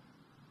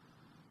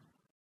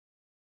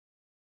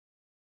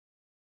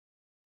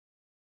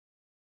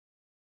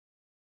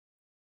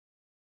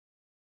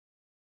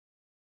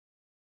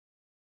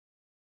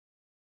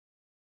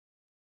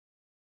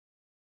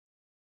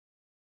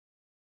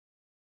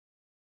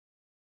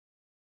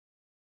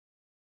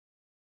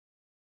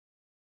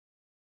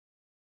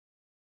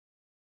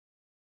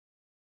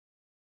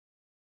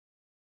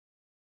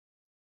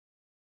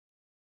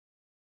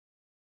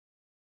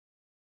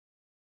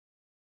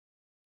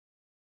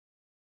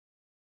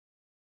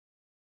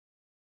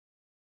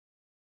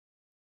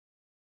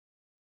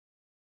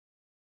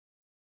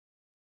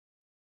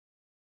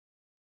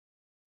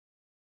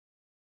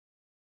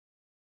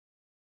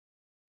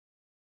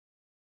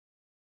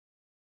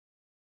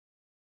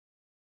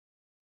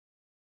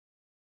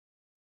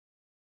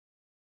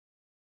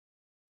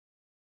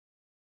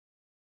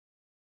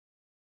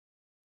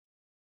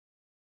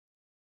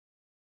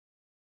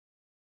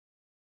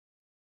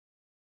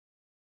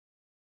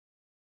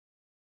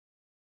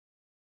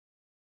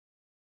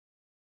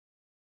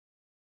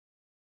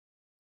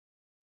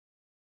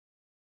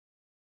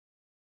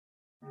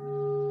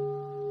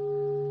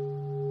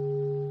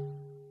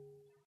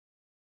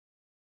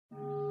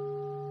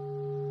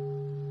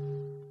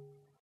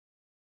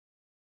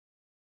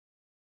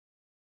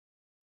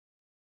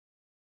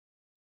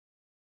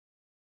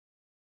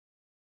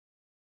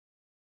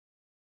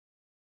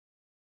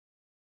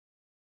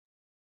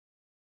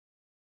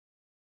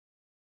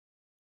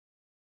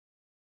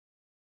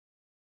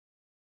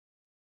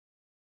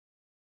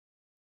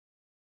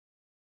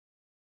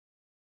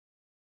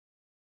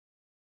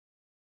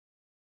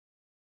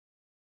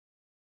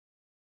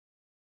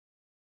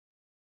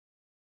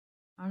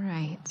 All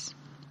right.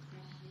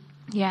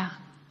 Yeah.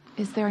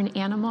 Is there an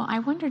animal? I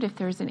wondered if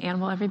there's an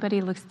animal. Everybody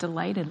looks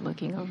delighted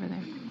looking over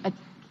there.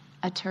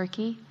 A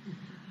turkey?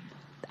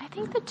 I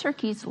think the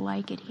turkeys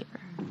like it here.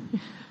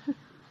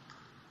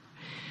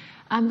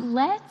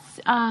 Let's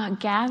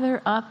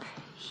gather up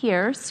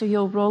here. So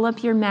you'll roll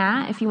up your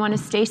mat. If you want to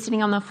stay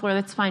sitting on the floor,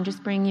 that's fine.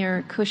 Just bring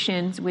your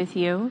cushions with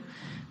you.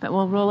 But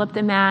we'll roll up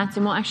the mats,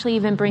 and we'll actually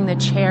even bring the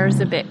chairs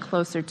a bit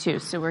closer too.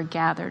 So we're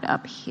gathered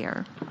up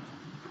here.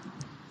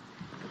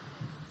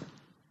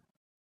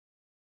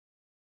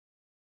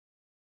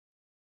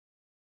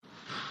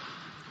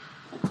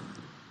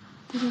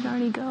 Did it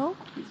already go?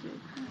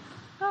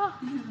 Oh.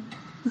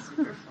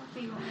 Super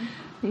fluffy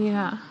one.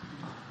 Yeah.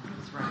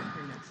 It's right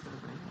here next to the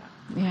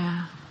ring.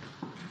 Yeah.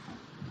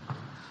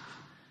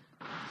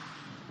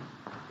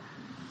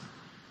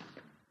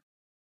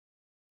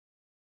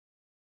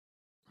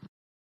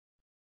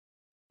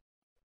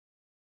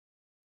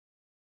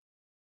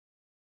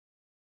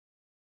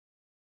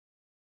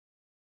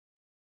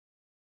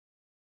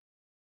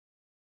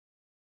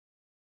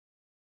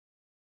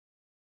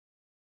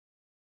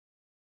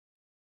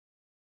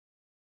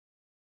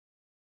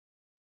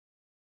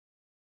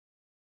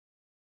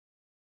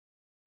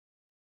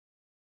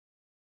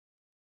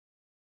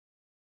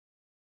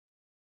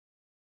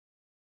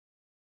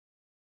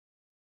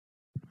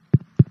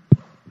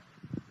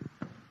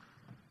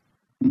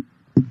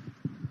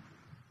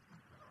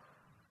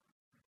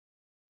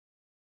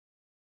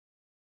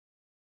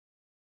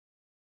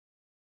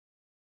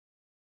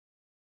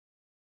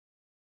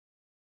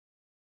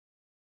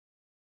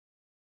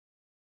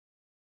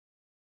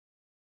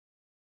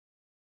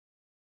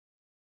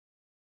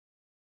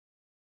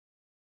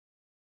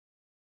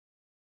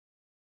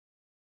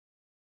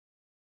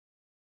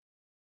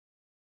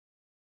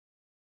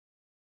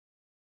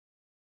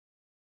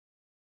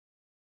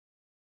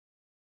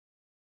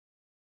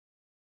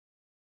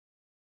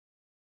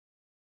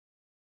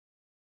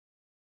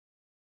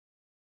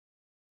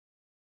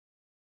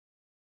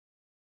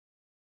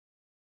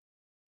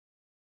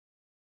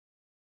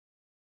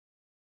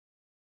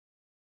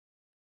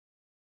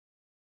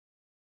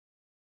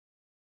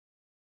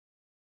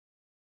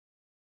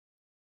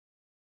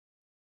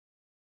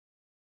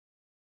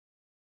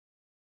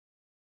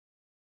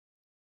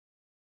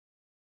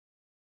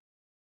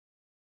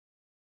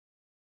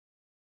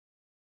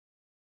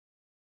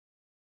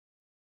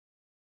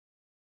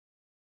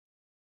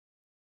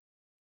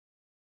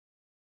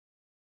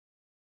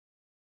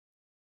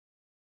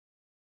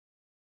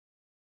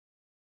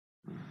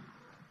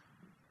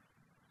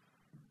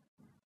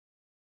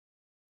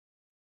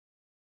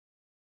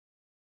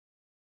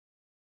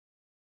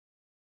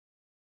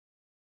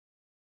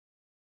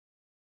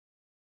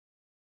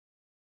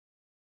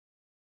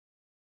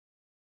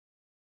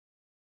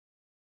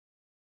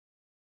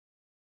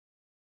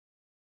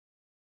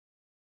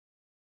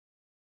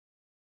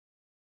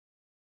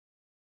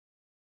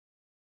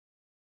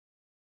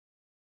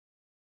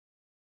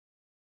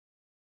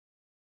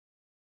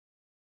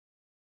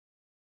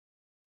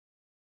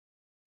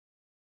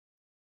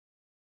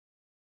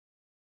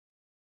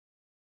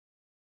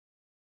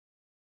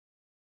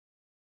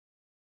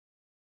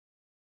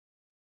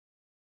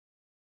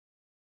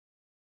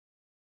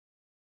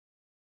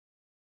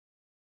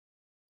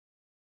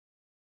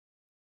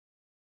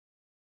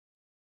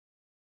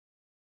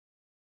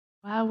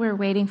 While we're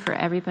waiting for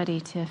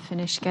everybody to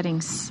finish getting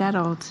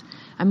settled,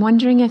 I'm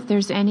wondering if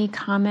there's any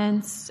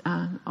comments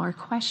or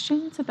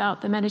questions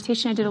about the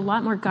meditation. I did a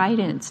lot more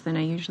guidance than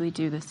I usually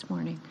do this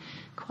morning.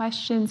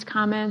 Questions,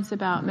 comments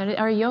about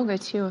or yoga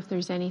too, if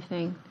there's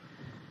anything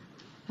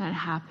that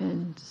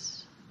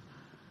happens.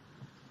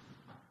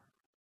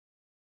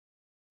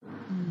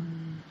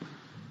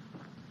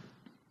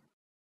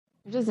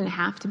 It doesn't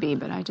have to be,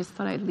 but I just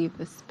thought I'd leave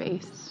the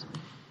space.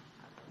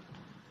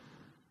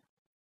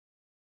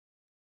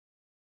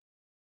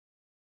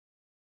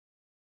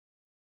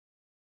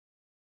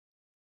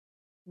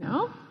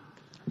 No?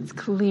 It's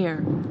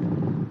clear.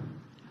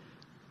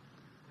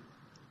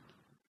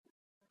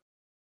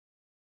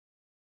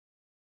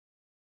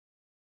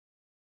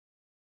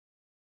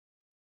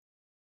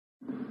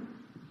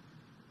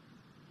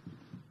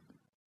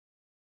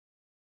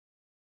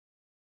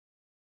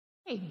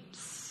 Okay,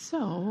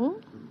 so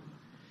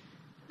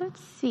let's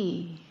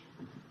see.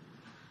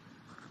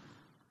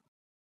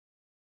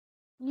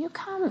 You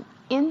come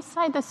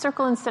inside the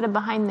circle instead of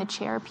behind the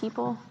chair,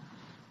 people.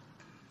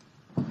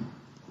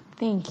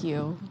 Thank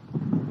you.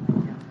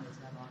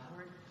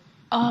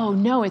 Oh,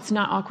 no, it's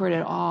not awkward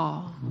at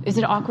all. Is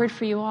it awkward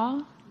for you all?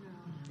 No.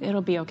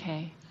 It'll be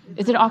okay.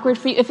 Is it awkward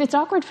for you? If it's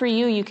awkward for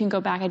you, you can go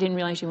back. I didn't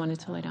realize you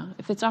wanted to lay down.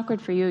 If it's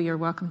awkward for you, you're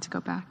welcome to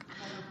go back.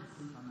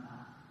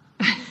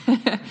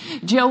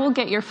 Joe will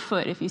get your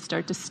foot if you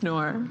start to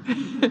snore.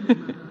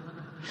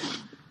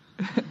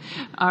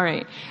 All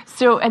right.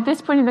 So at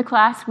this point in the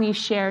class, we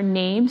share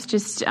names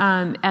just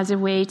as a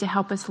way to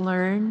help us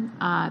learn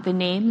the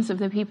names of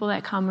the people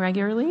that come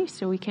regularly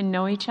so we can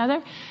know each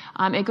other.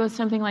 It goes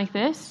something like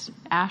this.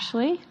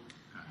 Ashley.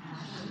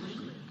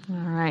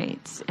 All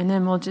right. And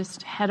then we'll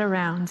just head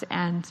around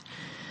and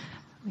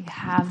we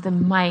have the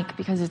mic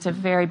because it's a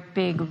very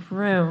big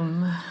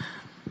room.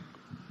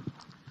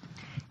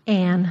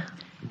 Anne.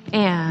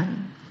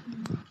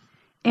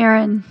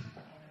 Aaron.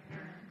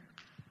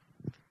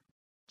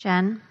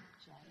 Jen.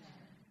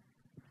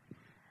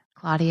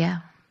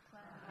 Claudia.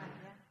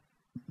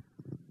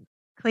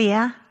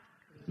 Clea.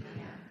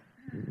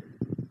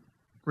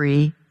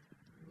 Bree.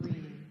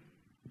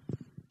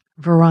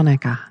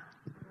 Veronica.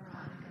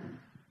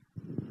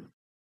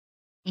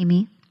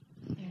 Amy.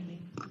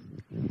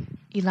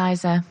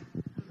 Eliza.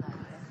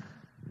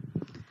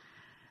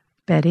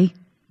 Betty.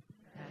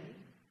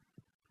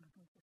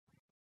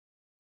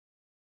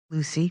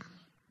 Lucy.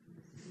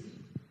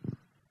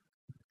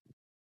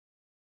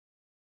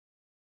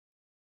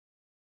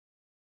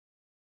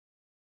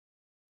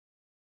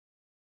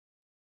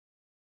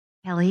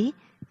 Kelly.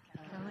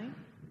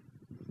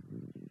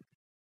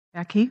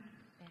 Becky.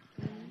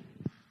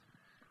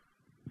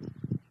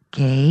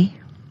 Kay.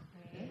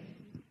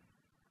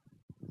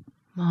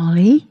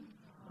 Molly.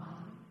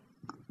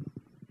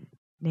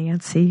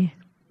 Nancy.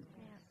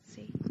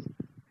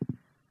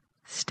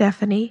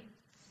 Stephanie.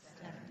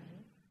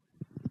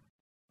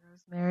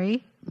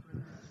 Rosemary.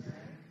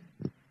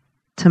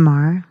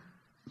 Tamar.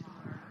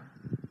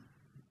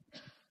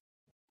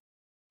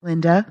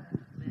 Linda.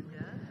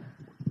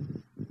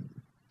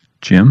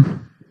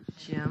 Jim.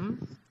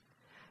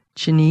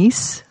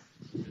 Janice.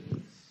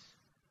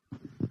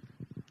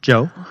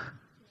 Joe.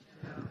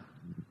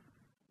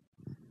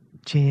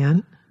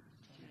 Jan.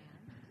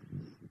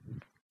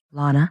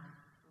 Lana.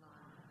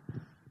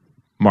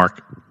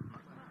 Mark.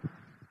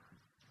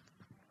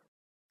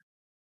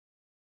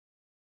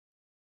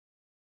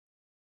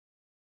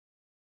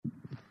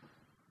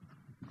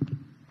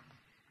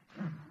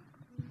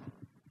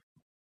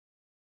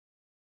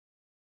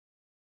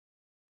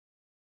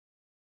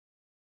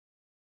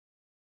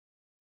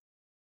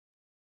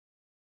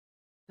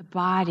 The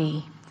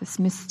body, this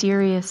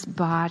mysterious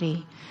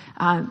body.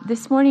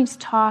 This morning's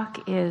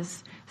talk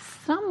is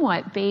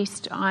somewhat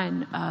based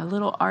on a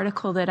little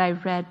article that I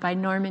read by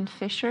Norman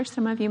Fisher.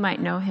 Some of you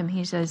might know him.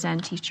 He's a Zen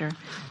teacher.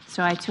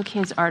 So I took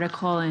his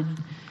article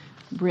and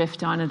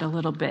riffed on it a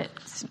little bit.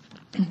 So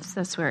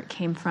that's where it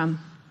came from.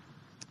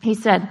 He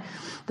said,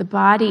 the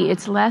body,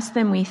 it's less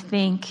than we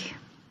think.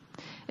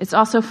 It's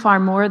also far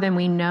more than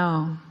we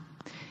know.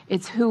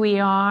 It's who we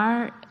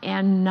are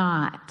and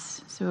not.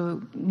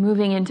 So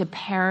moving into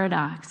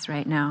paradox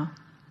right now.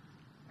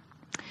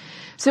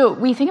 So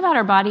we think about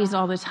our bodies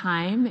all the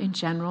time in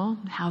general.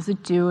 How's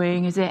it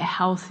doing? Is it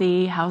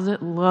healthy? How's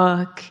it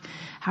look?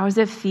 How is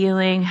it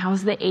feeling?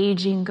 How's the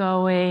aging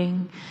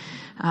going?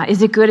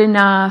 Is it good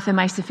enough? Am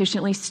I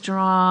sufficiently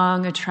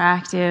strong,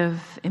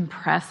 attractive,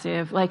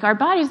 impressive? Like our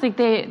bodies, like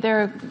they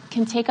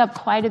can take up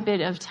quite a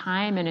bit of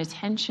time and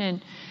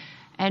attention.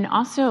 And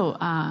also,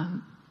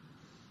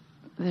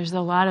 there's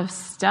a lot of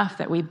stuff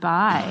that we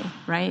buy,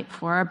 right,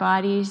 for our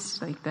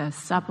bodies, like the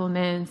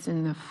supplements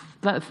and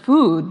the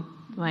food,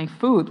 like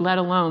food, let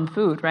alone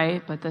food,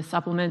 right? But the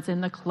supplements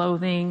and the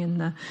clothing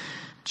and the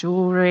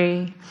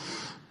jewelry.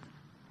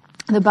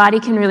 The body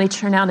can really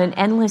churn out an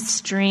endless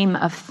stream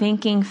of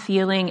thinking,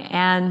 feeling,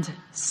 and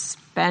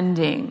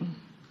spending.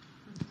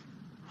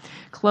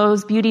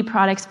 Clothes, beauty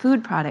products,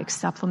 food products,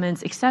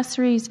 supplements,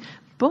 accessories,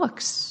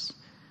 books.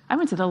 I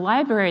went to the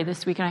library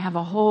this week and I have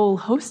a whole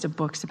host of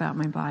books about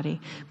my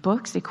body.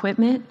 Books,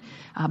 equipment,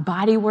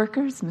 body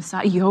workers,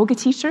 massage, yoga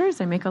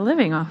teachers. I make a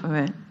living off of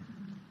it.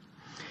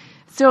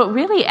 So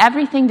really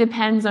everything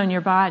depends on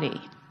your body,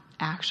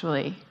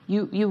 actually.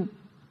 You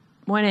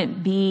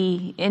wouldn't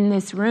be in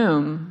this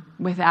room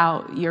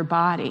without your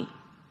body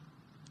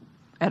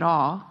at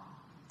all.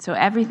 So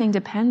everything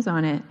depends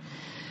on it.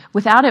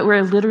 Without it,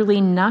 we're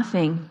literally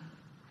nothing.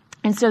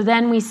 And so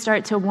then we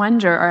start to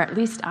wonder, or at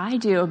least I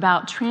do,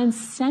 about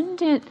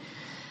transcendent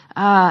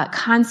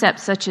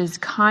concepts such as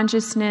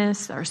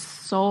consciousness, or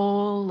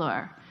soul,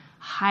 or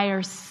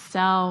higher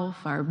self,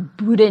 or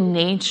Buddha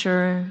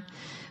nature,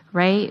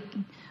 right?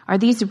 Are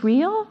these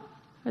real?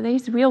 Are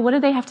these real? What do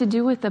they have to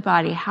do with the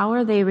body? How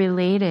are they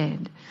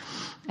related?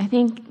 I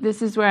think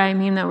this is where I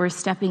mean that we're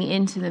stepping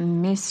into the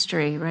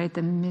mystery, right?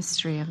 The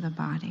mystery of the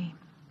body.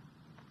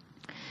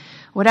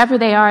 Whatever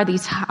they are,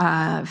 these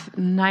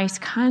nice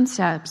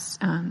concepts,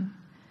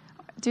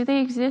 do they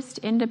exist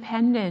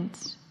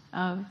independent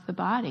of the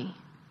body?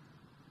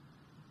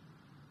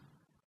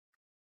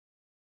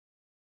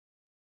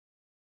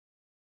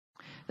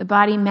 The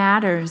body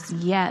matters,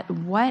 yet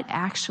what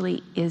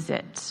actually is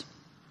it?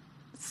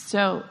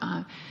 So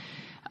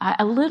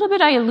a little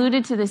bit I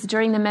alluded to this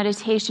during the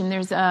meditation.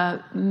 There's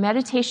a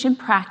meditation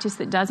practice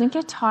that doesn't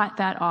get taught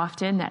that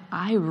often that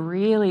I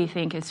really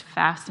think is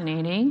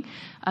fascinating.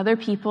 Other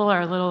people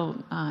are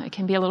it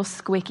can be a little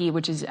squicky,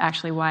 which is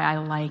actually why I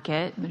like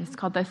it. But it's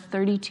called the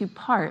 32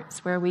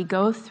 parts, where we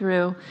go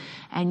through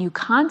and you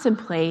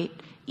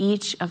contemplate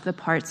each of the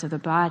parts of the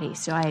body.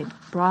 So I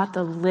brought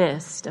the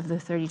list of the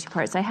 32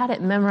 parts. I had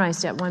it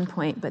memorized at one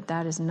point, but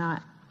that is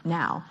not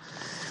now.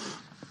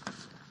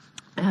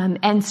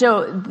 And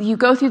so you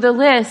go through the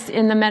list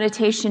in the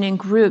meditation in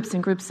groups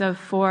of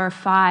 4 or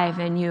 5,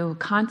 and you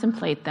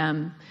contemplate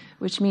them,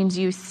 which means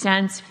you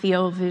sense,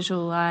 feel,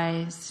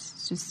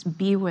 visualize, just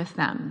be with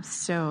them.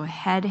 So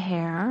head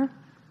hair,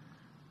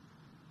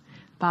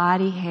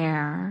 body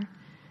hair,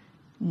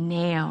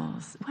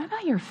 nails. What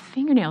about your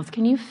fingernails?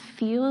 Can you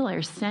feel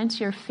or sense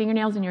your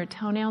fingernails and your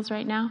toenails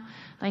right now?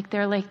 Like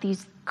they're like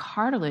these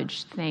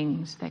cartilage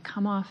things that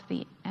come off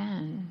the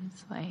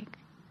ends, like,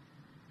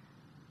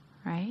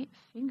 right?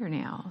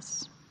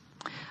 Fingernails.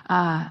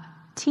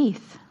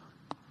 Teeth.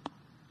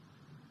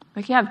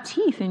 Like you have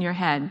teeth in your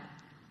head.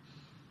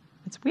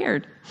 It's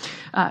weird.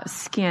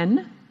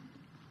 Skin.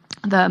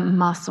 The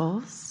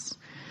muscles.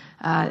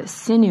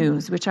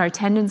 Sinews, which are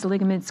tendons,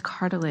 ligaments,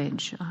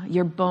 cartilage.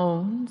 Your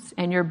bones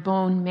and your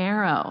bone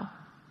marrow.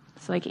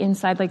 It's like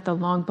inside like the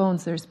long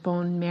bones, there's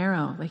bone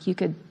marrow. Like you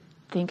could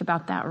think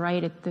about that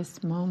right at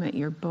this moment,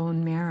 your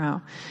bone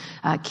marrow.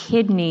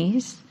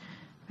 Kidneys.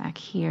 Back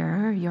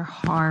here, your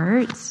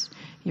heart,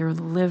 your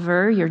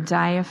liver, your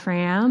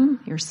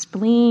diaphragm, your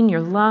spleen, your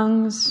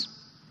lungs,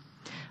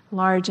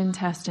 large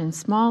intestine,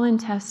 small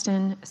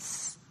intestine,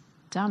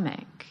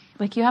 stomach.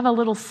 Like you have a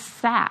little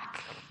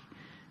sack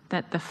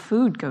that the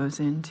food goes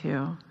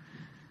into.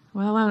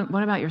 Well,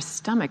 what about your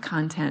stomach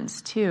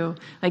contents too?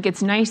 Like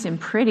it's nice and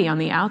pretty on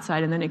the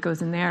outside, and then it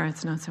goes in there,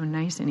 it's not so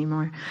nice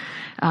anymore.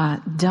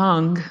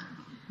 Dung,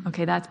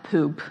 okay, that's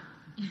poop.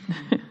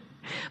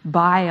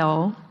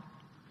 Bile.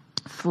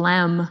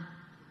 Phlegm,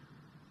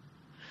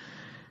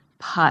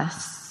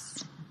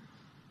 pus.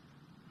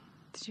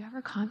 Did you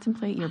ever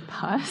contemplate your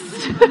pus?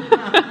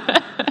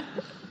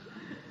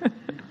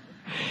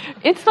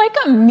 It's like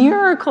a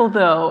miracle,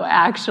 though,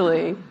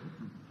 actually,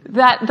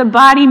 that the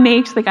body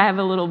makes, like I have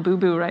a little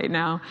boo-boo right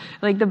now,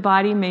 like the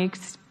body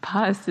makes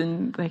pus,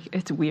 and like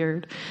it's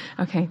weird.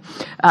 Okay.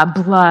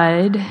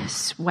 Blood,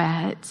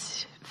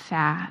 sweat,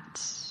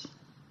 fat,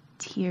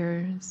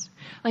 tears.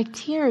 Like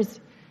tears,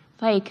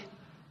 like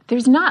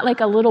there's not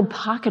like a little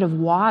pocket of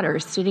water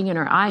sitting in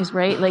our eyes,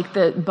 right? Like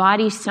the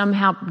body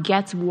somehow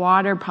gets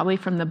water, probably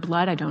from the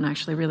blood. I don't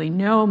actually really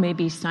know.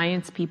 Maybe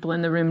science people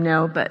in the room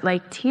know. But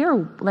like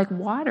tear, like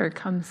water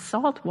comes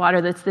salt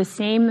water. That's the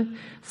same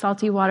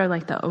salty water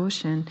like the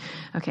ocean.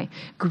 Okay.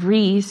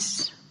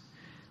 Grease,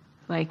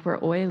 like we're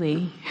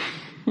oily.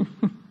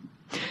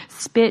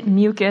 Spit,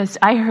 mucus.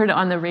 I heard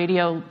on the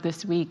radio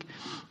this week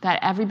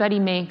that everybody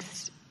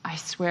makes, I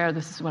swear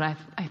this is what I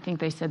think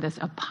they said this,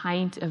 a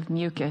pint of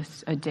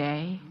mucus a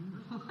day.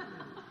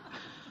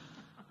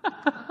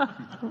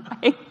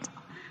 Right?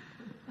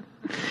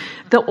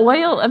 The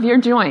oil of your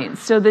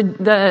joints, so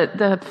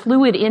the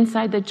fluid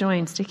inside the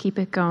joints to keep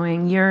it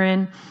going,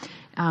 urine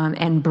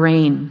and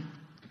brain.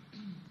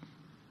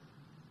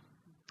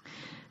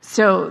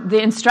 So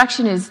the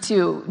instruction is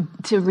to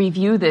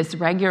review this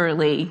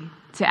regularly,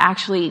 to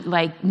actually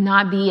like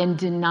not be in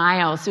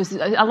denial. So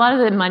a lot of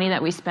the money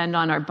that we spend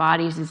on our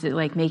bodies is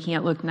like making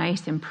it look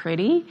nice and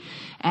pretty.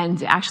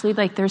 And actually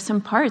like there's some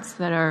parts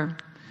that are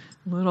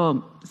a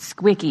little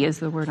squicky is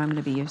the word I'm going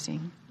to be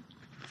using.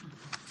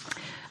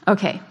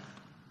 Okay.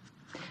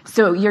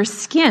 So your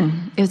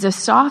skin is a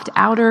soft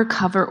outer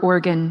cover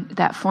organ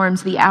that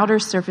forms the outer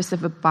surface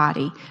of a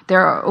body.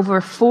 There are over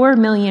 4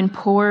 million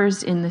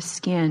pores in the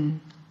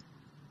skin.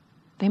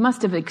 They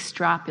must have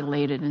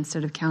extrapolated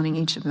instead of counting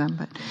each of them.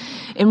 But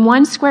in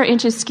 1 square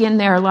inch of skin,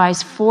 there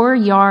lies 4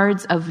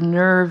 yards of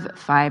nerve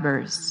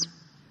fibers.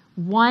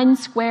 1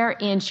 square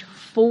inch,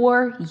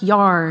 4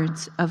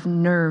 yards of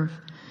nerve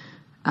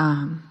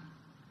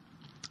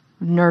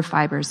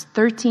fibers,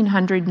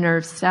 1,300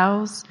 nerve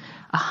cells,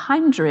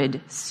 100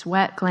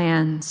 sweat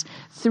glands,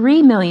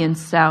 3 million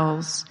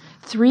cells,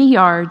 3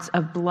 yards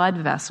of blood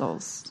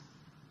vessels.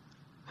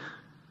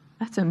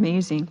 That's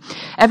amazing.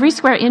 Every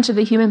square inch of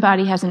the human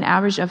body has an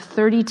average of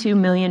 32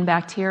 million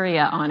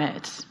bacteria on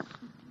it.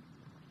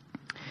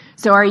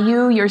 So are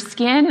you your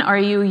skin? Are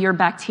you your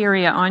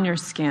bacteria on your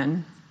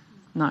skin?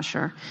 Not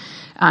sure.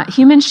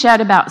 Humans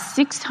shed about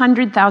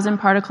 600,000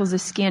 particles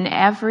of skin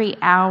every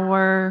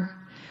hour,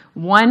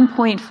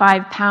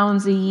 1.5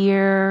 pounds a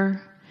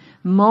year.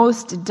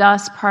 Most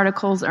dust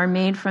particles are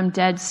made from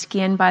dead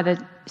skin. By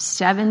the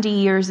 70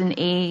 years of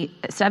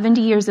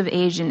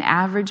age, an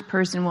average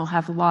person will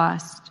have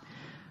lost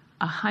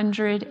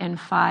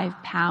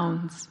 105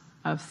 pounds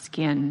of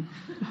skin.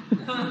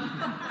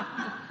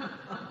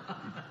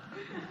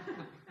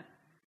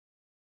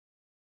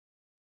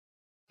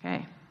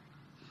 Okay.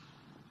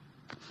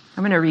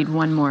 I'm going to read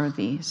one more of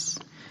these.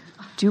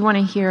 Do you want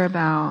to hear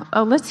about,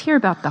 let's hear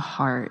about the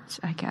heart,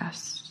 I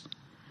guess.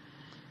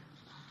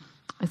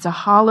 It's a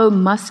hollow,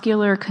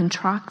 muscular,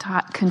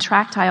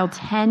 contractile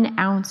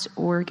 10-ounce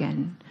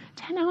organ.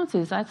 10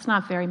 ounces, that's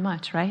not very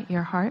much, right?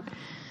 Your heart.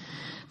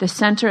 The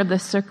center of the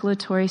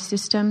circulatory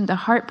system. The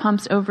heart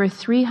pumps over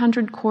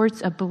 300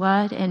 quarts of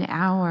blood an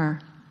hour.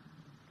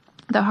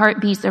 The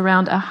heart beats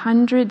around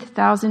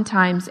 100,000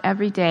 times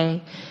every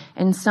day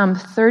and some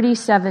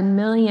 37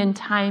 million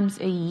times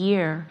a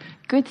year.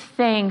 Good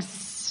thing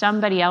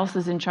somebody else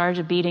is in charge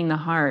of beating the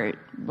heart,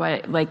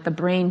 but like the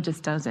brain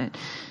just does it.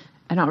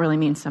 I don't really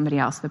mean somebody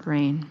else, the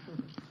brain.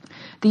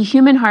 The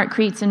human heart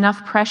creates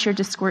enough pressure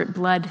to squirt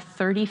blood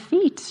 30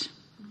 feet.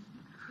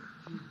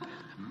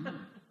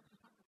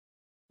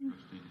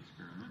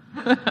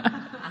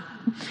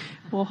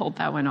 We'll hold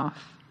that one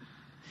off.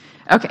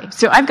 Okay,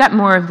 so I've got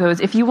more of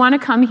those. If you want to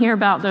come hear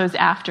about those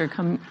after,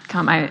 come.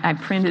 I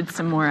printed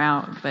some more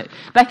out. But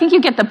I think you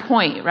get the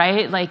point,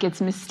 right? Like,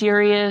 it's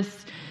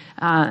mysterious,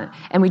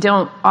 and we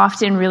don't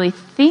often really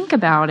think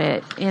about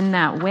it in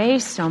that way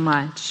so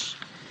much.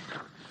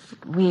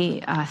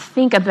 We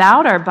think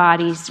about our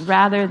bodies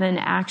rather than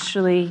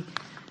actually,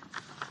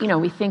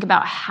 we think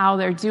about how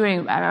they're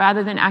doing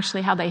rather than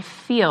actually how they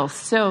feel.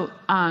 So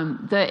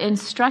the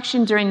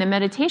instruction during the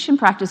meditation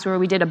practice where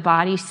we did a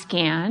body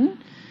scan,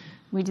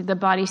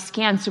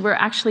 so we're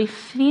actually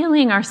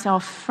feeling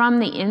ourselves from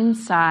the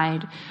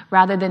inside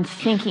rather than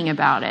thinking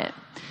about it.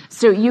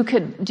 So you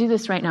could do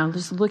this right now.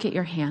 Just look at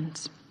your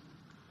hands.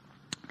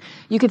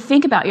 You could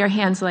think about your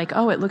hands like,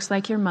 oh, it looks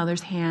like your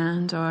mother's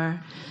hand, or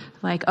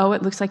like, oh,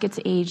 it looks like it's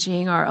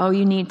aging, or, oh,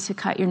 you need to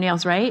cut your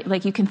nails, right?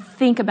 Like, you can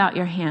think about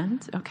your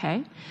hand,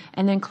 okay?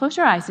 And then close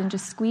your eyes and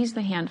just squeeze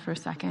the hand for a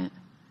second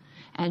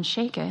and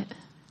shake it.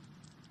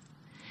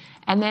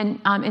 And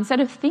then instead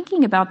of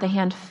thinking about the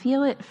hand,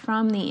 feel it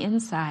from the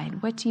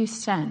inside. What do you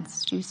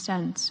sense? Do you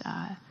sense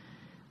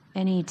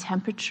any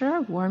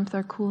temperature, warmth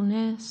or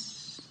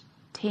coolness,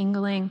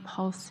 tingling,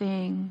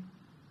 pulsing,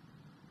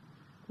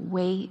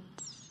 weight?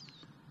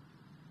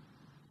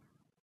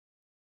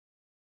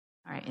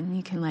 All right, and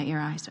you can let your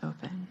eyes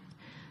open.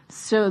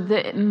 So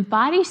the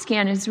body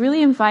scan is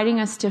really inviting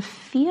us to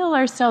feel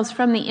ourselves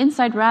from the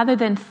inside rather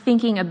than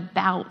thinking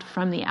about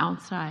from the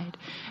outside.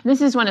 And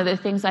this is one of the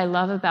things I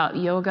love about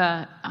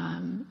yoga,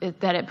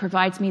 that it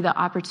provides me the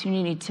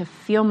opportunity to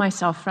feel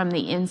myself from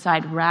the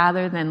inside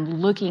rather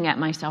than looking at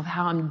myself,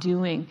 how I'm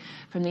doing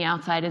from the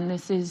outside. And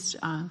this is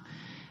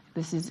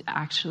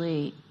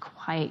actually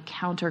quite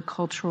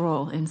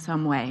countercultural in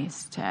some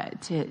ways,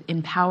 to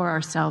empower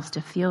ourselves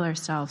to feel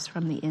ourselves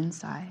from the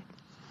inside.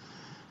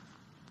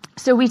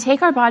 So we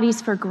take our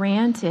bodies for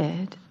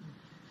granted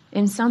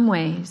in some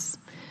ways,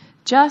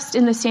 just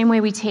in the same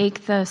way we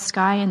take the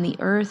sky and the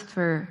earth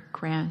for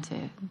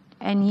granted.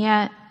 And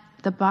yet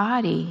the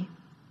body,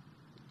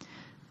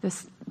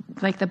 just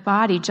like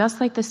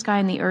the sky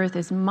and the earth,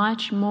 is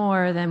much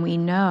more than we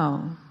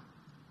know.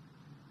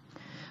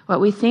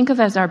 What we think of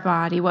as our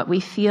body, what we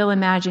feel,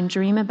 imagine,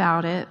 dream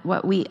about it,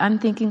 what we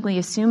unthinkingly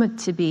assume it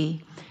to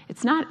be,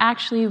 it's not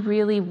actually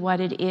really what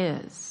it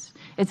is.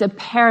 It's a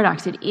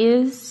paradox. It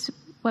is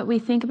what we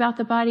think about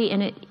the body,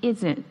 and it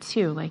isn't,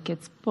 too. Like,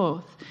 it's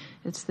both.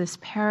 It's this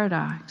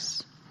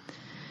paradox.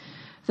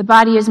 The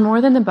body is more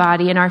than the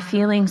body, and our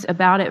feelings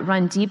about it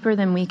run deeper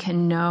than we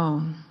can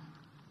know.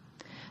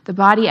 The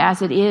body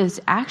as it is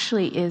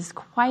actually is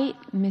quite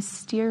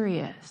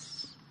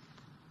mysterious.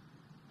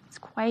 It's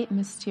quite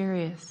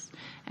mysterious.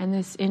 And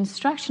this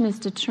instruction is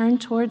to turn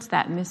towards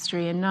that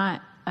mystery and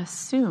not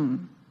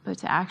assume, but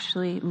to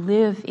actually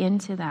live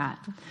into that.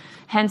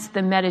 Hence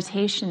the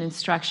meditation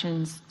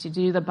instructions to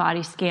do the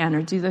body scan,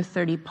 or do the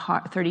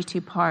 32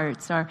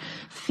 parts, or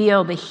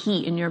feel the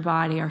heat in your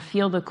body, or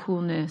feel the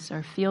coolness,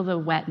 or feel the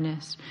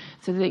wetness,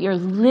 so that you're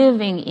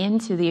living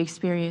into the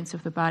experience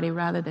of the body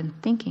rather than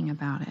thinking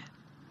about it.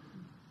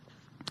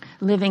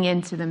 Living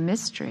into the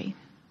mystery.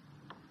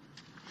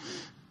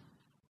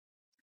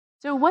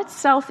 So what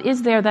self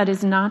is there that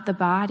is not the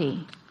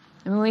body?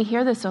 And we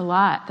hear this a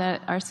lot,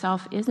 that our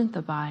self isn't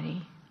the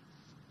body.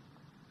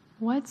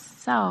 What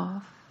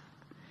self?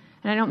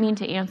 And I don't mean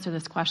to answer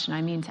this question,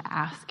 I mean to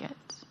ask it.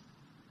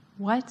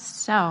 What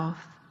self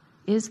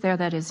is there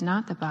that is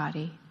not the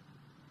body?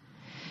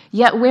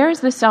 Yet where is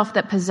the self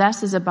that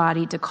possesses a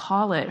body to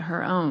call it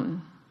her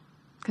own?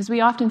 Because we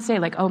often say,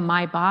 like, oh,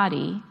 my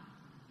body.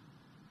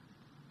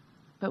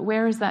 But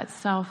where is that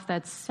self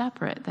that's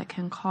separate that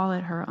can call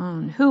it her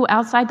own? Who,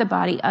 outside the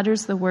body,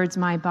 utters the words,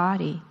 my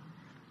body?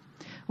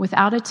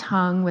 Without a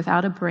tongue,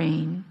 without a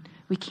brain,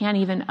 we can't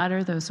even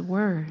utter those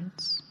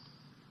words.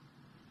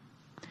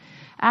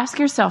 Ask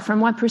yourself,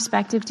 from what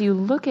perspective do you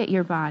look at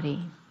your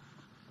body?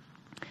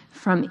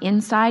 From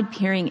inside,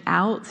 peering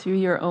out through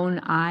your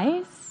own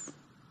eyes?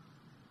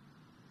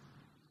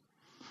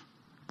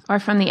 Or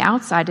from the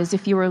outside, as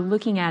if you were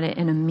looking at it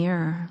in a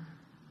mirror?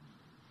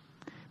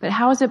 But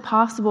how is it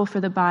possible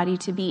for the body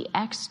to be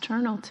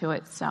external to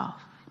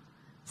itself?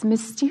 It's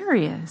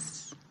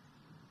mysterious.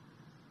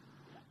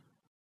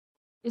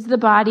 Is the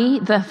body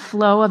the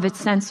flow of its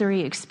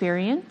sensory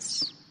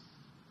experience?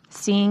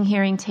 Seeing,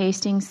 hearing,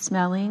 tasting,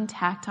 smelling,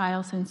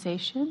 tactile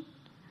sensation?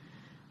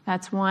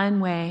 That's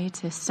one way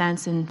to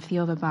sense and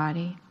feel the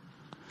body.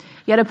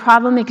 Yet a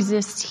problem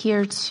exists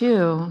here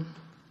too.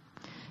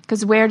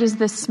 Because where does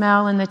the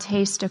smell and the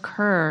taste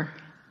occur?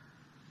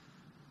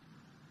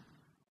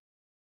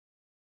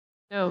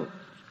 So,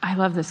 I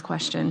love this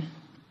question.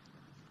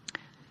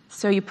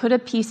 So you put a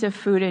piece of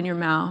food in your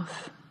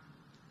mouth.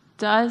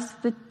 Does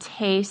the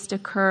taste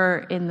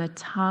occur in the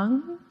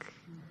tongue?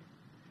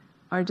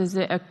 Or does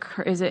it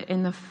occur, is it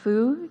in the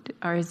food?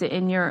 Or is it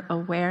in your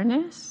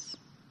awareness?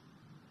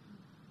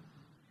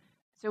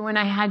 So when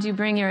I had you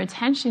bring your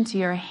attention to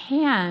your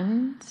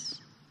hand,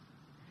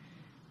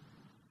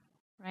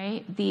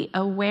 right, the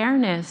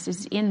awareness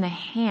is in the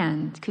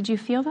hand. Could you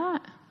feel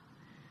that?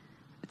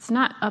 It's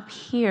not up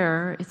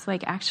here. It's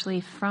like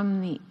actually from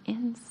the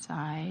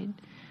inside.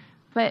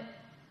 But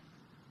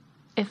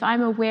if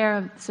I'm aware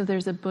of, so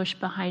there's a bush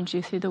behind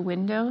you through the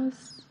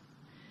windows,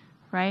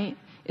 right?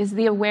 Is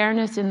the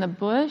awareness in the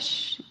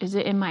bush? Is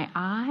it in my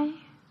eye?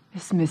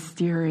 It's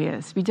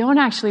mysterious. We don't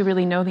actually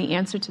really know the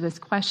answer to this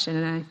question,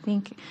 and I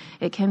think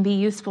it can be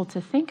useful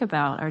to think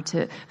about or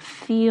to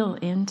feel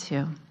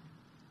into.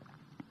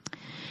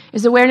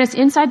 Is awareness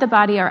inside the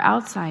body or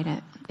outside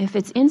it? If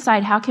it's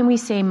inside, how can we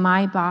say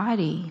my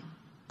body?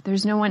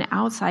 There's no one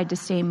outside to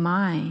say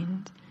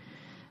mind.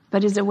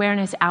 But is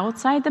awareness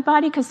outside the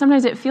body? Because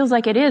sometimes it feels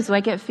like it is,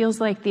 like it feels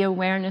like the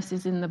awareness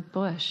is in the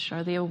bush,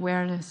 or the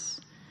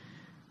awareness,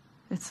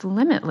 it's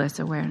limitless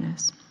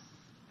awareness.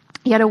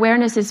 Yet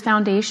awareness is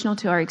foundational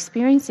to our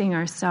experiencing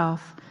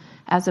ourselves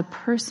as a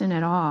person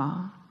at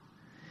all.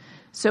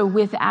 So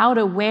without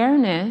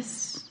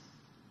awareness,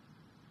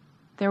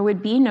 there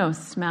would be no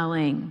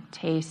smelling,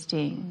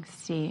 tasting,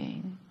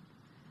 seeing.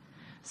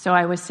 So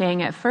I was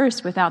saying at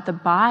first, without the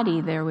body,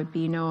 there would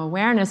be no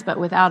awareness, but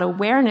without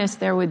awareness,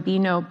 there would be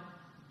no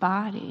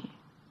body.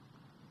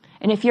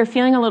 And if you're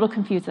feeling a little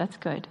confused, that's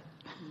good.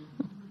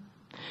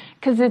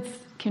 Because it's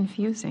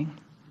confusing.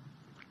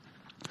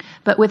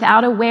 But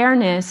without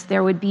awareness,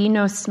 there would be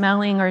no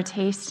smelling or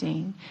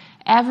tasting.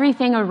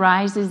 Everything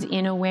arises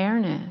in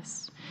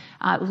awareness.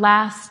 I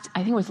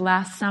think it was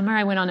last summer,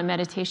 I went on a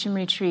meditation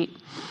retreat,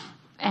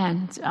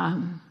 and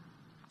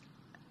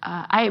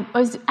I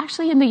was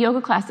actually in the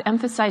yoga class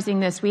emphasizing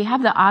this. We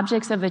have the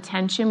objects of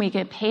attention. We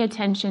can pay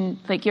attention,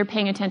 like you're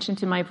paying attention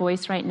to my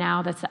voice right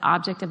now. That's the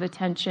object of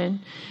attention.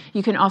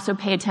 You can also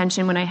pay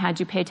attention, when I had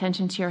you pay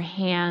attention to your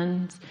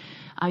hands.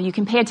 You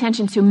can pay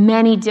attention to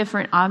many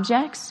different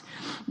objects.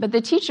 But the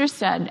teacher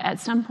said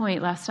at some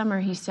point last summer,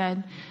 he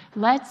said,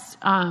 let's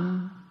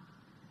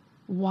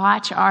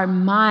watch our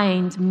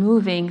mind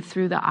moving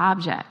through the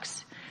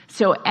objects.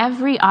 So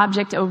every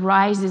object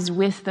arises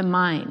with the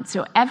mind.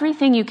 So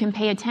everything you can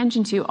pay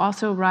attention to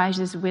also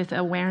arises with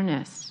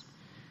awareness.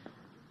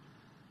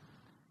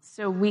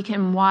 So we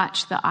can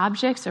watch the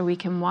objects or we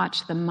can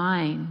watch the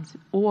mind.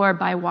 Or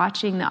by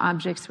watching the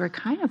objects, we're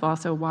kind of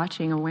also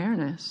watching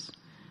awareness.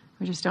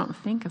 We just don't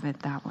think of it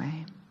that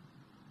way.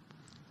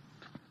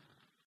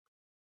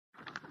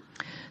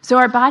 So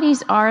our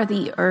bodies are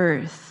the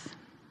earth.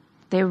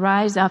 They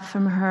rise up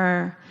from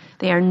her.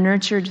 They are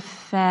nurtured,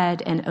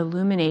 fed, and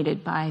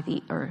illuminated by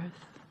the earth.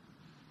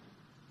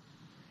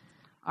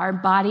 Our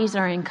bodies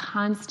are in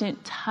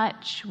constant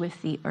touch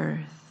with the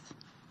earth.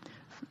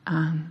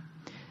 And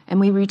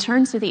we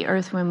return to the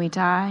earth when we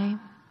die,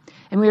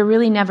 and we are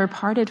really never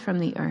parted from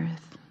the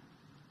earth.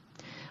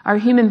 Our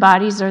human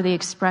bodies are the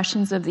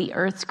expressions of the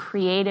earth's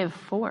creative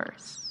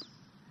force.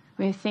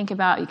 When you think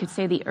about, you could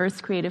say the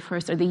earth's creative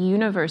force or the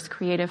universe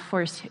creative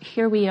force.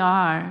 Here we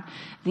are,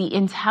 the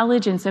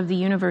intelligence of the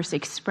universe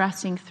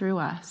expressing through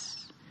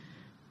us.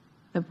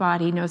 The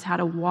body knows how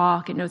to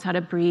walk, it knows how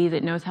to breathe,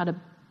 it knows how to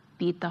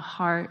beat the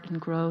heart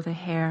and grow the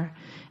hair.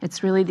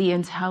 It's really the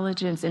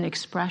intelligence and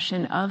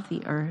expression of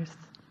the earth.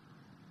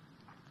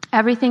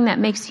 Everything that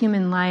makes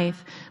human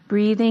life,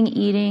 breathing,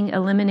 eating,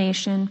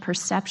 elimination,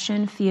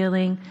 perception,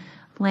 feeling,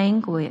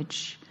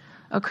 language,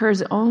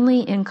 occurs only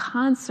in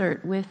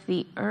concert with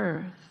the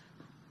earth.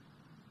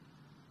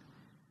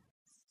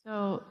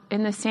 So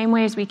in the same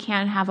way as we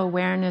can't have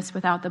awareness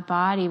without the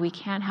body, we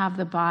can't have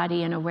the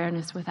body and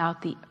awareness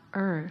without the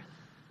earth.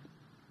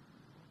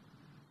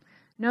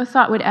 No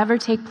thought would ever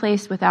take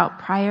place without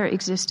prior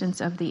existence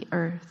of the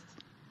earth.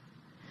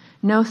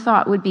 No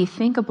thought would be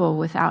thinkable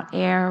without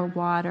air,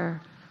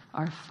 water,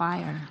 or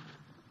fire.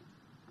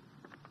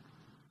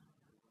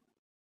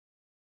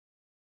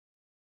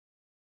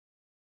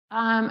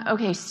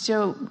 Okay,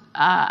 so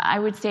I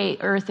would say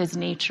earth is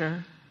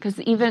nature, because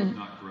even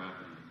not gravity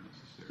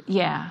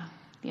necessarily.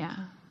 yeah,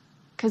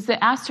 because the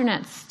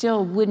astronauts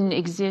still wouldn't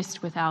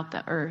exist without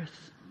the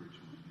earth,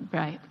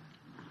 right?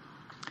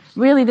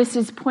 Really, this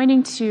is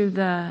pointing to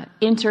the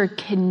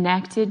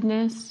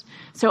interconnectedness.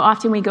 So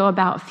often we go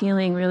about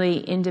feeling really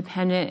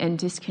independent and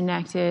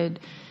disconnected,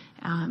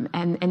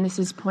 and this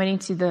is pointing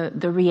to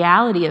the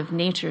reality of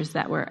natures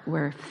that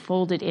we're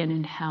folded in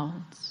and held.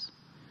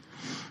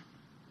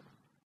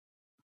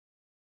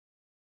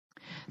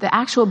 The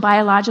actual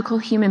biological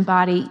human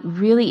body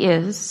really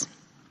is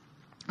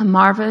a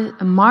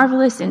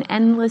marvelous and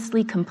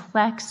endlessly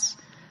complex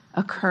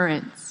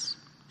occurrence.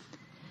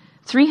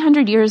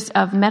 300 years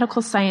of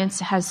medical science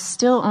has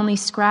still only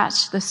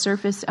scratched the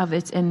surface of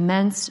its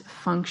immense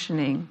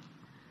functioning.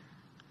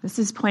 This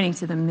is pointing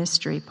to the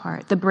mystery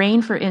part. The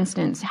brain, for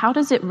instance, how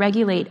does it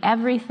regulate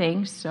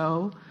everything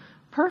so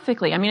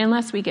perfectly? I mean,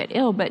 unless we get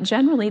ill, but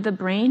generally the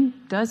brain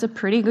does a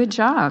pretty good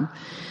job.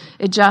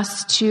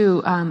 Adjusts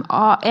to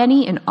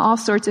any and all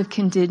sorts of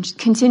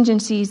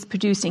contingencies,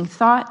 producing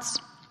thoughts,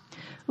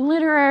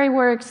 literary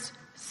works,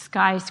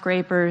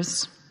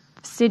 skyscrapers,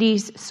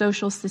 cities,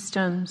 social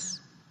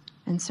systems,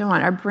 and so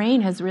on. Our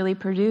brain has really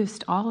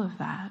produced all of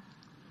that.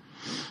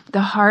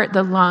 The heart,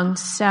 the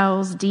lungs,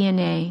 cells,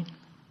 DNA.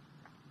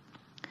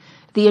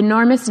 The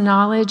enormous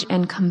knowledge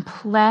and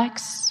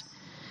complex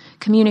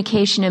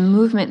communication and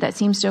movement that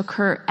seems to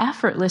occur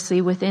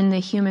effortlessly within the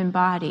human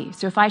body.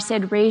 So if I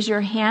said, raise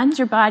your hands,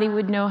 your body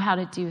would know how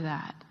to do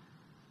that.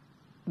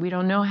 We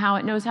don't know how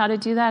it knows how to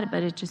do that,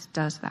 but it just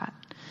does that.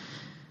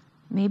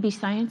 Maybe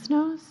science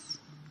knows?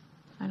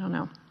 I don't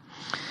know.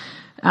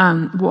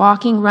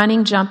 Walking,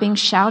 running, jumping,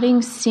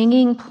 shouting,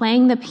 singing,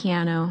 playing the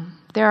piano.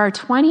 There are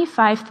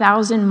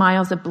 25,000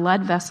 miles of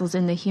blood vessels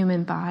in the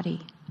human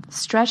body.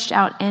 Stretched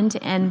out end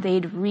to end,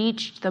 they'd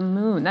reach the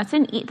moon. That's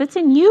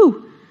in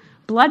you.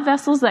 Blood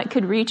vessels that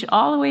could reach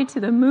all the way to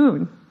the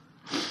moon.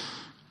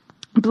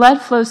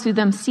 Blood flows through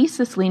them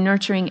ceaselessly,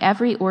 nurturing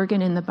every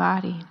organ in the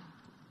body.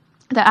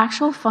 The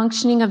actual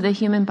functioning of the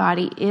human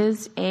body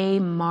is a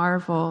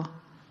marvel.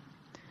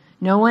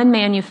 No one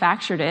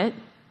manufactured it.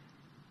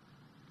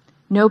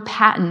 No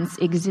patents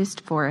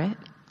exist for it.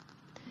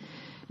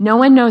 No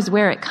one knows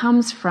where it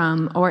comes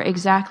from or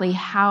exactly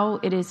how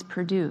it is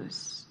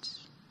produced.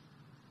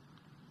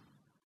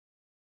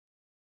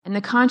 And the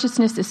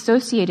consciousness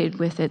associated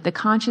with it, the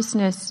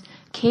consciousness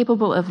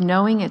capable of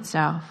knowing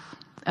itself,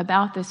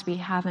 about this we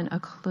haven't a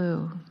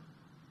clue.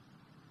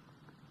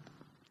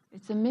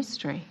 It's a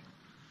mystery,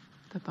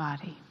 the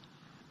body.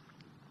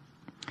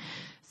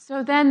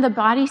 So then the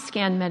body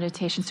scan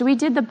meditation. So we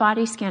did the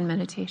body scan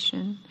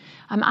meditation.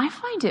 I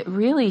find it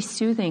really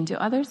soothing. Do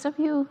others of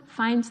you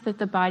find that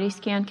the body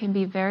scan can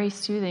be very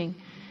soothing?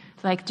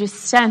 Like just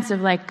sense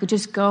of like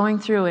just going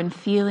through and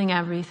feeling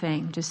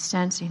everything, just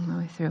sensing my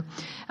way through.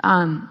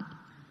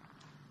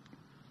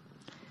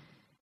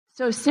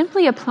 So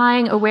simply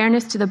applying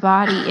awareness to the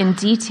body in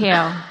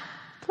detail,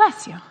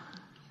 bless you.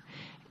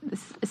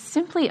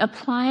 Simply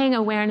applying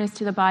awareness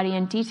to the body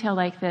in detail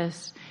like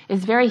this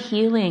is very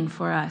healing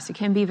for us. It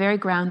can be very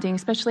grounding,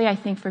 especially I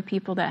think for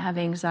people that have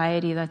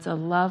anxiety. That's a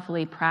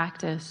lovely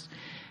practice.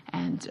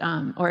 And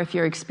or if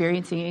you're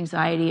experiencing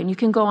anxiety, and you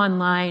can go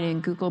online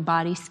and Google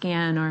body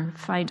scan or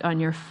find on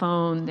your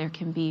phone, there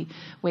can be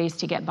ways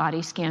to get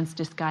body scans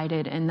just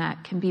guided, and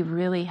that can be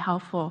really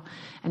helpful.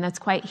 And that's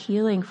quite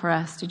healing for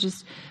us to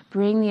just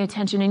bring the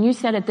attention. And you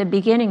said at the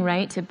beginning,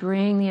 right, to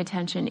bring the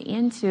attention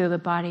into the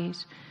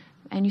bodies.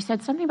 And you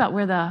said something about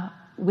where the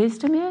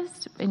wisdom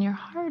is in your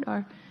heart,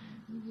 or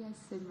yes,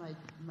 in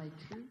my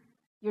truth.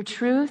 Your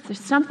truth, or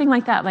something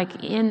like that,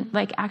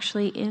 like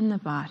actually in the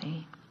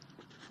body.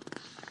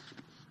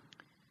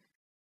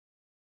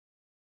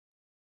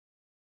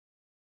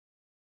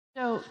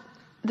 So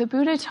the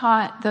Buddha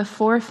taught the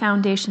 4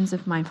 foundations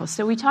of mindfulness.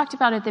 So we talked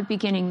about at the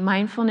beginning,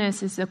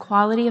 mindfulness is the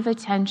quality of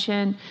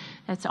attention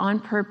that's on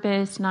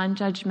purpose,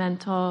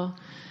 non-judgmental,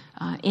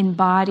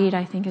 embodied,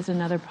 I think is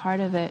another part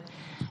of it.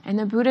 And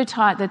the Buddha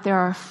taught that there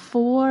are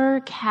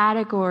 4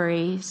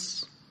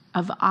 categories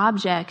of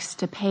objects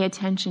to pay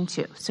attention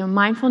to. So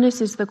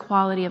mindfulness is the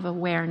quality of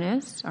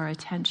awareness or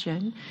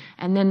attention,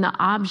 and then the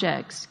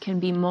objects can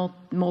be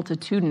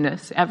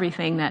multitudinous,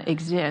 everything that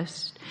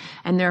exists.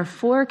 And there are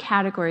 4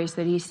 categories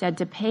that he said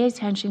to pay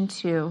attention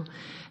to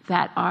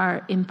that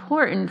are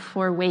important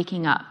for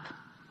waking up.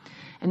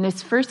 And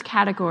this first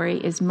category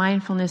is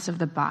mindfulness of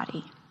the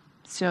body.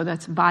 So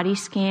that's body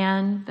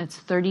scan, that's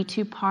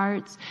 32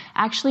 parts.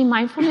 Actually,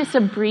 mindfulness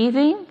of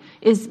breathing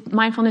is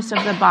mindfulness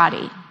of the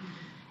body.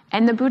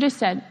 And the Buddha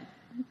said,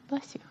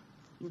 bless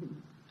you.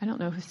 I don't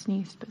know who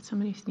sneezed, but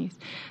somebody sneezed.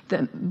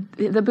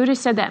 The Buddha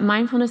said that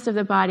mindfulness of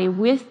the body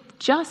with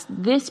just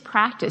this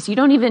practice, you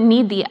don't even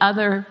need the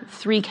other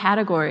 3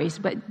 categories,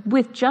 but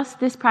with just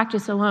this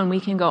practice alone, we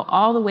can go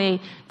all the way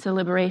to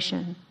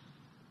liberation.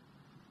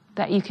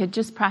 That you could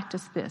just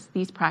practice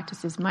these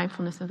practices,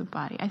 mindfulness of the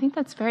body. I think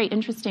that's very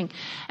interesting.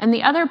 And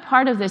the other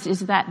part of this is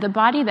that the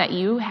body that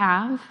you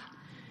have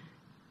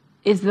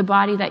is the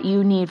body that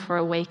you need for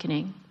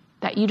awakening.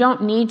 That you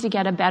don't need to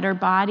get a better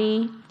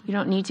body, you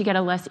don't need to get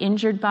a less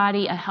injured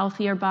body, a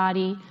healthier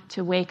body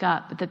to wake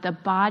up. But that the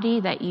body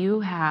that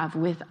you have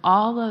with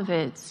all of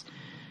its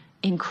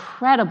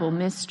incredible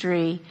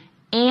mystery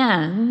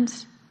and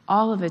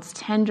all of its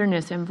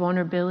tenderness and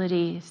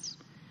vulnerabilities,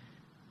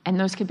 and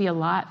those could be a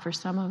lot for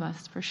some of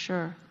us, for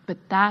sure. But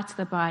that's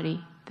the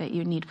body that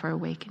you need for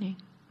awakening.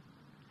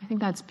 I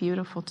think that's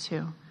beautiful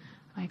too.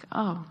 Like,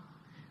 oh,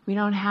 we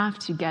don't have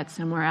to get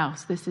somewhere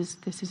else. This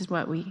is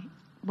what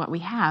we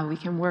have. We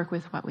can work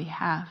with what we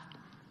have.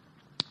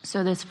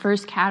 So this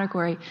first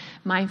category,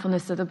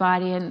 mindfulness of the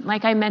body, and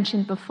like I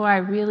mentioned before, I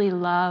really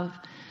love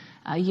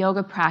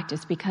yoga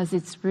practice because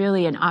it's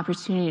really an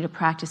opportunity to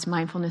practice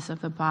mindfulness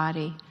of the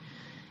body,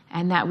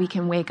 and that we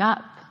can wake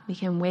up. We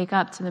can wake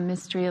up to the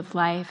mystery of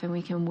life, and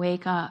we can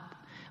wake up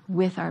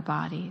with our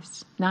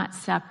bodies, not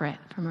separate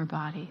from our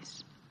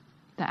bodies,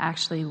 but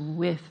actually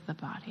with the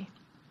body.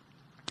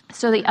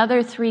 So the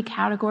other 3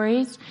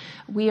 categories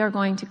we are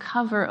going to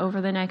cover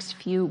over the next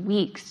few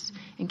weeks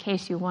in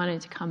case you wanted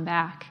to come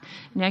back.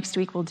 Next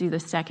week we'll do the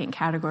second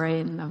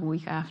category, and the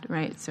week after,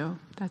 right? So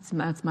that's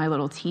my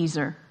little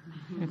teaser.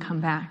 I'm going to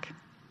come back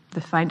to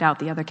find out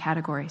the other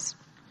categories.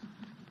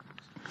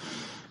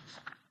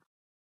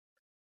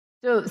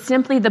 So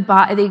simply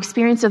the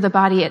experience of the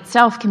body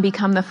itself can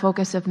become the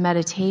focus of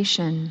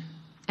meditation.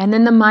 And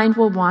then the mind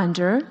will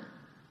wander.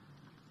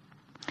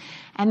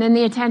 And then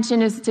the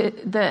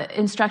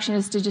instruction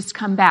is to just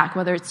come back,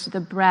 whether it's to the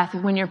breath,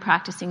 when you're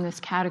practicing this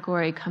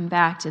category, come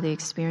back to the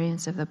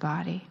experience of the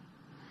body.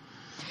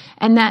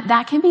 And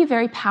that can be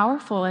very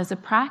powerful as a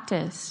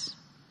practice,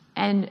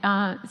 and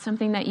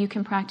something that you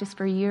can practice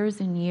for years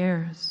and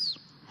years.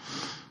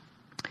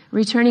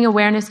 Returning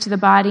awareness to the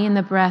body and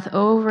the breath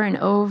over and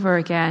over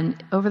again,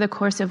 over the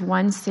course of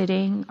one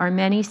sitting, or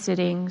many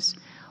sittings,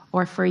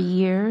 or for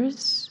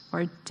years,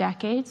 or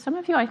decades. Some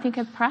of you, I think,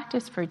 have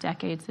practiced for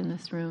decades in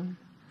this room.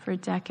 For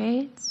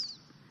decades,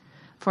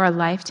 for a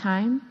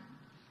lifetime.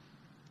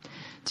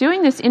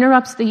 Doing this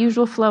interrupts the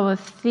usual flow of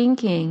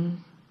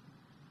thinking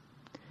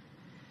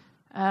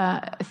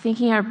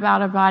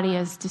about our body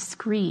as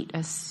discrete,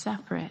 as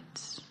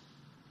separate.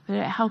 But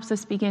it helps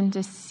us begin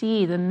to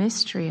see the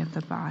mystery of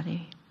the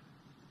body.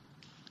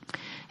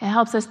 It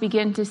helps us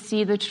begin to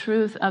see the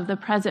truth of the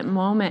present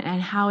moment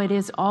and how it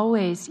is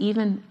always,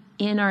 even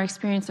in our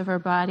experience of our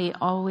body,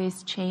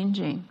 always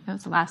changing. That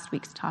was last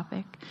week's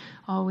topic.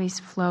 Always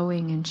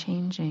flowing and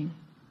changing.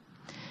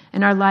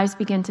 And our lives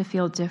begin to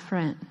feel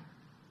different.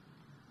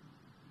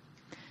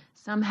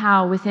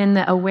 Somehow, within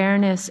the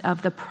awareness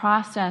of the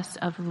process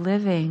of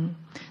living,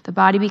 the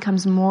body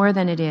becomes more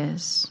than it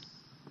is.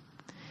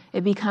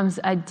 It becomes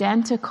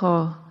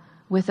identical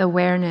with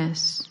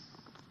awareness.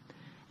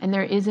 And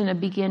there isn't a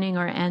beginning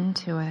or end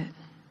to it.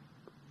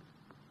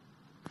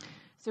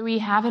 So we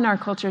have in our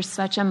culture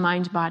such a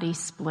mind-body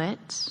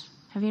split.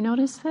 Have you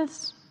noticed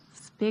this?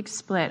 This big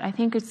split. I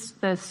think it's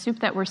the soup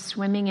that we're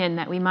swimming in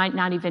that we might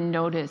not even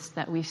notice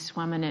that we've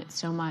swum in it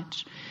so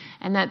much.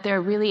 And that there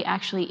really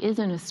actually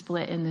isn't a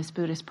split in this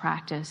Buddhist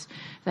practice.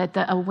 That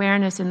the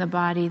awareness in the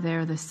body,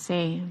 they're the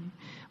same.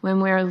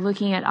 When we're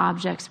looking at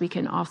objects, we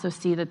can also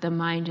see that the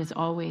mind is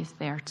always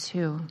there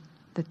too.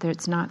 That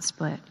it's not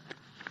split.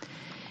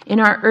 In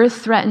our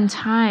earth-threatened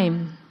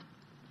time,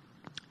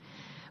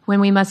 when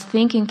we must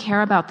think and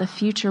care about the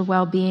future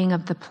well-being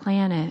of the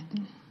planet,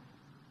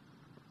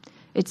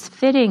 it's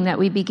fitting that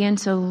we begin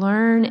to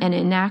learn and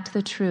enact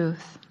the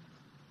truth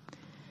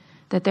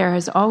that there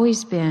has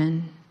always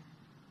been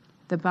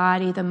the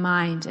body, the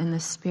mind, and the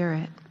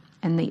spirit,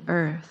 and the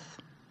earth.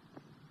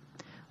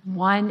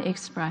 One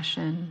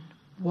expression,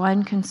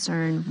 one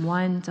concern,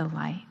 one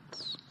delight.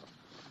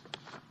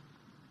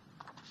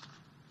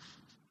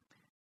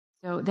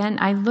 So then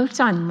I looked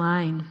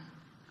online,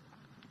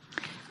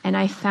 and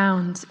I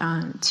found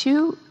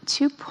two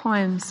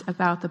poems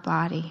about the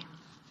body.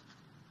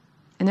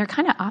 And they're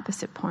kind of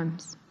opposite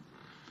poems.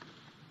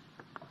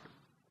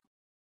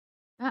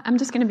 I'm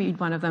just going to read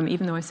one of them,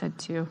 even though I said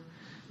two.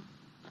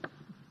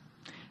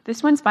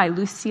 This one's by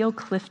Lucille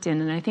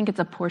Clifton, and I think it's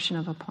a portion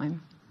of a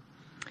poem.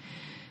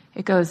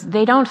 It goes,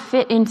 "They don't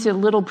fit into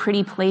little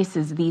pretty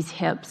places, these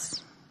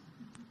hips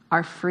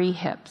are free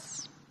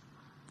hips.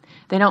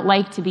 They don't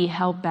like to be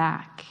held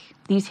back.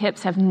 These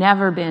hips have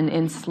never been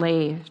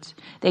enslaved.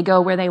 They go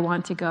where they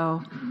want to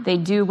go. They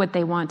do what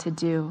they want to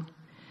do.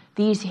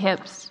 These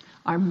hips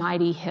are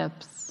mighty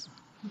hips."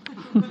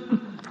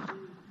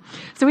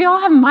 So we all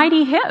have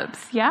mighty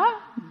hips, yeah?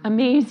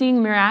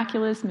 Amazing,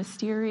 miraculous,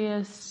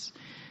 mysterious,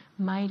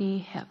 mighty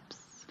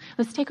hips.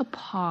 Let's take a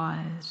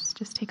pause.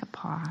 Just take a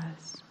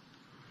pause.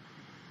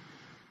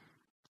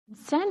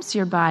 Sense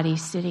your body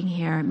sitting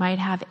here. It might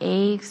have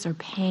aches or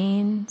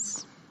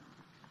pains.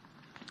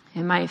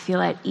 It might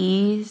feel at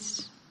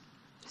ease.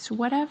 So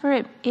whatever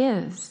it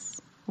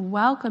is,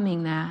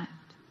 welcoming that.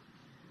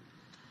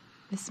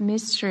 This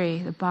mystery,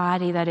 the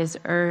body that is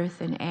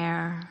earth and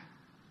air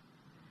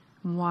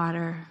and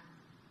water.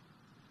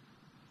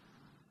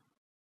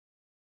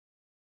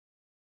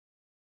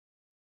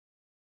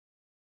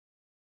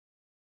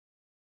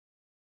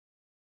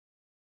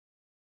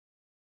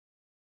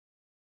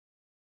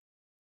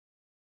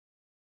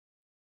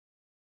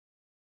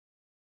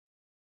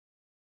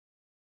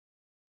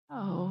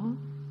 Oh,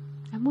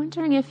 I'm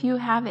wondering if you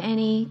have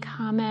any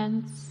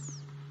comments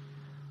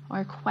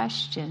or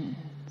questions.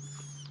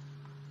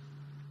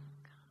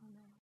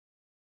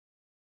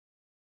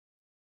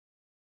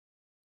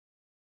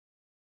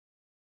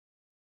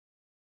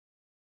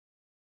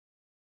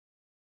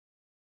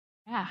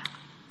 Yeah,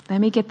 let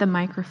me get the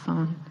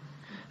microphone.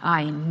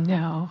 I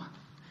know.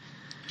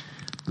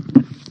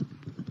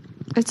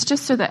 It's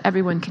just so that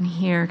everyone can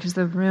hear, because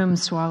the room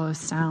swallows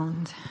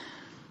sound.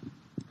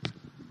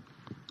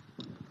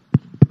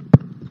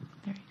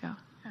 There you go.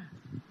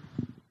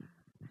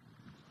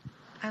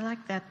 I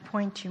like that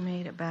point you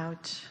made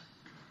about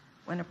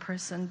when a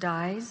person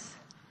dies,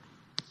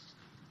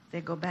 they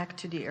go back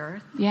to the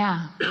earth.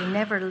 Yeah. They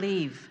never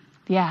leave.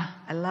 Yeah.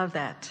 I love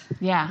that.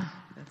 Yeah.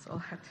 That's all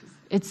I have to say.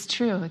 It's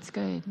true. It's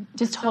good.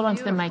 Just hold on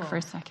to the mic for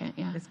a second.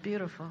 Yeah. It's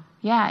beautiful.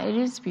 Yeah, it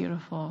is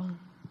beautiful.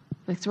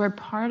 Because we're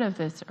part of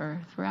this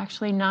earth. We're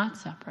actually not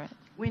separate.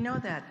 We know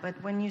that, but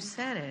when you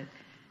said it,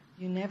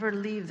 you never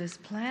leave this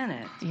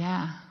planet.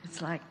 Yeah.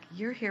 It's like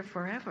you're here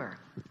forever.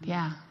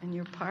 Yeah. And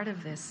you're part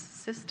of this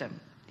system.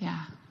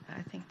 Yeah.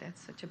 I think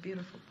that's such a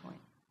beautiful point.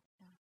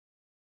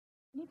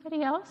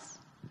 Anybody else?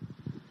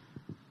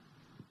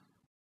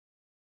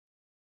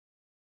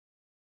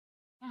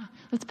 Yeah,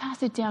 let's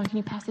pass it down. Can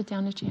you pass it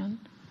down to Jan?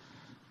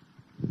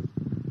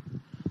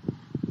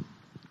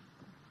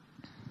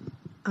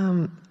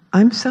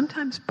 I'm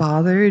sometimes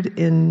bothered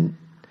in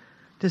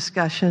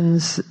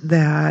discussions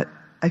that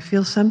I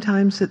feel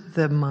sometimes that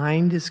the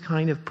mind is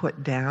kind of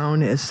put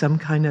down as some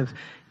kind of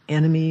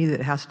enemy that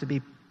has to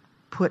be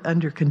put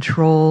under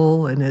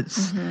control, and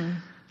it's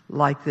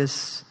like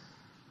this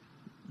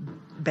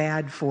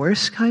bad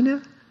force kind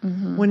of,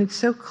 when it's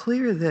so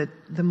clear that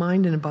the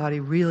mind and the body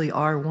really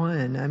are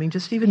one. I mean,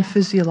 just even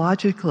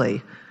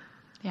physiologically.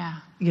 Yeah.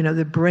 You know,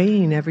 the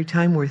brain, every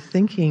time we're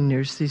thinking,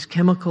 there's these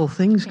chemical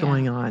things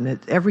going on.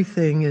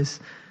 Everything is...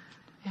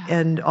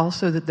 And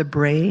also that the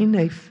brain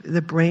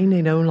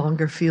they no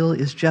longer feel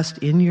is just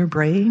in your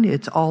brain.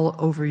 It's all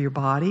over your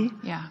body.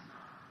 Yeah.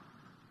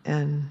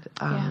 And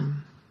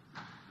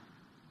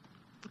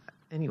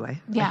anyway.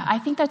 Yeah, I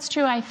think that's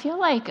true. I feel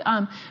like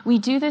we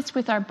do this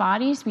with our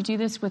bodies. We do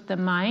this with the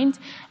mind.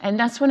 And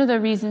that's one of the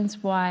reasons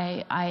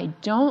why I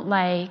don't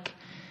like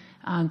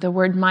the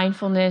word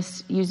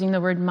mindfulness, using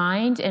the word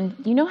mind. And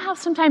you know how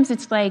sometimes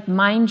it's like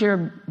mind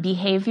your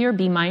behavior,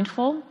 be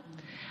mindful?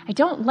 I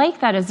don't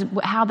like that as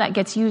how that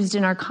gets used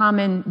in our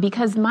common,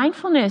 because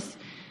mindfulness,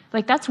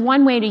 like that's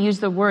one way to use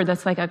the word,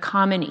 that's like a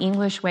common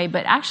English way,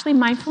 but actually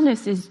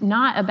mindfulness is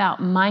not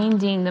about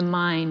minding the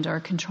mind or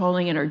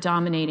controlling it or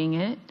dominating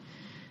it,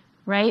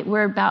 right?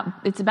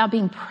 It's about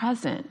being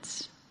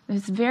present.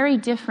 It's very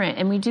different,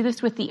 and we do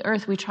this with the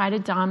earth. We try to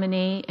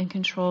dominate and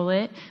control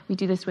it. We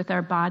do this with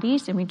our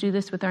bodies, and we do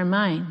this with our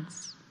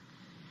minds.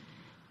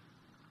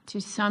 To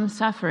some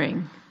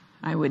suffering,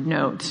 I would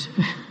note.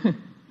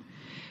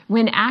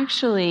 When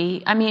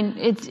actually, I mean,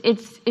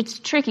 it's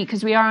tricky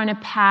because we are on a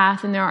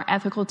path and there are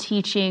ethical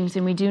teachings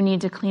and we do need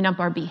to clean up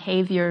our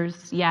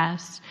behaviors,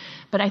 yes.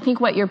 But I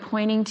think what you're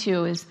pointing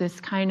to is this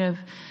kind of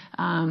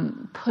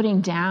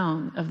putting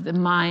down of the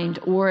mind,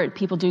 or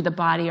people do the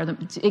body, or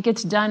it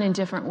gets done in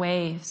different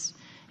ways.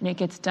 And it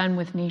gets done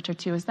with nature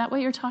too. Is that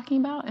what you're talking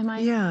about? Am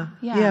I?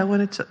 Yeah.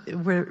 When it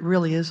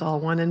really is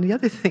all one. And the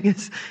other thing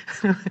is,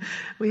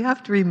 we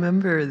have to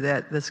remember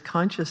that this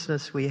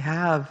consciousness we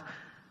have,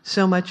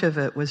 so much of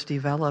it was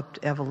developed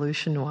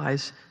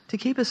evolution-wise to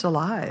keep us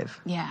alive.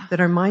 Yeah.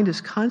 That our mind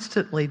is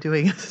constantly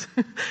doing us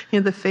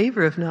the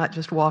favor of not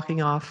just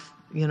walking off,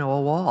 a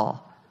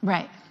wall.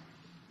 Right.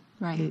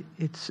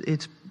 It's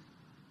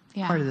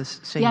part of the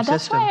same system. Yeah,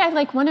 that's why I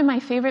like one of my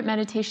favorite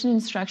meditation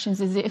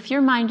instructions is if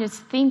your mind is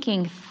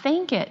thinking,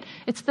 thank it.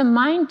 It's the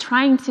mind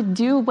trying to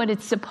do what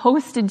it's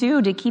supposed to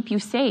do to keep you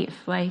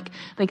safe. Like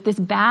this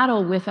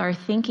battle with our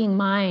thinking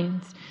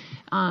minds.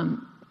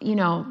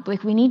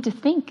 Like we need to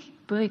think.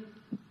 Like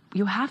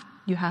you have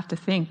to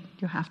think.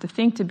 You have to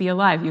think to be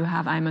alive. You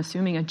have, I'm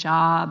assuming, a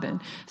job and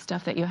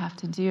stuff that you have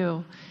to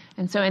do.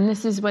 And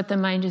this is what the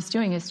mind is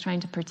doing, is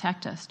trying to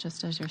protect us,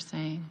 just as you're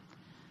saying.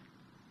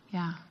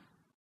 Yeah.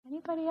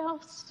 Anybody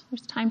else?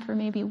 There's time for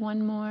maybe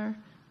one more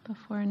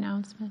before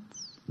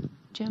announcements.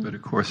 Jim? But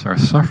of course our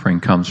suffering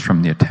comes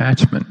from the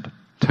attachment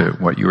to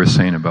what you were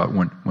saying about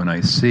when I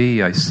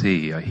see, I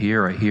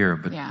hear,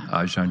 but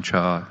Ajahn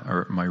Chah,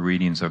 or my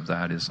readings of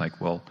that is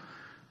like, well,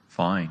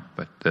 fine,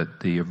 but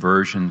the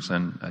aversions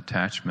and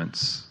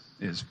attachments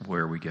is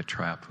where we get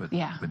trapped with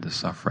the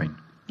suffering.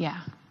 Yeah.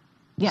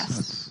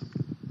 Yes.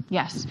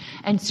 Yes.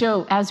 And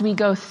so as we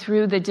go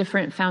through the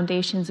different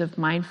foundations of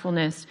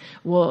mindfulness,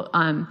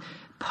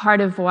 part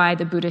of why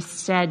the Buddha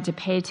said to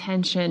pay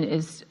attention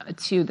is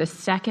to the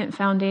second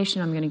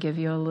foundation. I'm going to give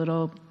you a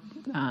little,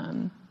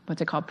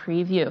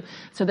 preview.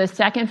 So the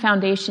second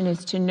foundation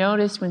is to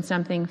notice when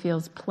something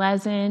feels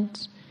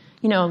pleasant.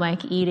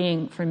 Like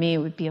eating, for me,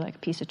 would be like a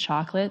piece of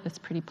chocolate that's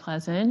pretty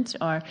pleasant,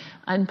 or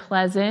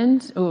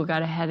unpleasant,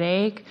 got a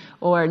headache,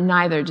 or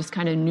neither, just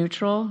kind of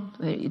neutral.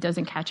 It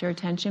doesn't catch your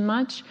attention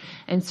much.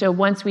 And so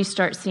once we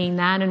start seeing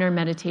that in our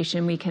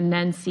meditation, we can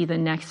then see the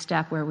next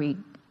step where we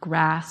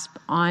grasp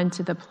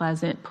onto the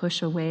pleasant,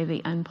 push away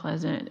the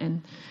unpleasant,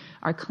 and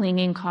our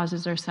clinging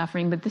causes our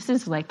suffering. But this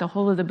is like the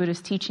whole of the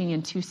Buddha's teaching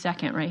in 2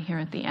 seconds right here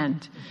at the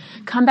end.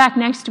 Come back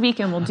next week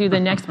and we'll do the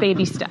next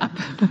baby step.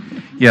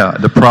 Yeah,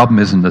 the problem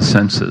isn't the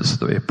senses.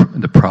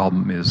 The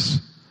problem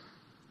is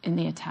in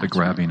the attachment. The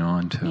grabbing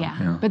on to.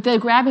 Yeah. But the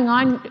grabbing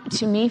on,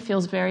 to me,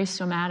 feels very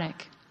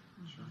somatic.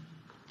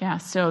 Yeah,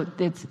 so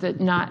it's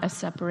not a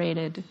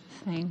separated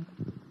thing.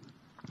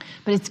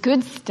 But it's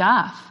good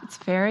stuff. It's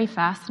very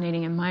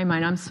fascinating in my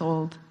mind. I'm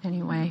sold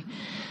anyway.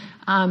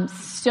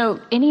 So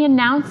any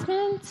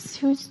announcements?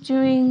 Who's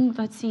doing,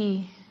 let's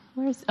see,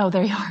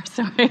 there you are,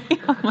 sorry.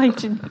 I'm like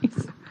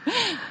Janice.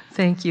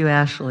 Thank you,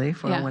 Ashley,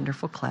 for a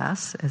wonderful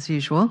class, as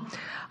usual.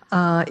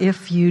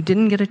 If you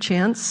didn't get a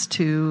chance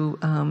to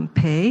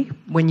pay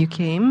when you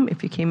came,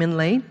 if you came in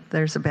late,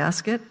 there's a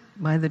basket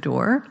by the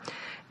door.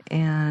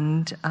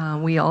 And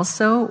we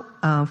also,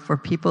 for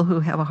people who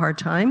have a hard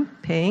time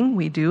paying,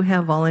 we do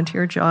have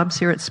volunteer jobs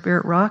here at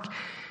Spirit Rock.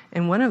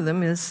 And one of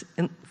them is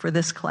for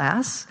this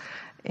class.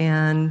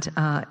 And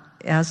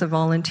as a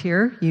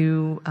volunteer,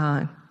 you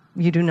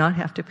do not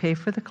have to pay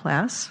for the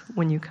class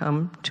when you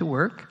come to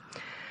work.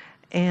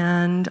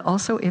 And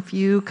also, if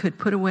you could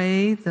put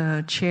away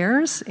the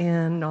chairs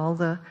and all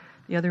the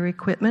other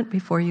equipment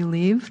before you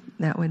leave,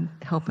 that would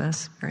help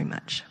us very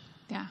much.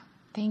 Yeah,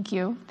 thank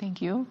you.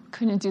 Thank you.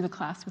 Couldn't do the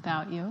class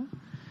without you.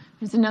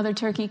 There's another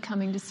turkey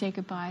coming to say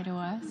goodbye to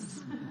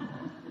us.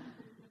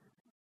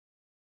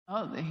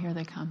 Oh, here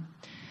they come.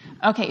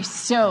 Okay,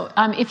 so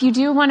if you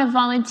do want to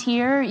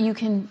volunteer, you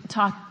can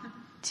talk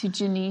to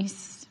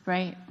Janice,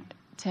 right,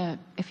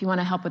 if you want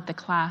to help with the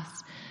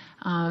class.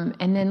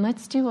 And then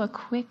let's do a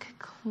quick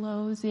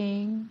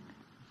closing.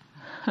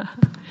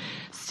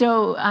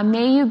 So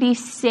may you be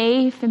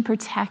safe and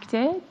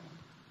protected,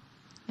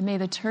 and may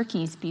the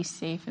turkeys be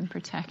safe and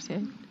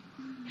protected.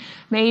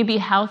 May you be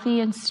healthy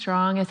and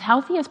strong, as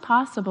healthy as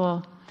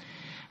possible,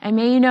 and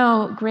may you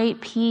know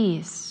great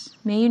peace.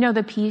 May you know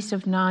the peace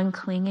of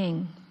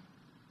non-clinging.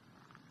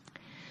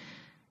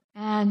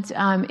 And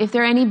if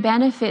there are any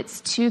benefits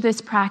to this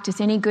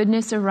practice, any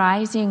goodness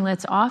arising,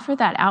 let's offer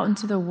that out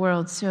into the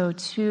world. So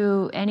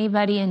to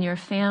anybody in your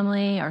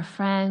family, or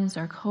friends,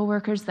 or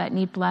coworkers that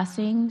need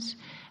blessings,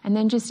 and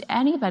then just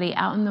anybody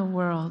out in the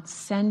world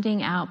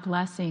sending out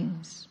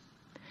blessings.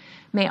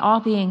 May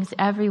all beings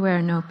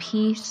everywhere know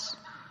peace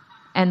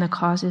and the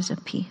causes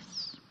of peace.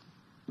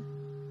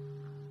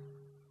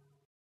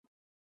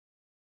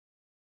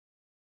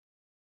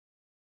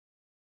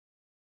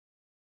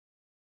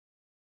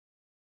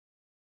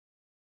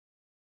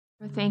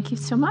 Thank you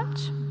so much.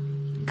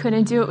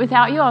 Couldn't do it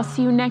without you. I'll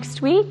see you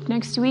next week.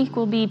 Next week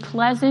will be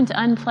pleasant,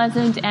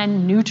 unpleasant,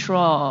 and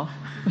neutral.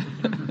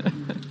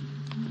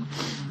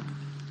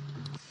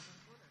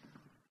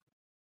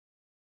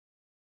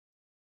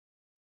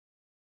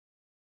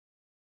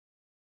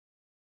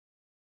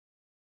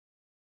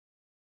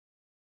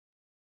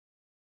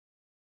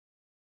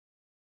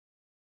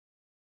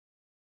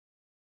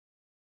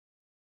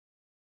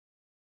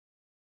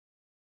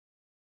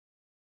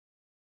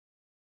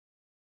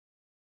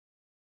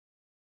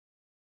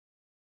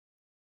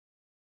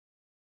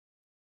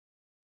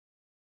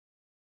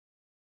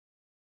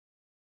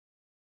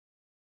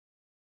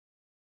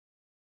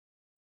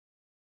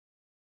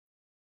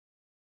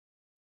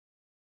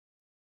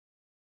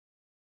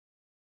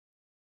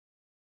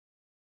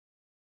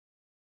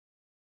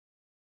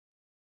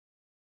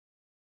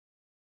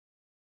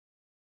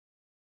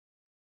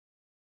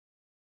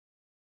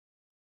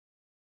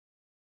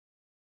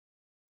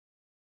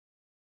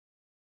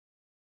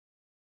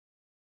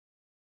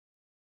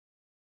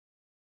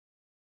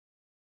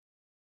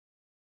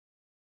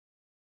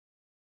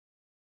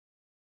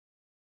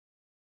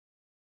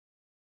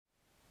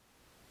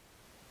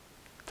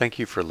 Thank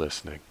you for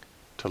listening.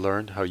 To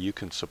learn how you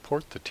can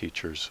support the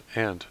teachers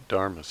and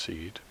Dharma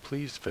Seed,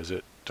 please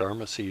visit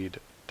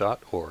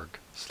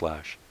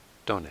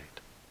dharmaseed.org/donate.